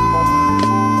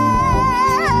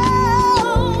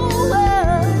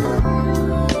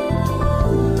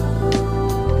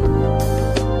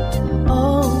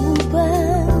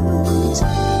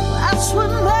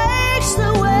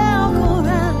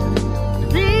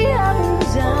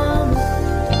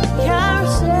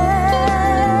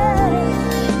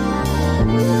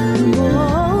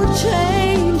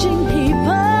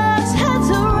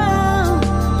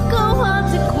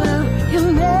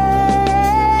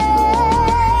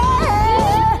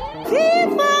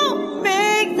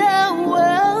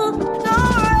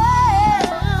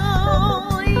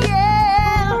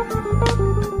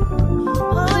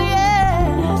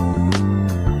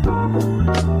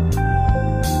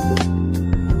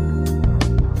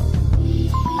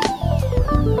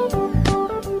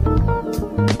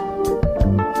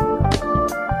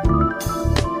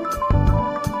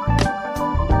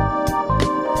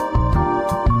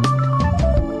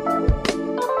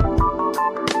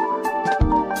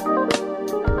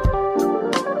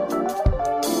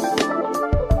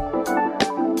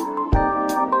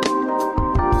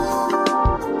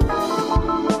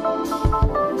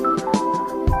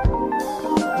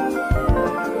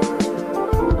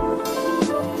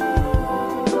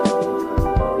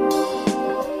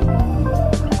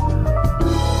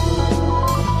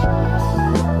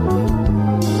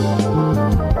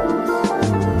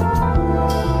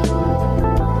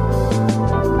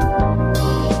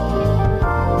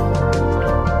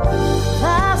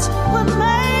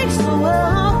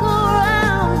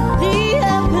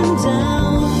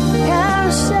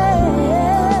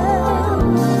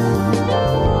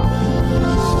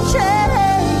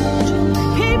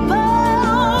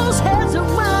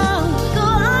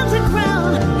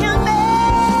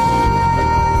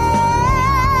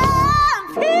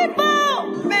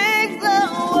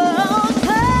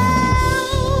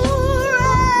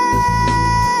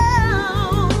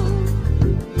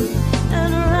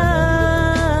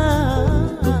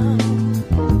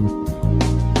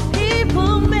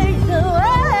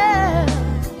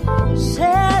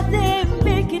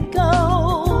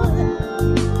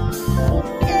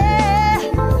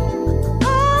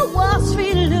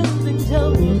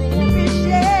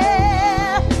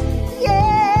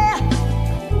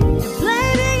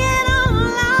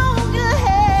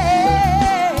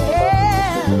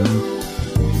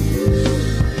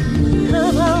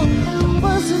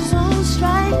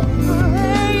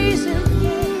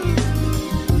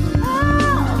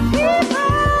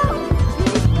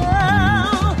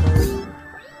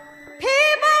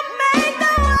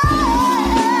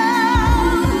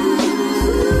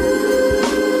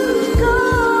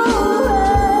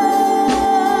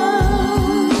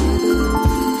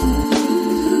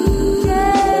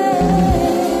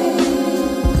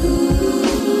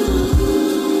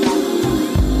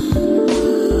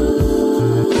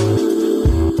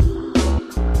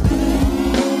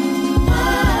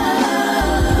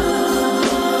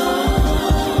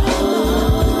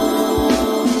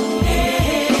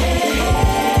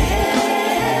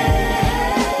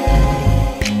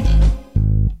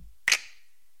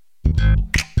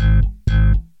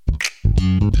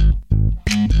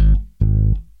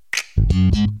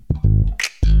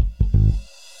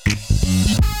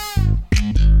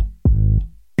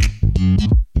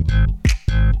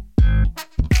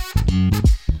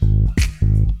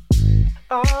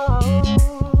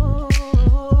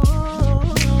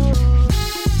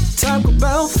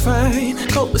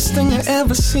 Coolest thing I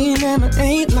ever seen, and I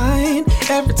ain't lying.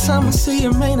 Every time I see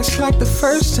her, man, it's like the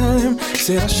first time.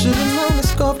 Said I should've known the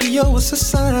Scorpio was a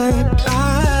sign.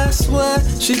 I swear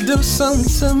she do something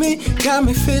to me. Got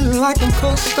me feeling like I'm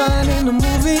co-starring in a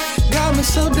movie. Got me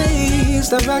so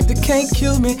dazed, that actor can't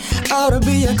kill me. Ought to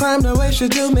be a crime the way she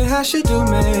do me, how she do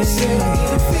me. Said I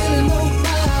get a feeling no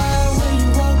lie when you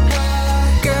walk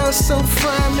by. Girl so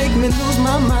fine, make me lose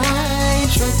my mind.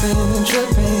 Trippin',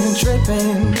 trippin',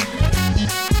 trippin'.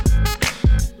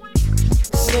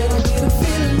 Said I get a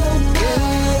feeling no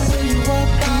lie when you walk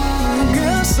by.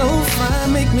 Girl so fine,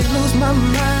 make me lose my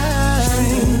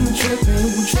mind.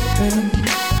 Trippin', trippin'.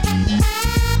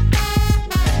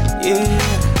 Yeah.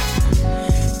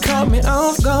 caught me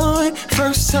off guard.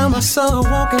 First time I saw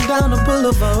her walking down the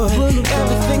boulevard.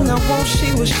 Everything I want,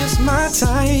 she was just my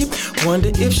type.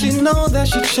 Wonder if she know that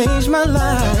she changed my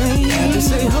life. Had to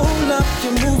say, hold up,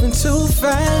 you're moving too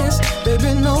fast.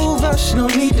 Baby, no rush, no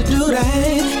need to do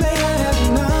that. May I have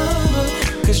your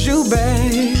number? Cause you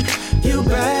bad, you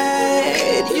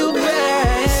bad, you bad.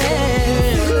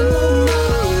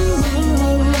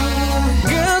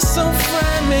 Girl, so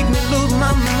fine, make me lose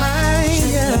my mind,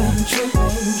 yeah.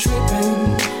 Trippin',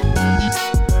 trippin'.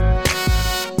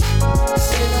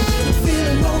 Say I get a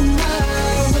feeling on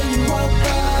mine when you walk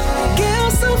by. Girl,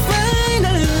 so fine, I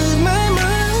lose my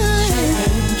mind.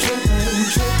 Trippin',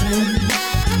 trippin',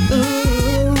 trippin'. Ooh.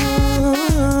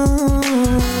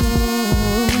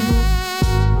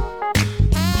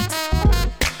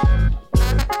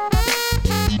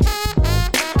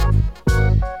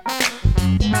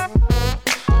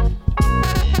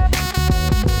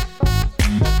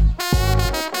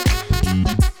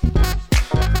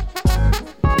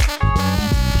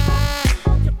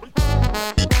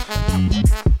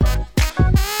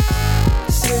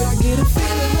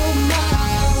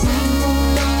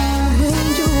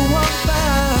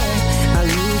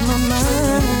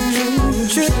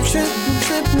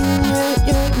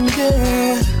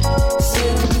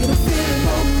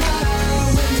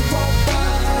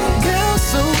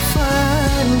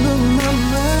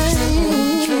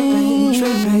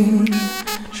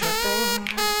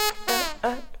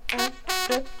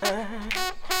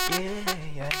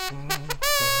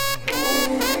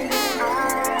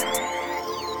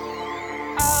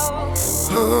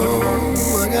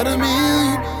 Oh, I got a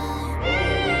million.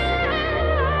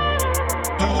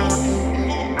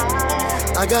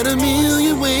 I got a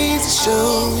million ways to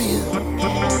show you.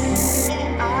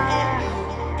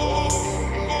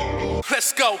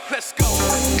 Let's go, let's go.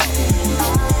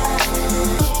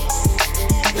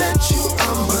 That you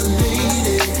are my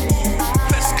lady.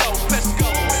 Let's go, let's go.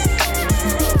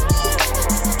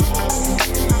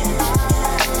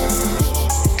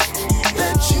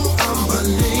 That you are my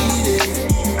lady.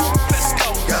 Let's go.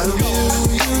 Got a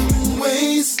million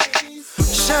ways.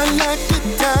 Shine like a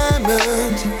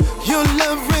diamond. Your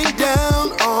love rain down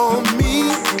on me.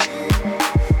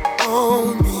 On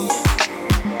me.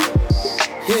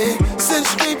 Yeah, sent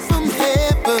straight from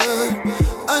heaven.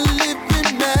 A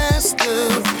living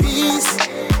masterpiece.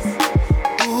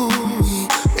 Ooh,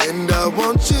 and I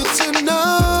want you to know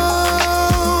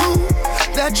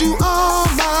that you are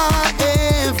my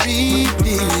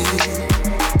everything.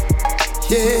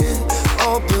 Yeah,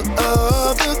 all the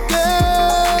other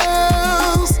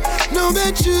girls know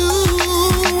that you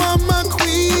are my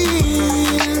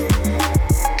queen.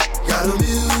 Got a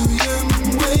million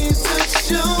ways to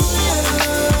show you.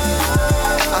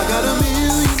 I got a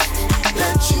million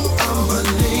that you are my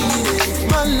lady,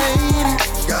 my lady.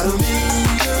 Got a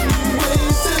million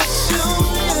ways to show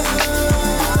you.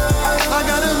 I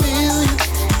got a million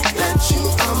that you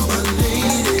are my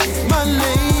lady, my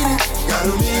lady. Got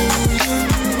a million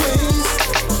ways.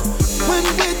 When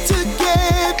we're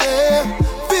together,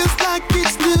 feels like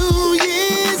it's New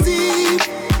Year's Eve.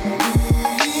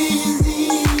 New Year's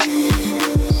Eve.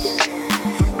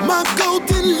 My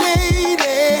golden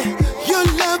lady, your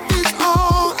love is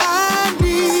all I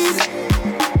need.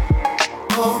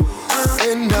 Oh,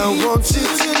 and I want you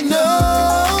to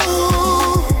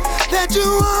know that you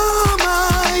are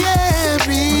my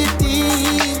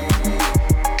everything.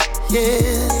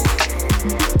 Yeah,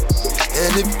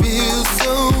 and it feels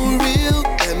so real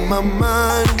that my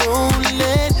mind won't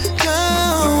let go.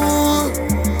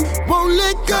 Won't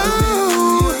let go.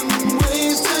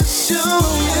 Ways to show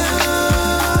you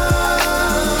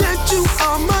that you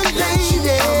are my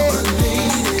lady.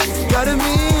 Got a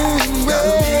million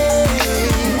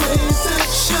ways to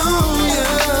show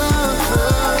you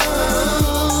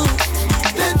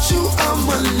that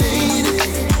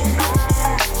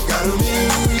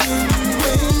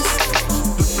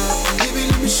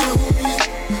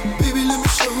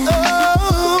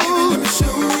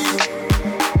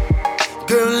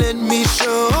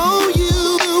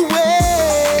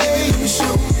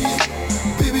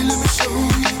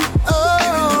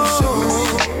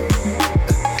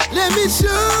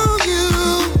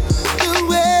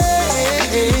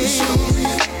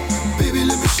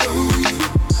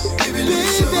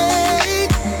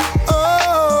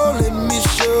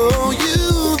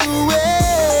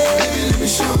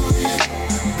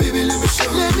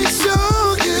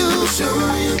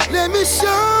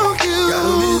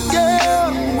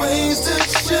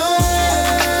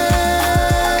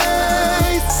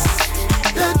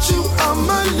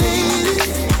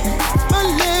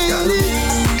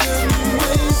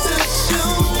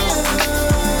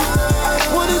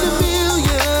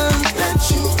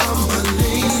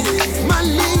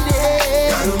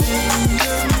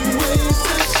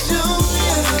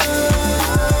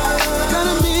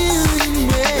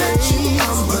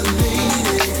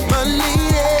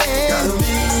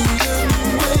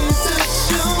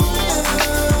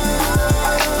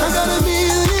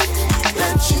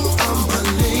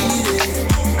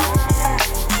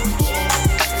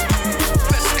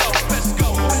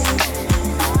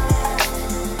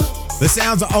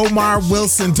sounds of Omar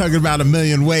Wilson talking about A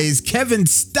Million Ways. Kevin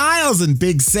Stiles and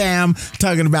Big Sam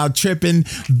talking about Trippin'.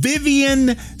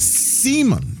 Vivian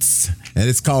Siemens, and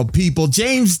it's called People.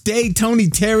 James Day, Tony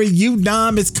Terry,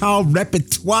 UNAM, it's called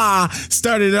Repertoire.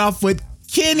 Started off with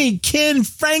Ken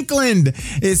Franklin.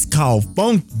 It's called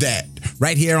Funk That.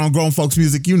 Right here on Grown Folks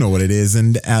Music, you know what it is.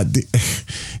 And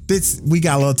we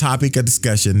got a little topic of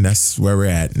discussion. That's where we're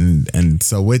at. And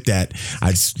so with that,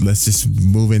 let's just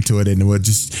move into it, and we'll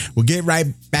get right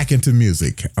back into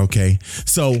music. Okay.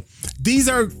 So these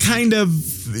are kind of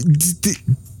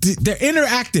they're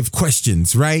interactive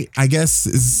questions, right? I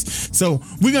guess. So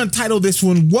we're going to title this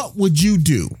one, What Would You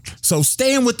Do? So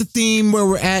staying with the theme where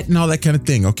we're at and all that kind of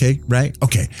thing. Okay. Right.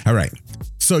 Okay. All right.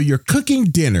 So you're cooking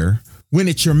dinner when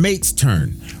it's your mate's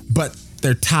turn, but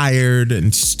they're tired and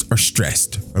are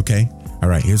stressed. Okay. All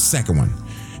right. Here's the second one.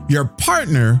 Your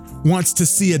partner wants to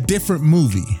see a different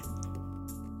movie.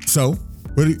 So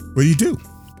what do you do?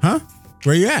 Huh?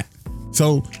 Where you at?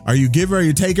 So are you giver or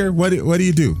you taker? What do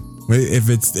you do? If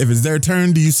it's their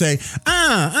turn, do you say,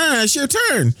 it's your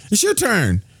turn. It's your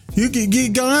turn. You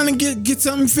can go on and get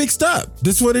something fixed up.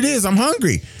 That's what it is. I'm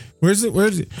hungry. Where's it?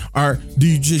 Or do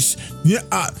you just,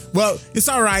 well, it's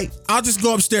all right. I'll just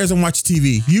go upstairs and watch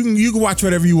TV. You can watch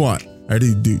whatever you want. Or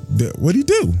what do you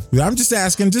do? I'm just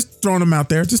asking, just throwing them out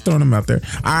there. All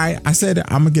right, I said it.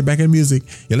 I'm going to get back in music.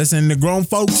 You're listening to Grown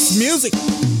Folks Music.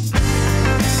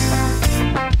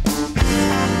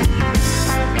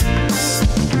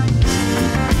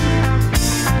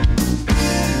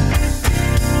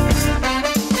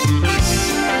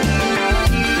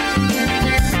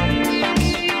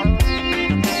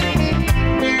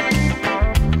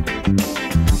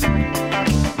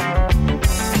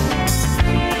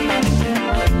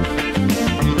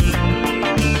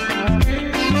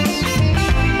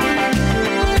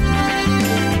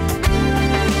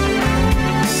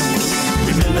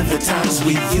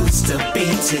 We used to be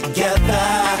together.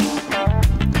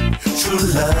 True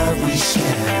love we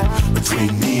shared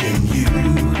between me and you.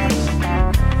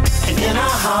 And in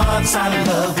our hearts our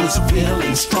love was real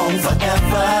and strong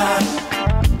forever.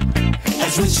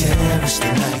 As we cherished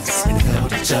the nights and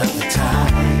held each other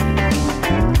tight.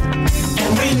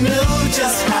 And we knew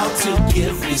just how to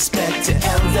give respect to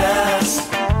elders.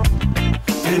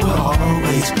 They were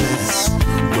always blessed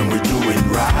when we're doing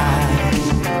right.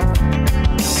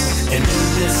 And in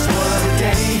this world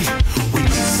today, we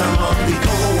need some of the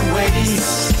old ways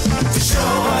to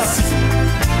show us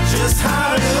just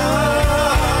how to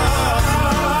love.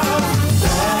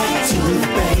 Back to the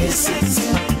basics,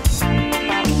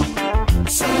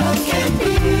 so love can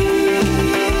be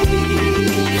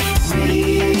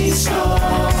restored.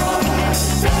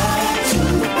 Back to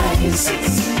the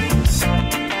basics,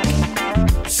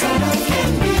 so love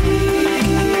can be.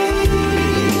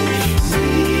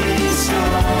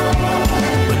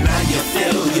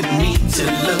 You need to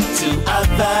look to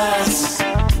others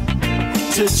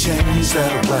to change the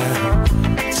world,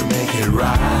 to make it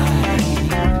right.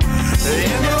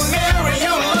 In your mirror,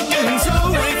 you're looking to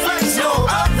reflect your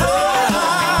other,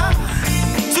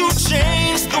 to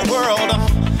change the world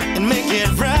and make it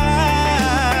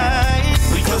right.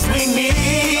 Because we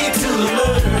need to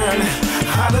learn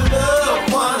how to love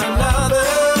one another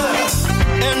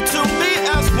and to be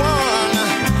as one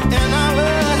in our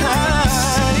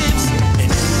lives. And in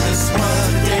this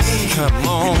one day, come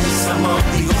on, some of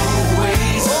the old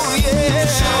ways. Oh yeah,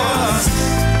 show us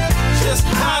just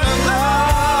how to love.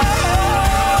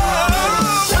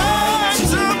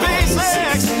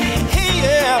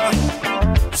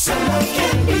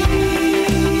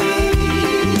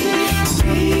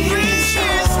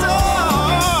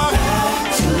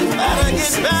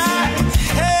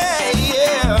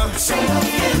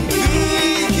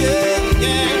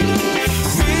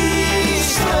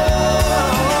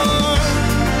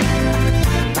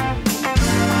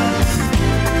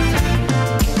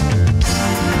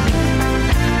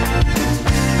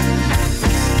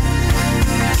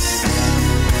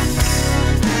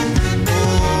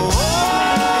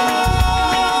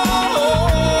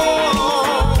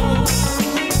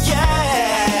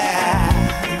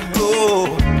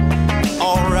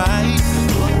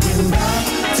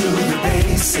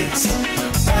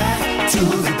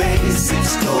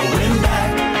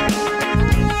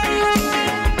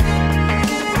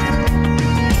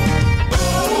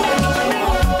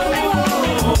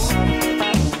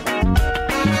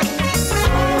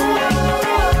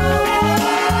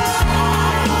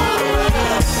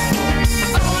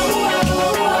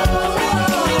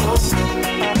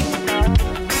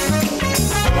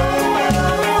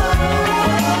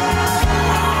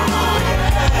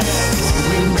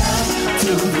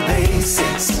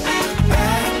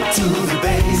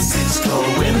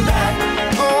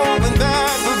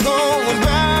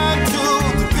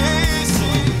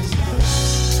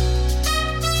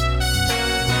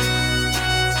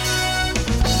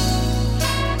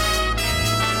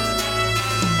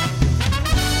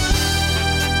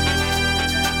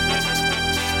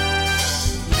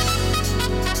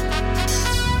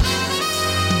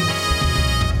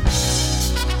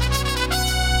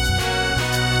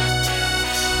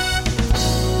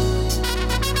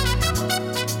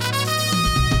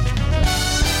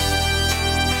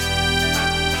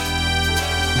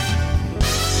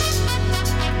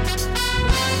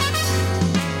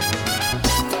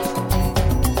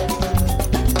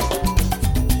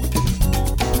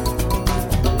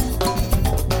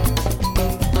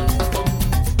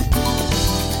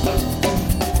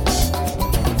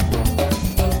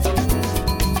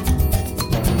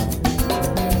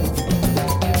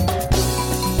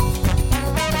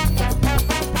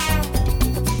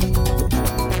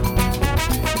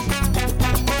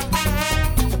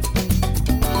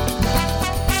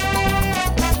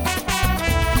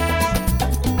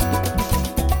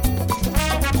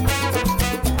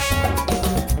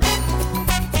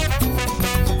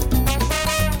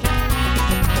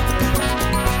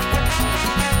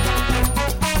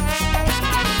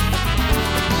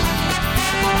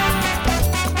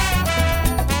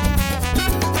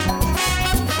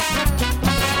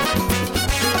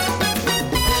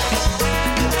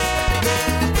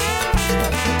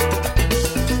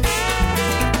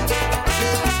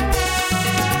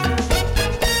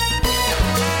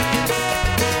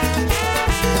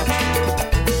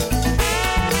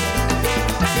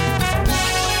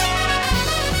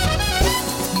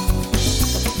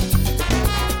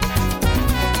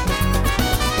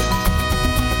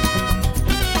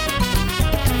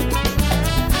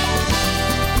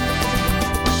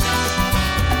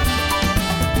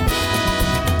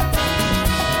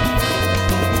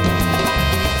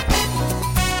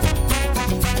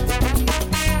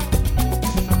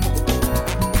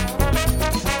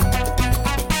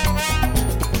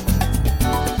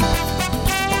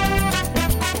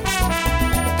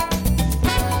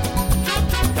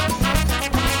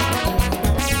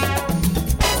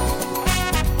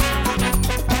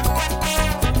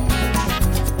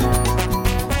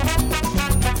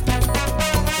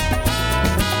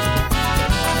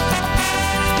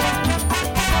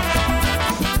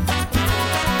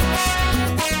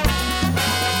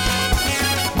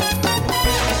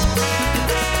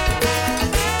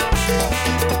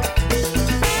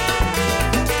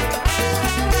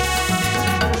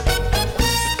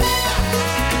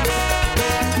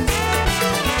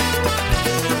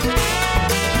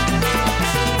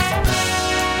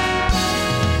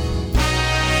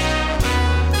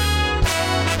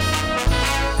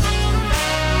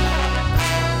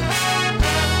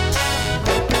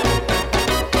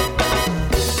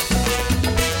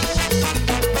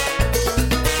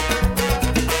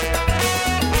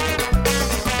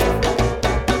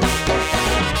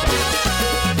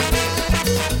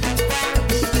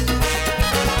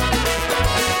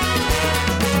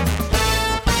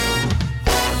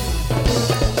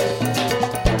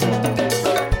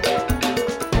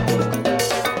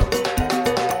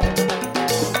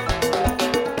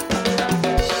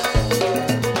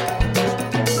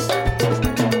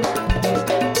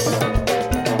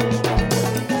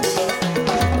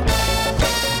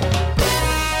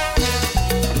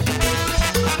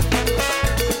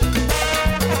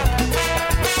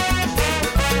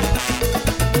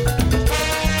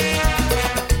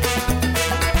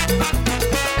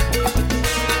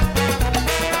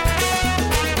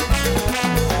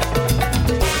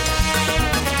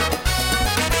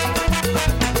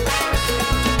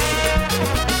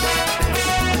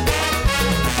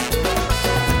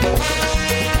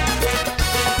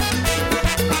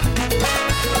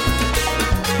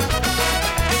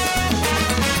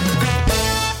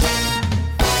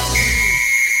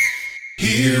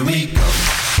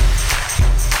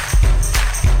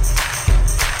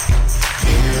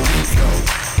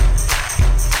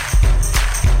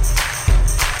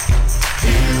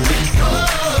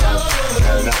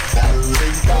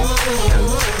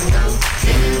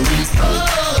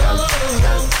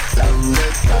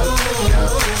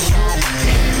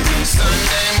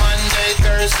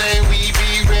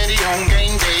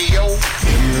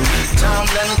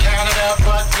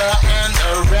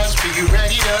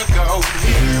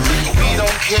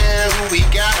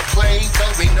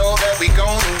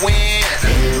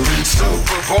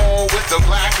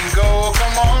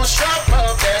 top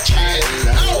of that shit.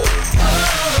 Oh.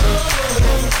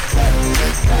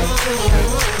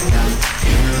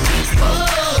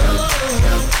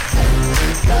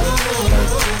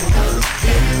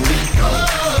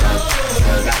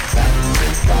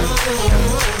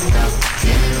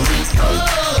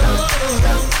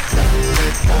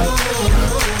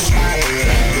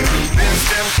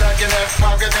 Stuck in that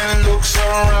pocket and looks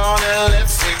around and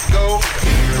lets it go.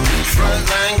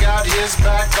 Frontline got his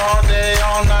back all day,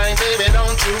 all night, baby,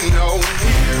 don't you know?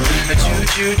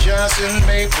 Choo-choo Johnson,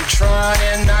 Maple Tron,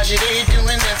 and now she ain't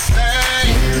doing that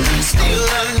thing. Steal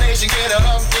the nation, get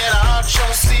up, get out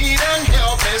your seat and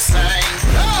help me sing.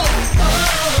 Oh!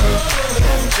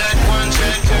 Check 1,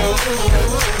 check 2,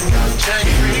 check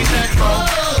 3, check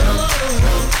 4.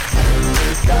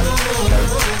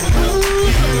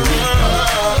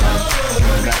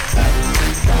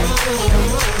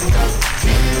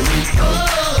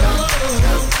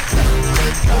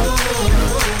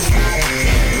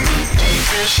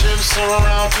 Ships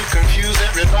around to confuse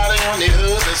everybody on the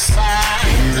other side.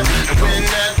 When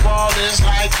that ball is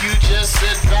like, you just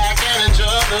sit back and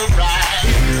enjoy the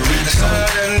ride.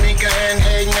 Suddenly can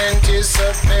Hagen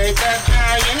anticipate that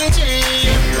INT.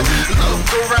 Look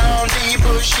around the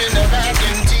bush in the back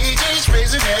and DJ's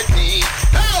raising that knee.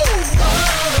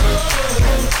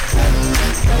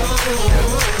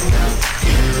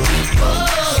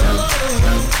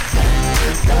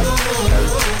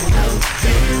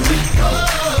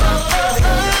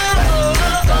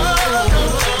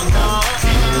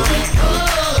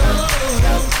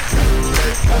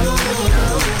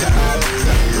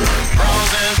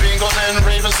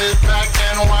 Sit back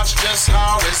and watch just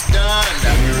how it's done.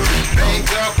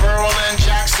 Baker, Pearl, and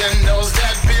Jackson knows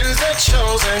that Bill's the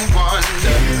chosen one.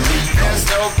 There's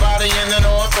nobody in the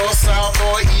north or south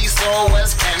or east or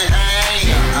west can hang.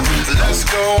 Let's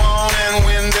go on and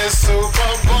win this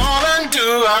Super Bowl and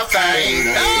do our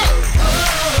thing.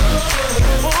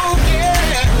 Oh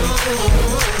yeah.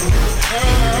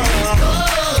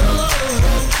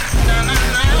 Na na na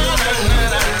na na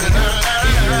na.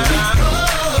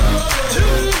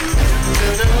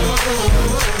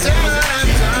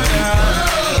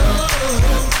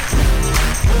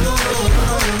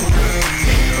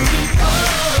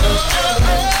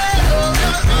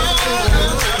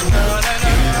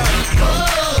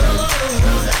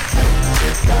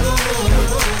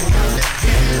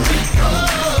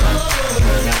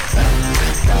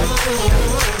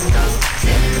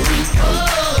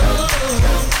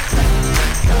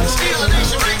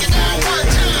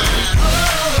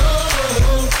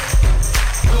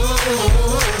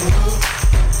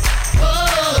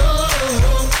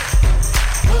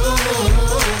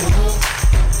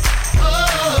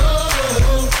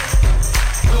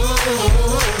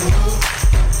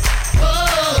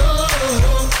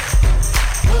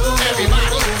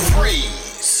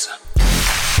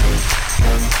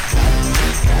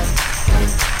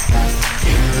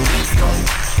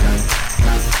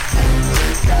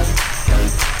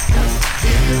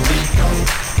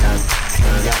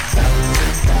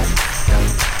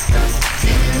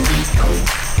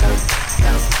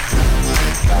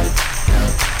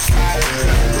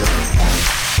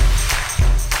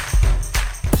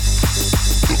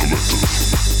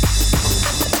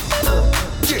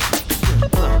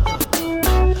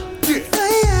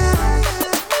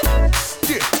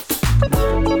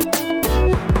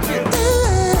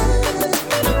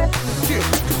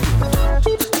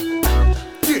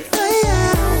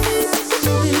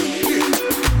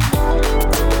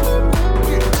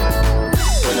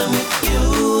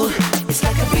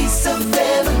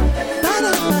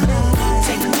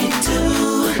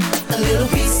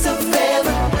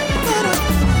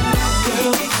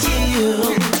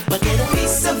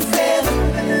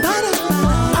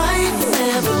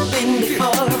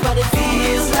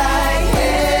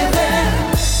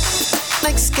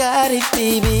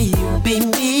 Baby, you beat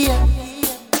me up.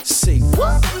 Say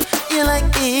what? You're like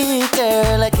it,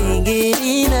 girl. I can't get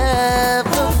enough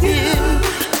of you.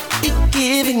 You're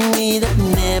giving me that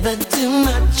never too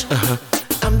much.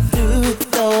 I'm through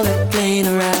with all that playing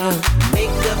around.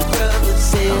 Makeup, rubber,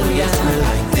 serious.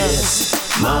 Like this,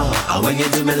 Mom. When you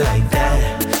do me like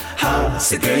that,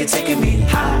 so girl, you're taking me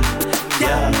high.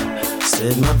 Yeah,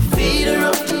 said my feet are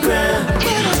off the ground. You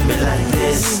do me like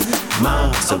this,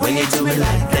 Mom. So when you do me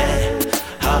like that.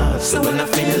 So when I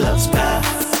feel your love's back,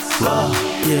 whoa,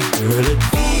 yeah, girl, it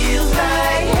feels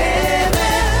like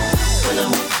heaven. When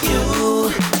I'm with you,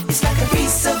 it's like a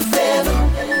piece of heaven.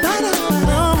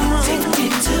 Take me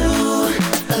to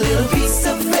a little piece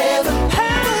of heaven.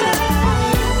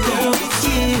 Girl, with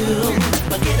you,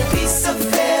 I get a piece of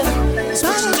heaven. It's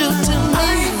what you do to me.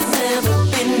 I've never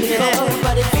been there.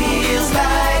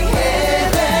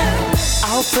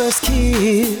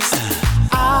 is,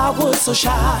 I was so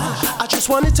shy. I just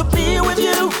wanted to be with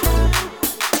you.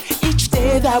 Each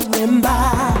day that went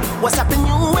by was happening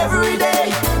new every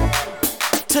day.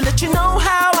 To let you know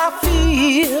how I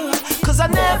feel, 'cause I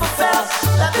never felt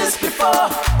like this before.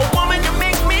 A woman, you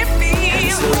make me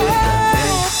feel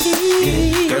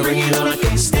happy. Girl, bring it on, I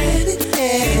can't stand it.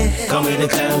 Call me the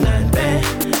cloud nine band.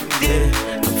 Yeah,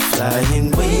 I'm flying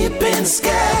way up in the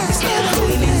sky. It's not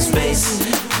holding in space.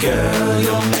 Girl,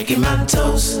 you're making my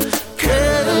toast.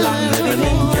 Girl, I'm living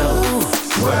in your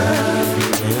world.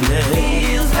 And it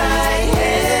feels like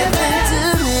heaven to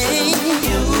me.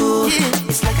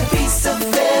 It's like a piece of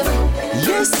heaven.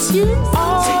 Yes, you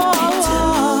are. Take me to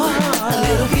a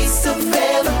little piece of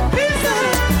heaven.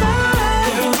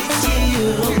 Girl, it's you.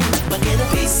 I get a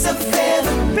piece of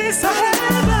heaven. Piece of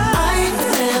heaven. I've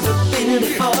never been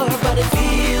before, but it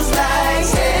feels like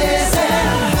heaven.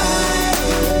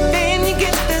 Then you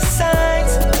get the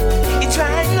signs. You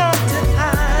try not to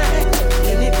hide,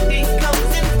 and it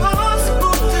becomes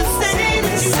impossible to say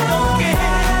that you don't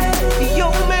care.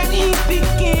 Your man, he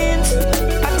begins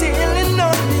by telling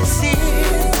all his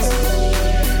sins.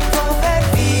 Oh, that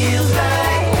feels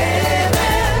like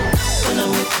heaven. When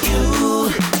I'm with you,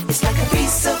 it's like a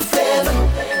piece of heaven.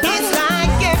 It's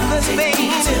like heaven, baby.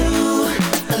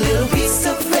 A little piece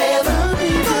of heaven.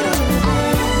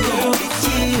 Girl, it's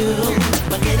you.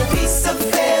 I get a piece of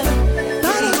heaven.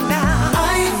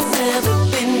 I've never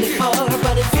been before,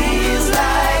 but it feels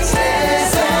like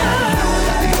heaven.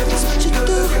 That's what you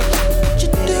do, what you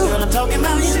do. Girl, I'm talking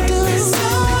about you do.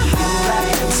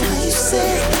 That's how you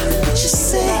say what you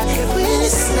say when you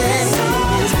say.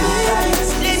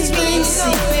 It's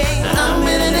easy. I'm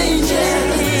in an angel.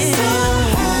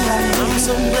 I'm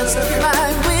so blessed to fly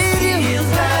with you.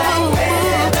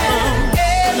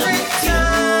 Every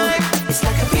time. It's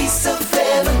like a piece of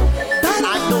heaven. I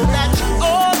know that you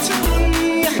owe to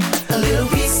me. A little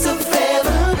piece of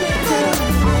heaven.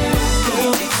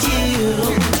 Girl, it's you.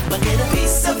 I get a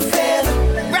piece of heaven.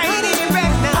 Right here,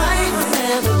 right now. I've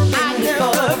never been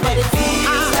before, but it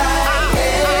feels like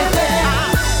heaven.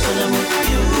 When I'm with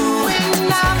you,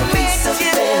 When I piece of met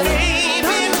you, heaven.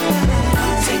 baby.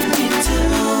 Take me to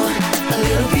a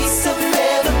little piece of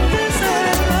heaven.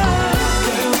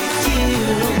 Girl, it's you.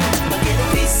 I get a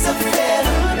piece of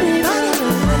heaven.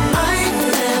 I've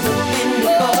never been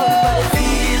before, but it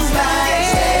feels like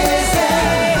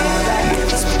heaven.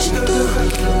 Just what you do,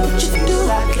 what you do,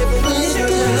 when you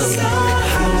do.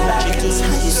 It's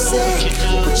how you say,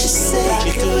 what you say,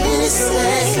 when you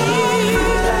say.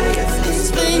 It's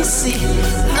Banksy,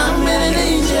 I'm an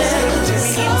angel.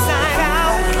 Inside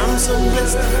out. I'm so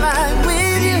blessed to fly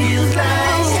with you.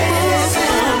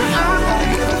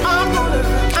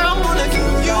 I'm gonna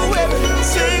give you every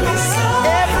single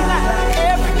every night,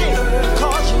 every day.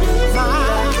 'Cause you're my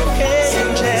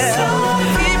angel.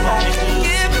 People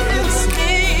give it to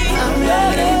me. I'm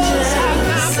an angel.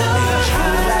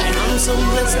 I'm so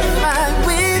blessed to fly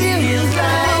with you.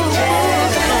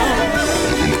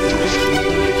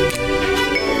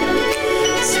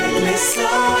 Take me so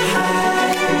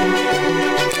high.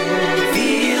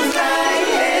 Feels like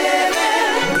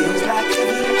heaven. Feels like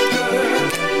heaven.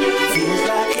 Feels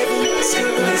like heaven.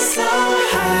 Take me so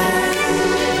high.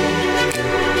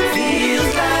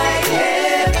 Feels like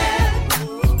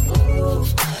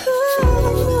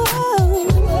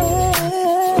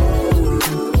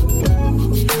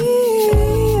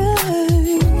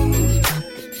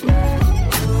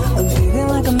I'm feeling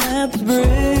like I'm at the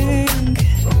brink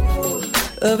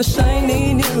of a shiny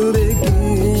new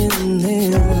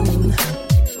beginning.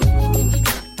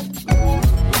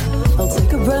 I'll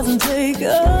take a breath and take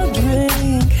a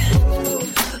drink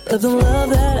of the love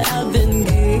that I've been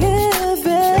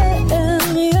given.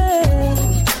 Yeah,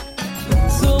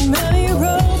 so many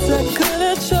roads I could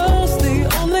have chose. The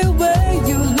only way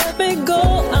you let me go,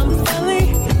 I'm finally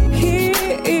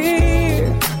here.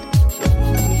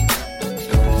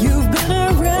 You've been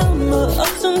around my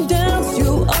ups and downs.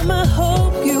 You are my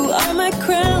hope, you are my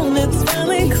crown. It's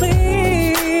finally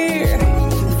clear,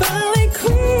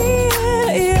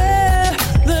 yeah,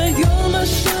 that you're my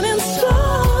shining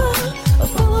star.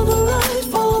 Follow the light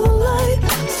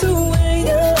to where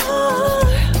you are.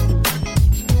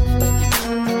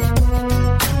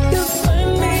 You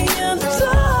find me in the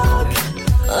dark.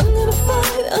 I'm gonna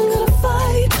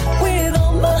fight with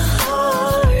all my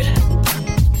heart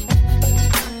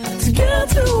to get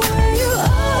to where you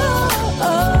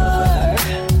are.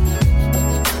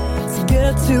 To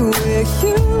get to where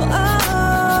you are.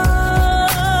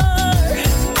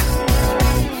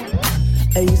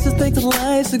 I used to think that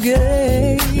life's a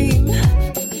game.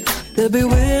 There'll be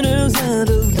winners and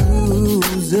a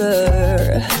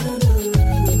loser.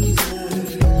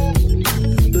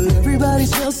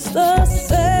 just the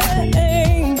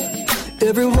same.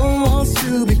 Everyone wants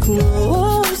to be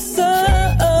closer.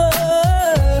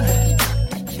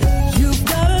 You've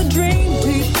got a dream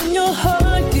deep in your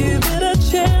heart. Give it a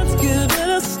chance, give it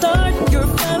a start. You're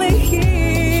finally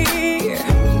here.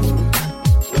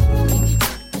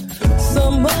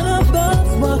 Someone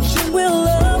above watching with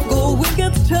love. Going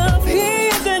gets tough,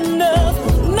 he's enough.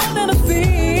 Nothing to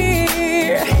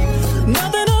fear.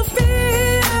 Nothing to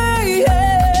fear,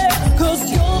 yeah. 'Cause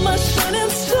you're my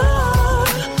shining star.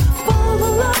 Follow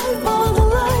the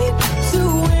light to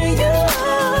where you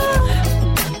are.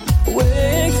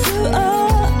 Where you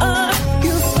are.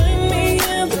 You find me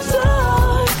in the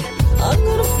dark. I'm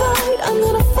gonna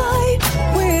fight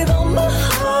with all my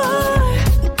heart.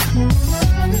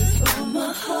 All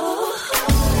my heart.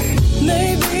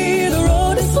 Maybe the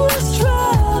road is less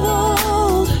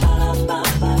traveled.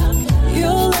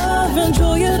 Your love and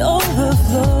joy, it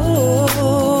overflows.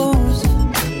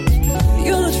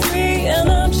 You're the tree and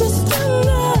I'm just an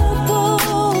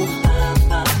apple.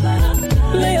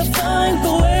 May I find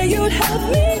the way you'd have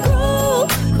me grow.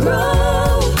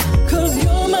 'Cause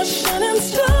you're my shining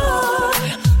star.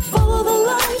 Follow the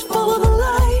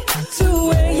light to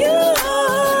where you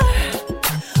are.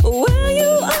 Where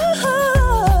you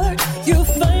are. You'll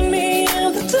find me in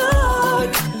the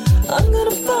dark. I'm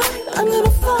gonna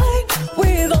fight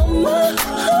with all my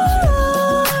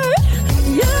heart.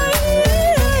 Yeah,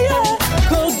 yeah, yeah.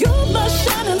 'Cause you're my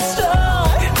shining star.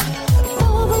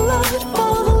 Follow the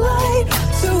light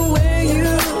to where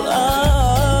you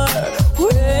are.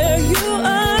 Where you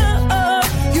are.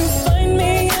 You find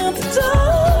me in the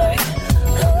dark.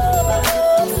 I'm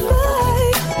gonna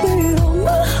fight with all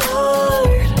my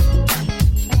heart.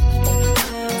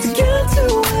 To get to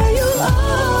where you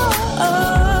are.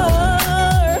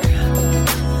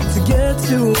 To get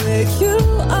to where you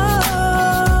are.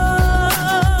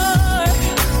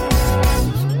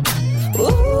 Ooh,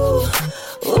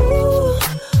 ooh,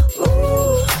 ooh,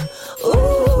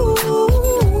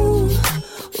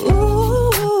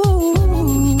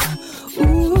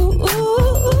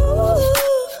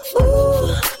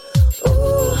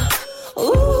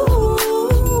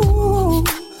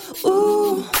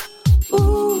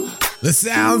 The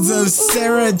sounds of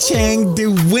Sarah Chang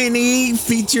DeWinnie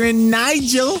featuring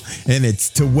Nigel, and it's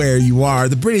To Where You Are.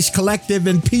 The British Collective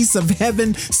and Piece of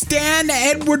Heaven, Stan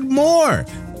Edward Moore.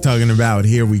 Talking about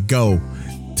Here We Go.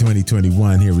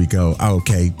 2021, here we go.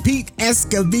 Okay, Pete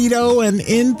Escovedo and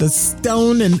In the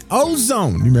Stone and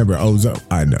Ozone. You remember Ozone?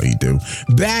 I know you do.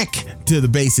 Back to the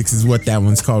Basics is what that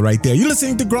one's called right there. You're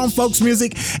listening to Grown Folks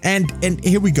Music, and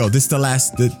here we go. This is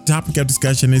the topic of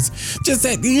discussion is just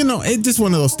that, it's just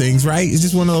one of those things, right? It's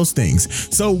just one of those things.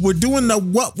 So we're doing the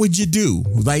what would you do?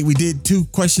 Like we did 2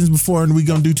 questions before, and we're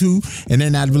going to do 2, and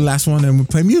then add the last one, and we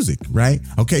play music, right?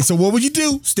 Okay, so what would you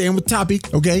do? Staying with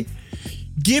topic, okay?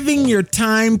 Giving your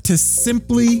time to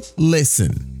simply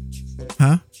listen.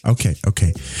 Huh? Okay.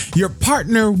 Your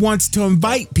partner wants to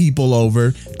invite people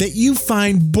over that you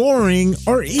find boring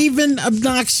or even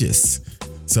obnoxious.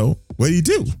 So what do you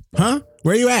do? Huh?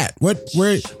 Where you at? Where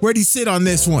do you sit on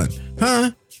this one?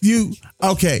 Huh?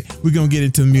 Okay, we're going to get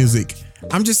into music.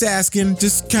 I'm just asking,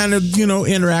 just kind of,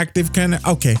 interactive kind of.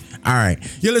 Okay. All right.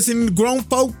 You're listening to Grown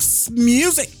Folks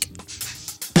Music.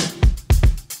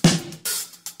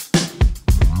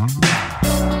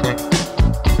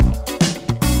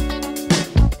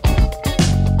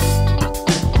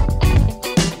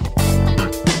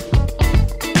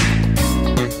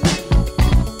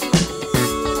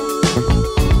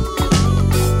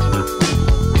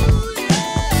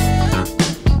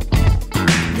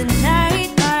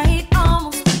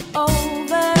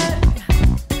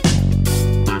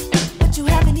 But you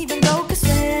haven't even broke a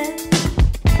sweat.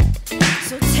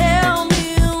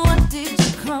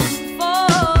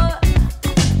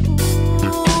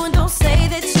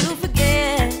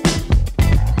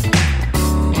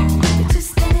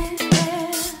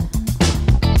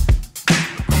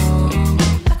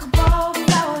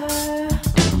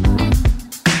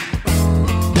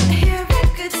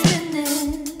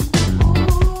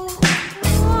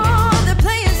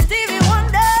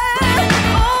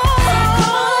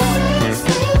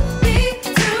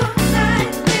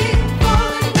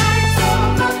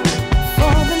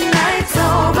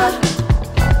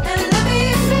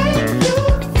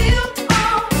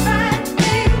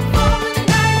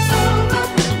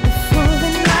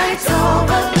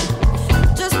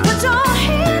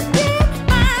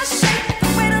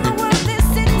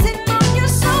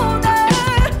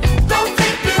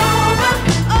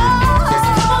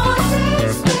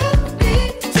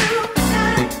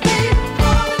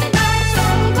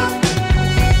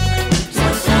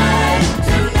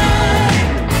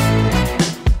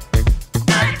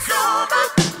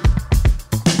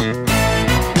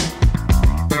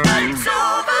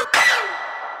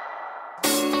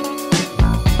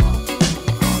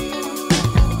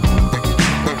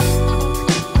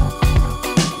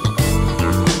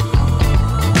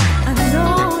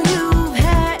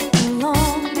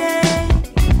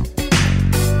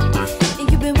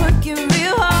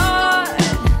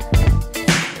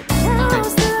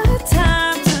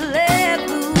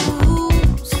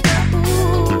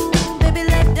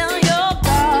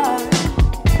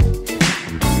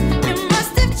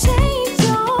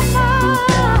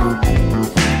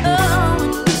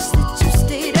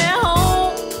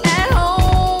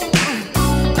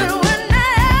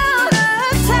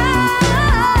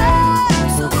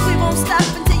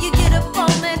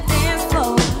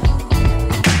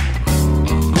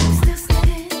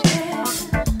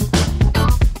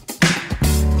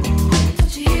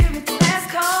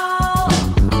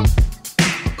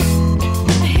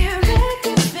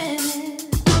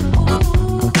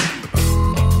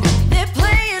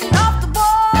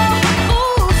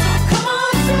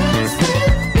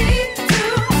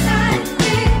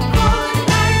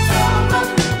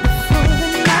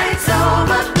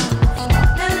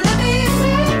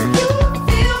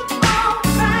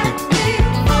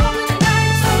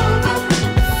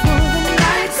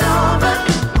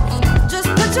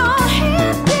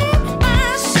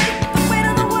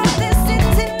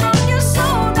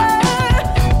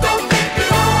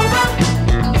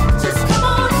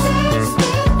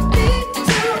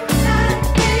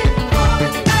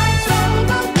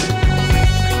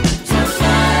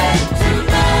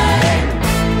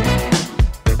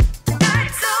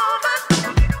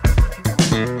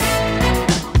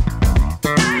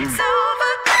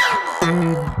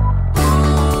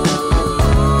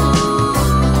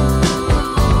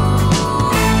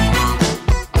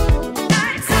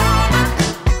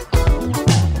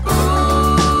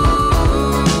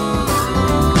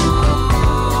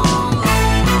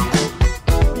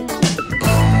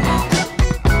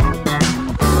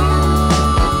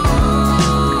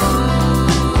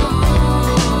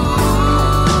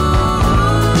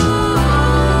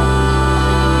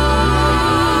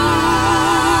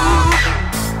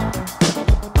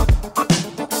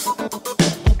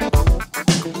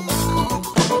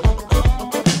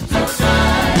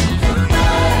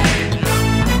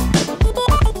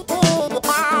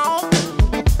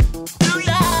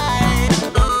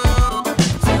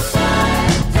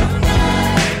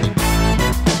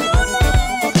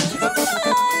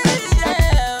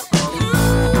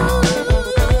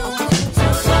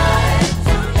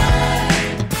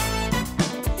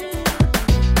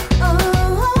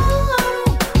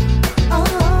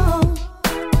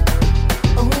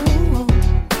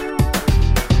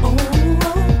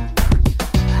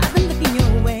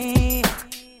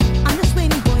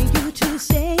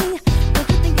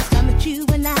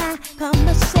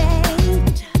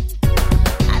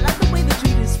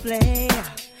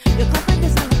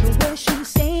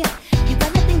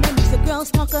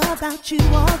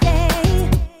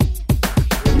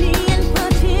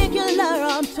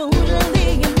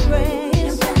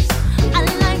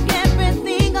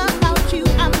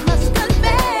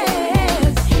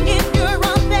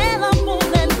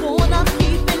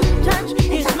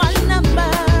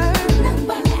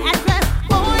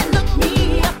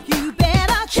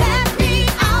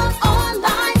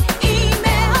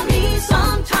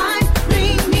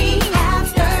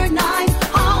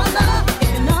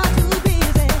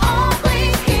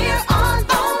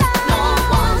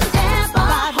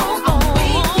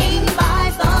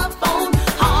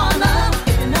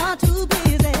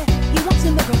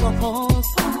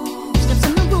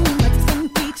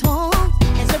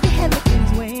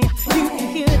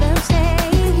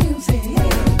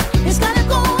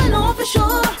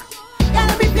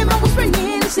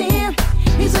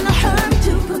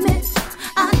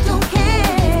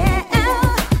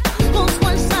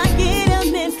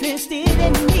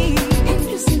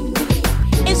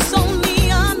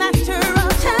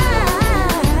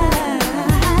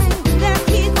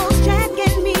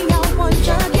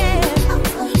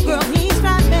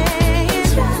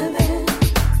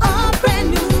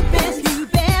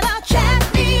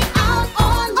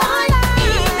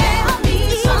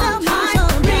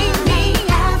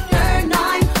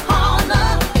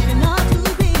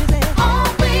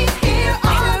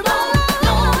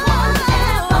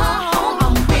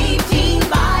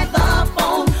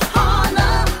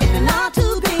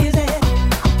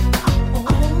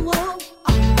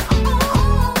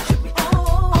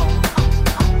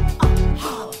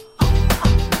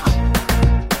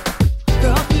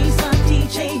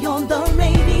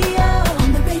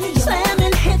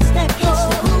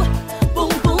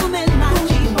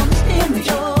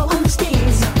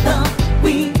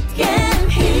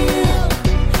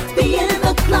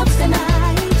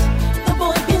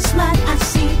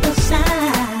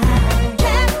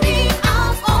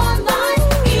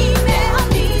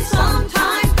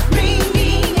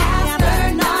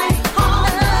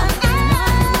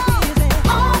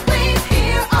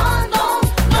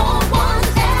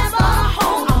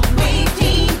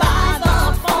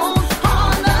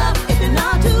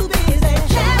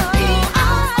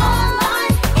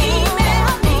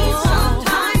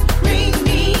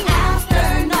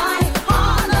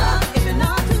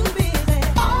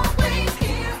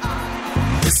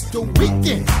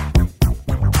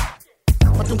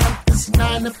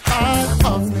 95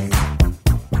 off me.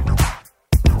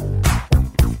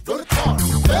 Go to party,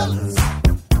 fellas.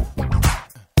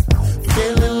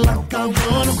 Feeling like I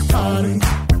wanna party.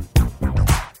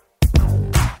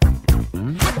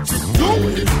 What you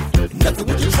doing? Nothing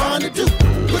what you trying to do.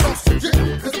 Put on some drip,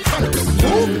 cause I'm trying to get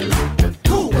moving.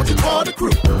 Cool, what you call the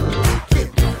crew? Yeah,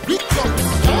 we go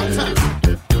downtown.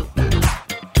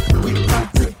 We got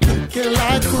to kick it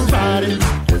like karate.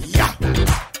 Yeah.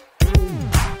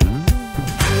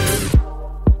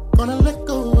 Gonna let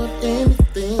go of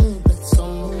anything that's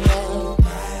on the line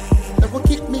that will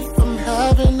keep me from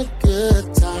having a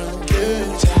good time.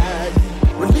 Good time.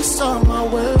 Release all my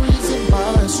worries and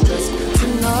my stress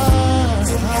tonight.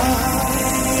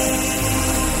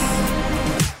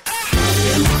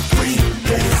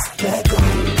 Let go.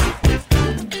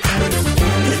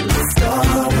 Hit the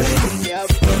floor with me.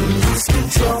 And lose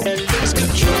control. Lose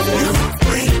control.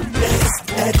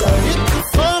 Let go. Hit the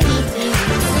floor with me.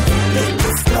 Hit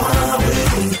the floor with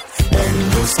me. And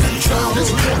lose control. This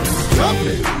one's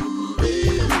jumping.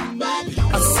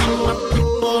 I see my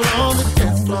people on the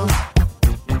dance floor.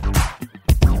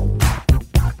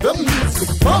 The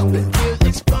music's bumping.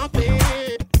 Music's bumping.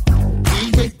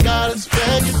 DJ got us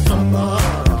begging for more.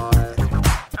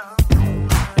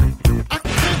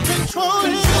 Control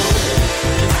it.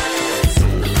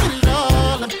 Put it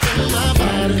all up in my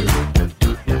body.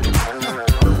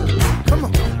 Come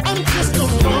on, I'm just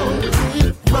gonna roll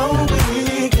with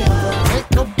it, girl. Ain't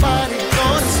nobody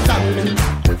gonna stop me.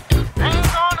 Ain't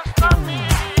gonna stop me.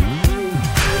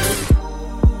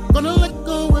 Gonna let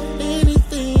go of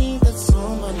anything that's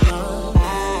on my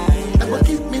mind that will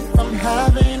keep me from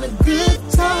having a good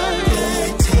time.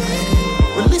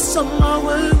 Release some of my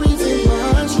worries and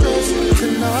my stress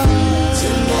tonight.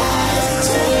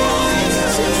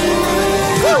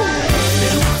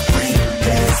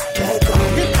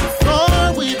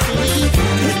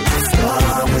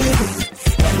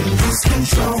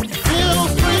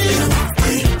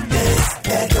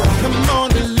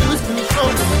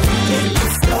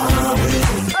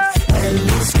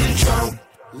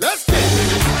 Let's dance.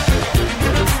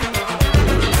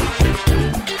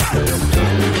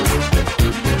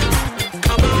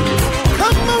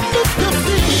 Come on, move your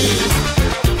feet.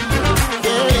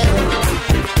 Yeah.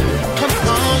 Come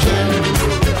on, yeah.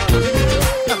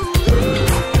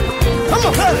 Come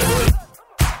on, hey.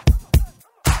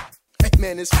 Hey,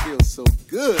 man, this feels so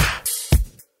good.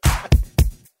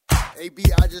 AB,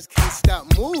 I just can't stop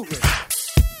moving.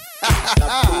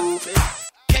 Stop moving.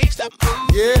 Can't stop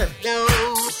moving. Yeah. No.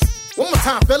 One more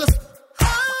time, fellas.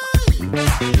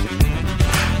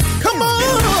 Come on.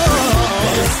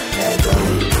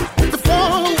 Hit the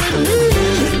floor with me.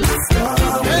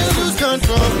 And lose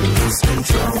control.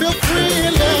 Feel free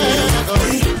and let go.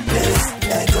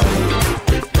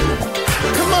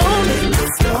 Come on.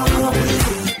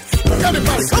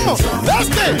 Everybody, come on. Let's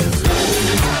dance.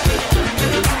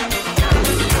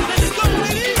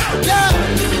 Yeah.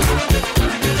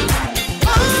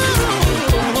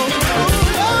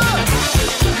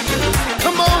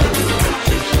 Come on.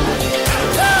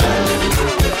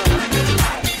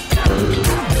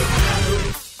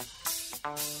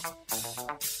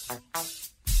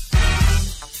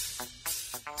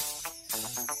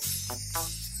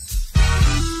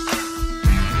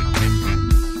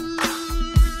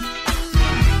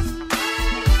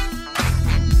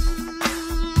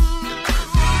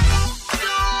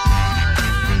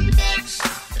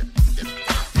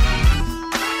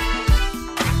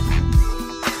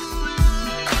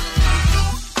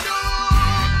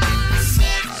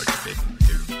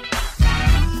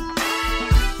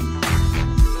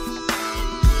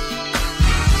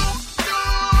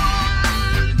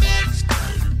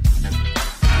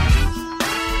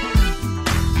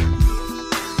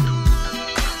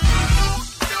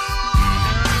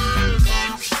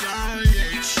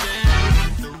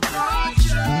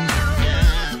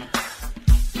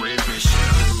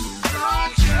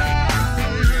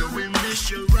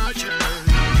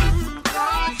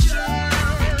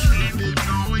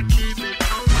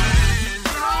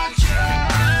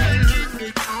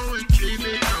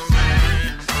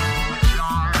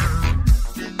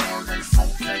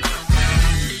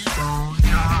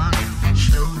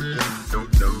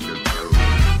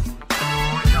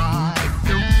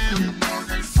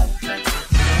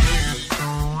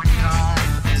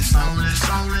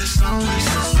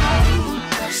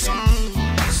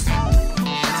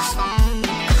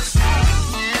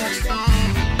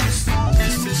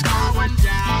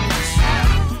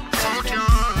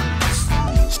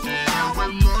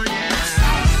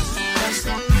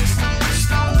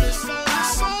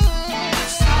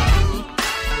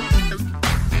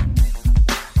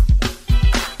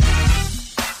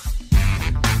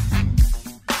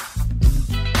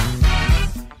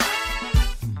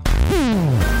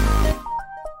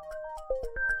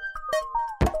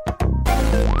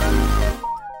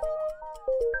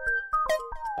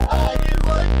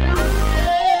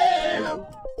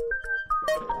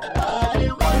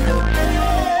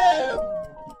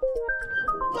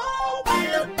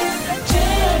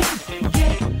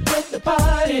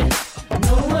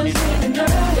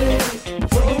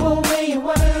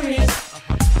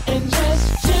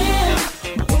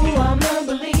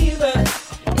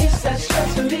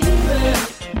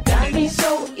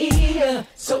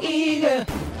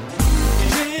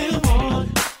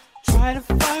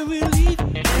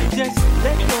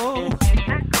 let go.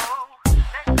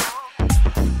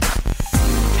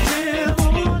 Jam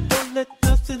on, don't let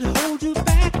nothing hold you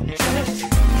back. Just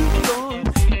keep going.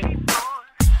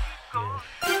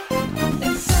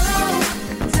 And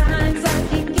sometimes I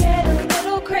can get a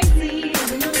little crazy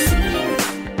in the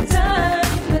meantime.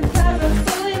 When clouds are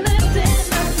slowly lifting,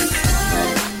 I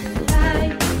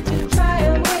decide to try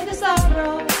away the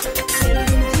sorrow.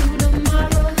 Into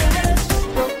tomorrow, let us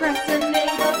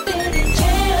procrastinate a bit and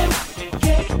jam.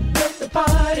 Get with the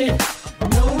party.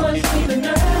 No one's leaving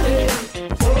early.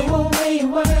 Throw away your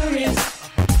worries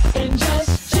and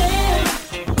just jam.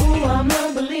 Ooh, I'm a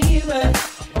believer.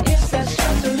 It's that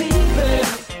stress reliever.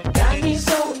 Got me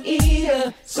so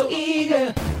eager, so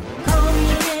eager. Call me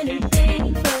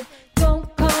anything, but don't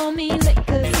call me late.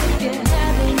 'Cause if you're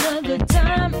having a good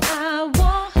time, I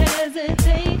won't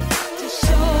hesitate to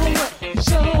show up,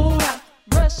 show out.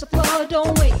 Rush the floor,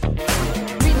 don't wait.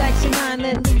 Relax your mind,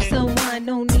 let loose, unwind.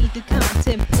 No need to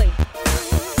contemplate.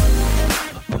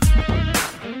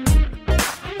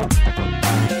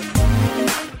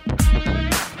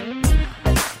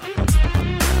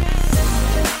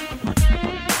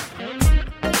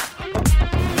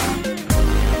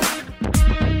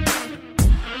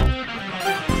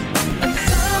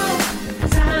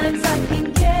 Sometimes I can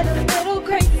get a little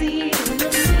crazy in the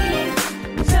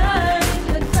meantime.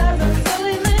 When clouds are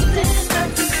slowly lifting, I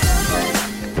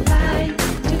decide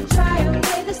to try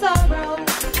away the sorrow.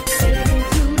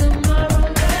 Into tomorrow,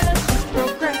 let us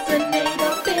procrastinate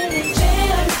a bit and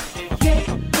jam. Get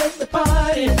with the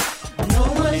party. No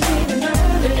one's even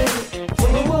early.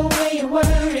 Throw away your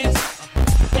worries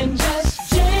and just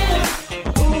jam.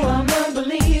 Ooh, I'm a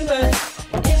believer.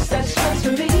 It's that stress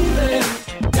reliever.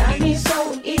 Got me so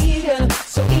eager,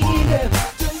 so eager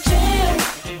to jam.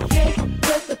 Get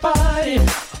with the party.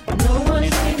 No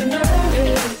one's even early.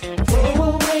 Throw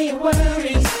away your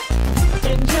worries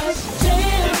and just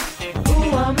jam.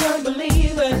 Ooh, I'm a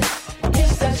believer.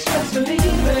 It's that stress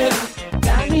reliever.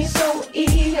 Got me so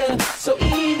eager, so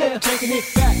eager. Taking it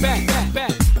back, back, back,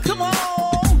 back. Come on.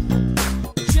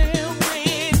 Jam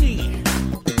with me.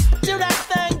 Do that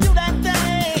thing, do that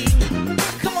thing.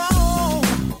 Come on.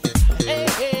 Hey,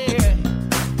 hey.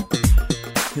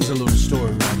 Here's a little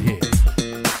story right here.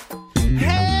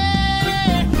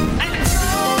 Hey, and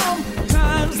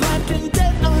sometimes life can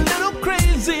get a little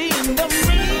crazy. In the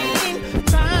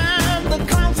meantime, the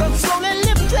clouds are slowly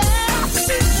lifting.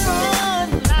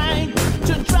 Sunlight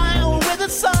to dry away the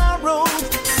sorrows.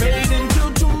 Fade into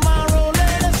tomorrow.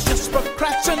 Let us just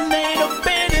procrastinate a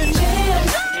bit and Jam.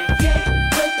 Get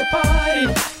with the party.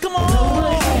 come No on.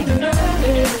 one's even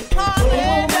early. Throw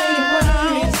away your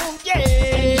worries.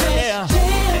 Yeah.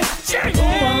 Jam. Ooh,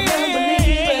 I'm a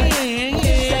believer.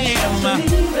 It's that stress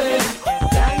reliever.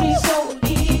 Got me so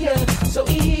eager, so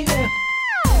eager.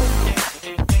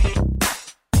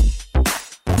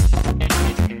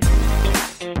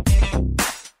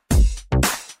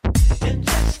 And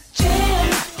just jam.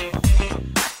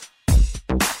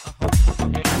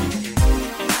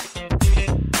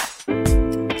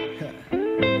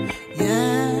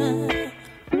 Yeah.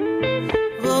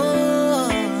 Oh,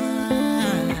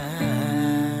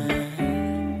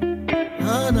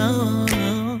 oh no,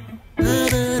 no.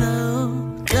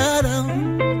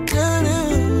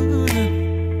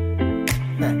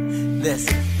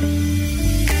 Listen.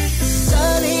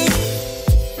 Sunny.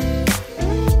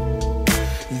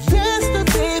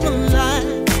 Yesterday my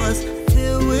life was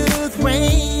filled with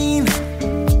rain.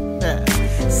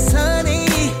 Sunny.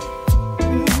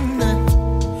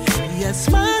 Yes,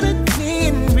 but it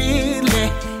didn't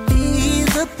really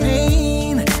ease the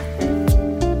pain.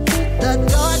 The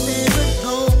darkness was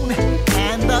gone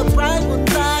and the bright one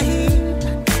bright,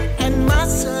 and my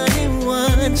sunny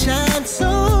one shines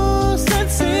so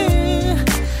sincere.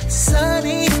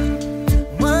 Sunny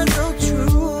was so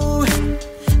true.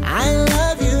 I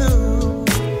love you.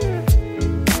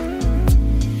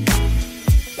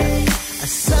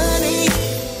 Sunny.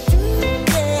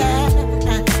 Yeah,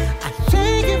 I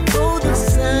thank you for the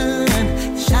sun,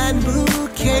 shine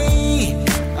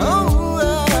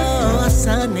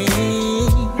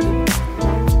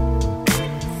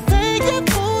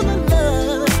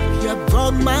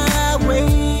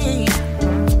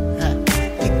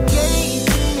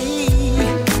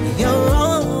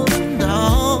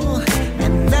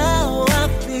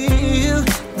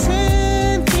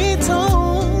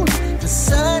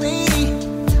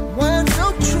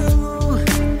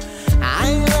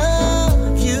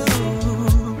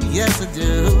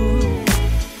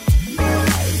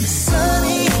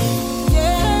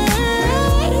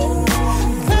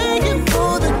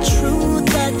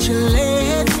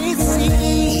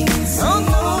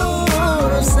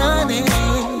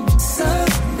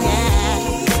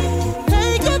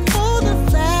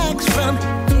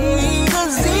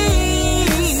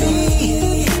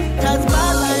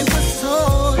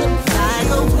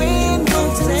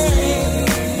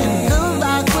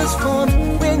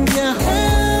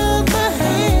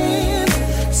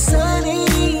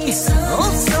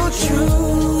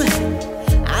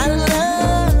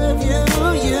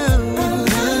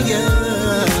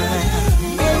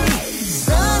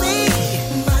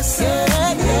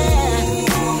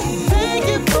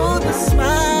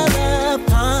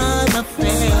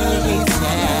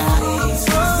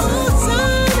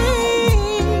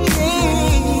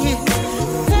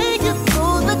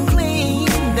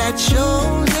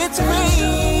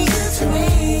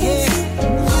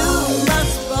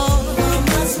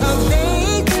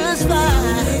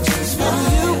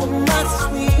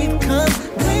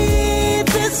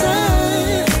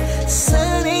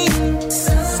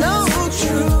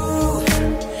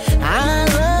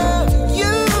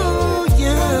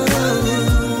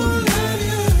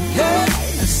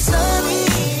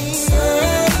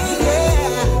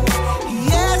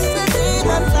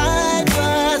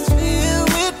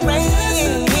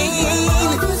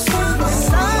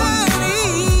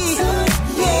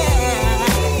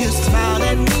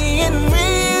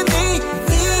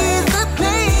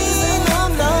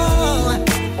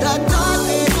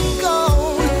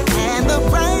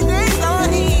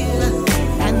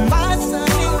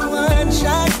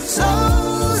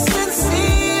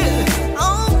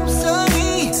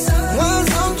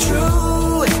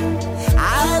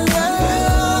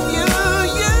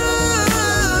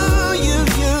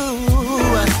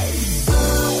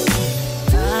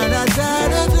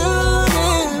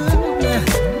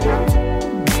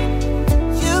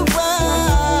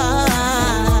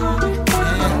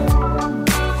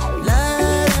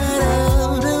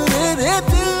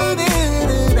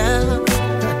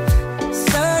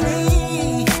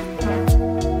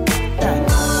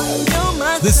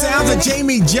sounds of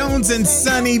Jamie Jones and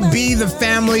Sonny B, The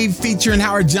Family, featuring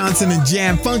Howard Johnson and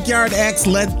Jam. Funkyard X,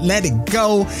 Let It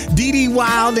Go. Dee Dee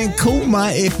Wild and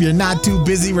Kuma, If You're Not Too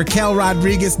Busy. Raquel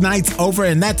Rodriguez, Night's Over.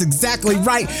 And that's exactly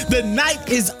right. The night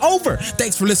is over.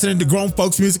 Thanks for listening to Grown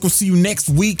Folks Music. We'll see you next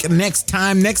week, next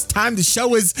time. Next time the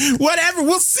show is whatever.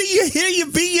 We'll see you, hear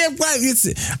you, be you.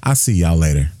 I'll see y'all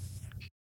later.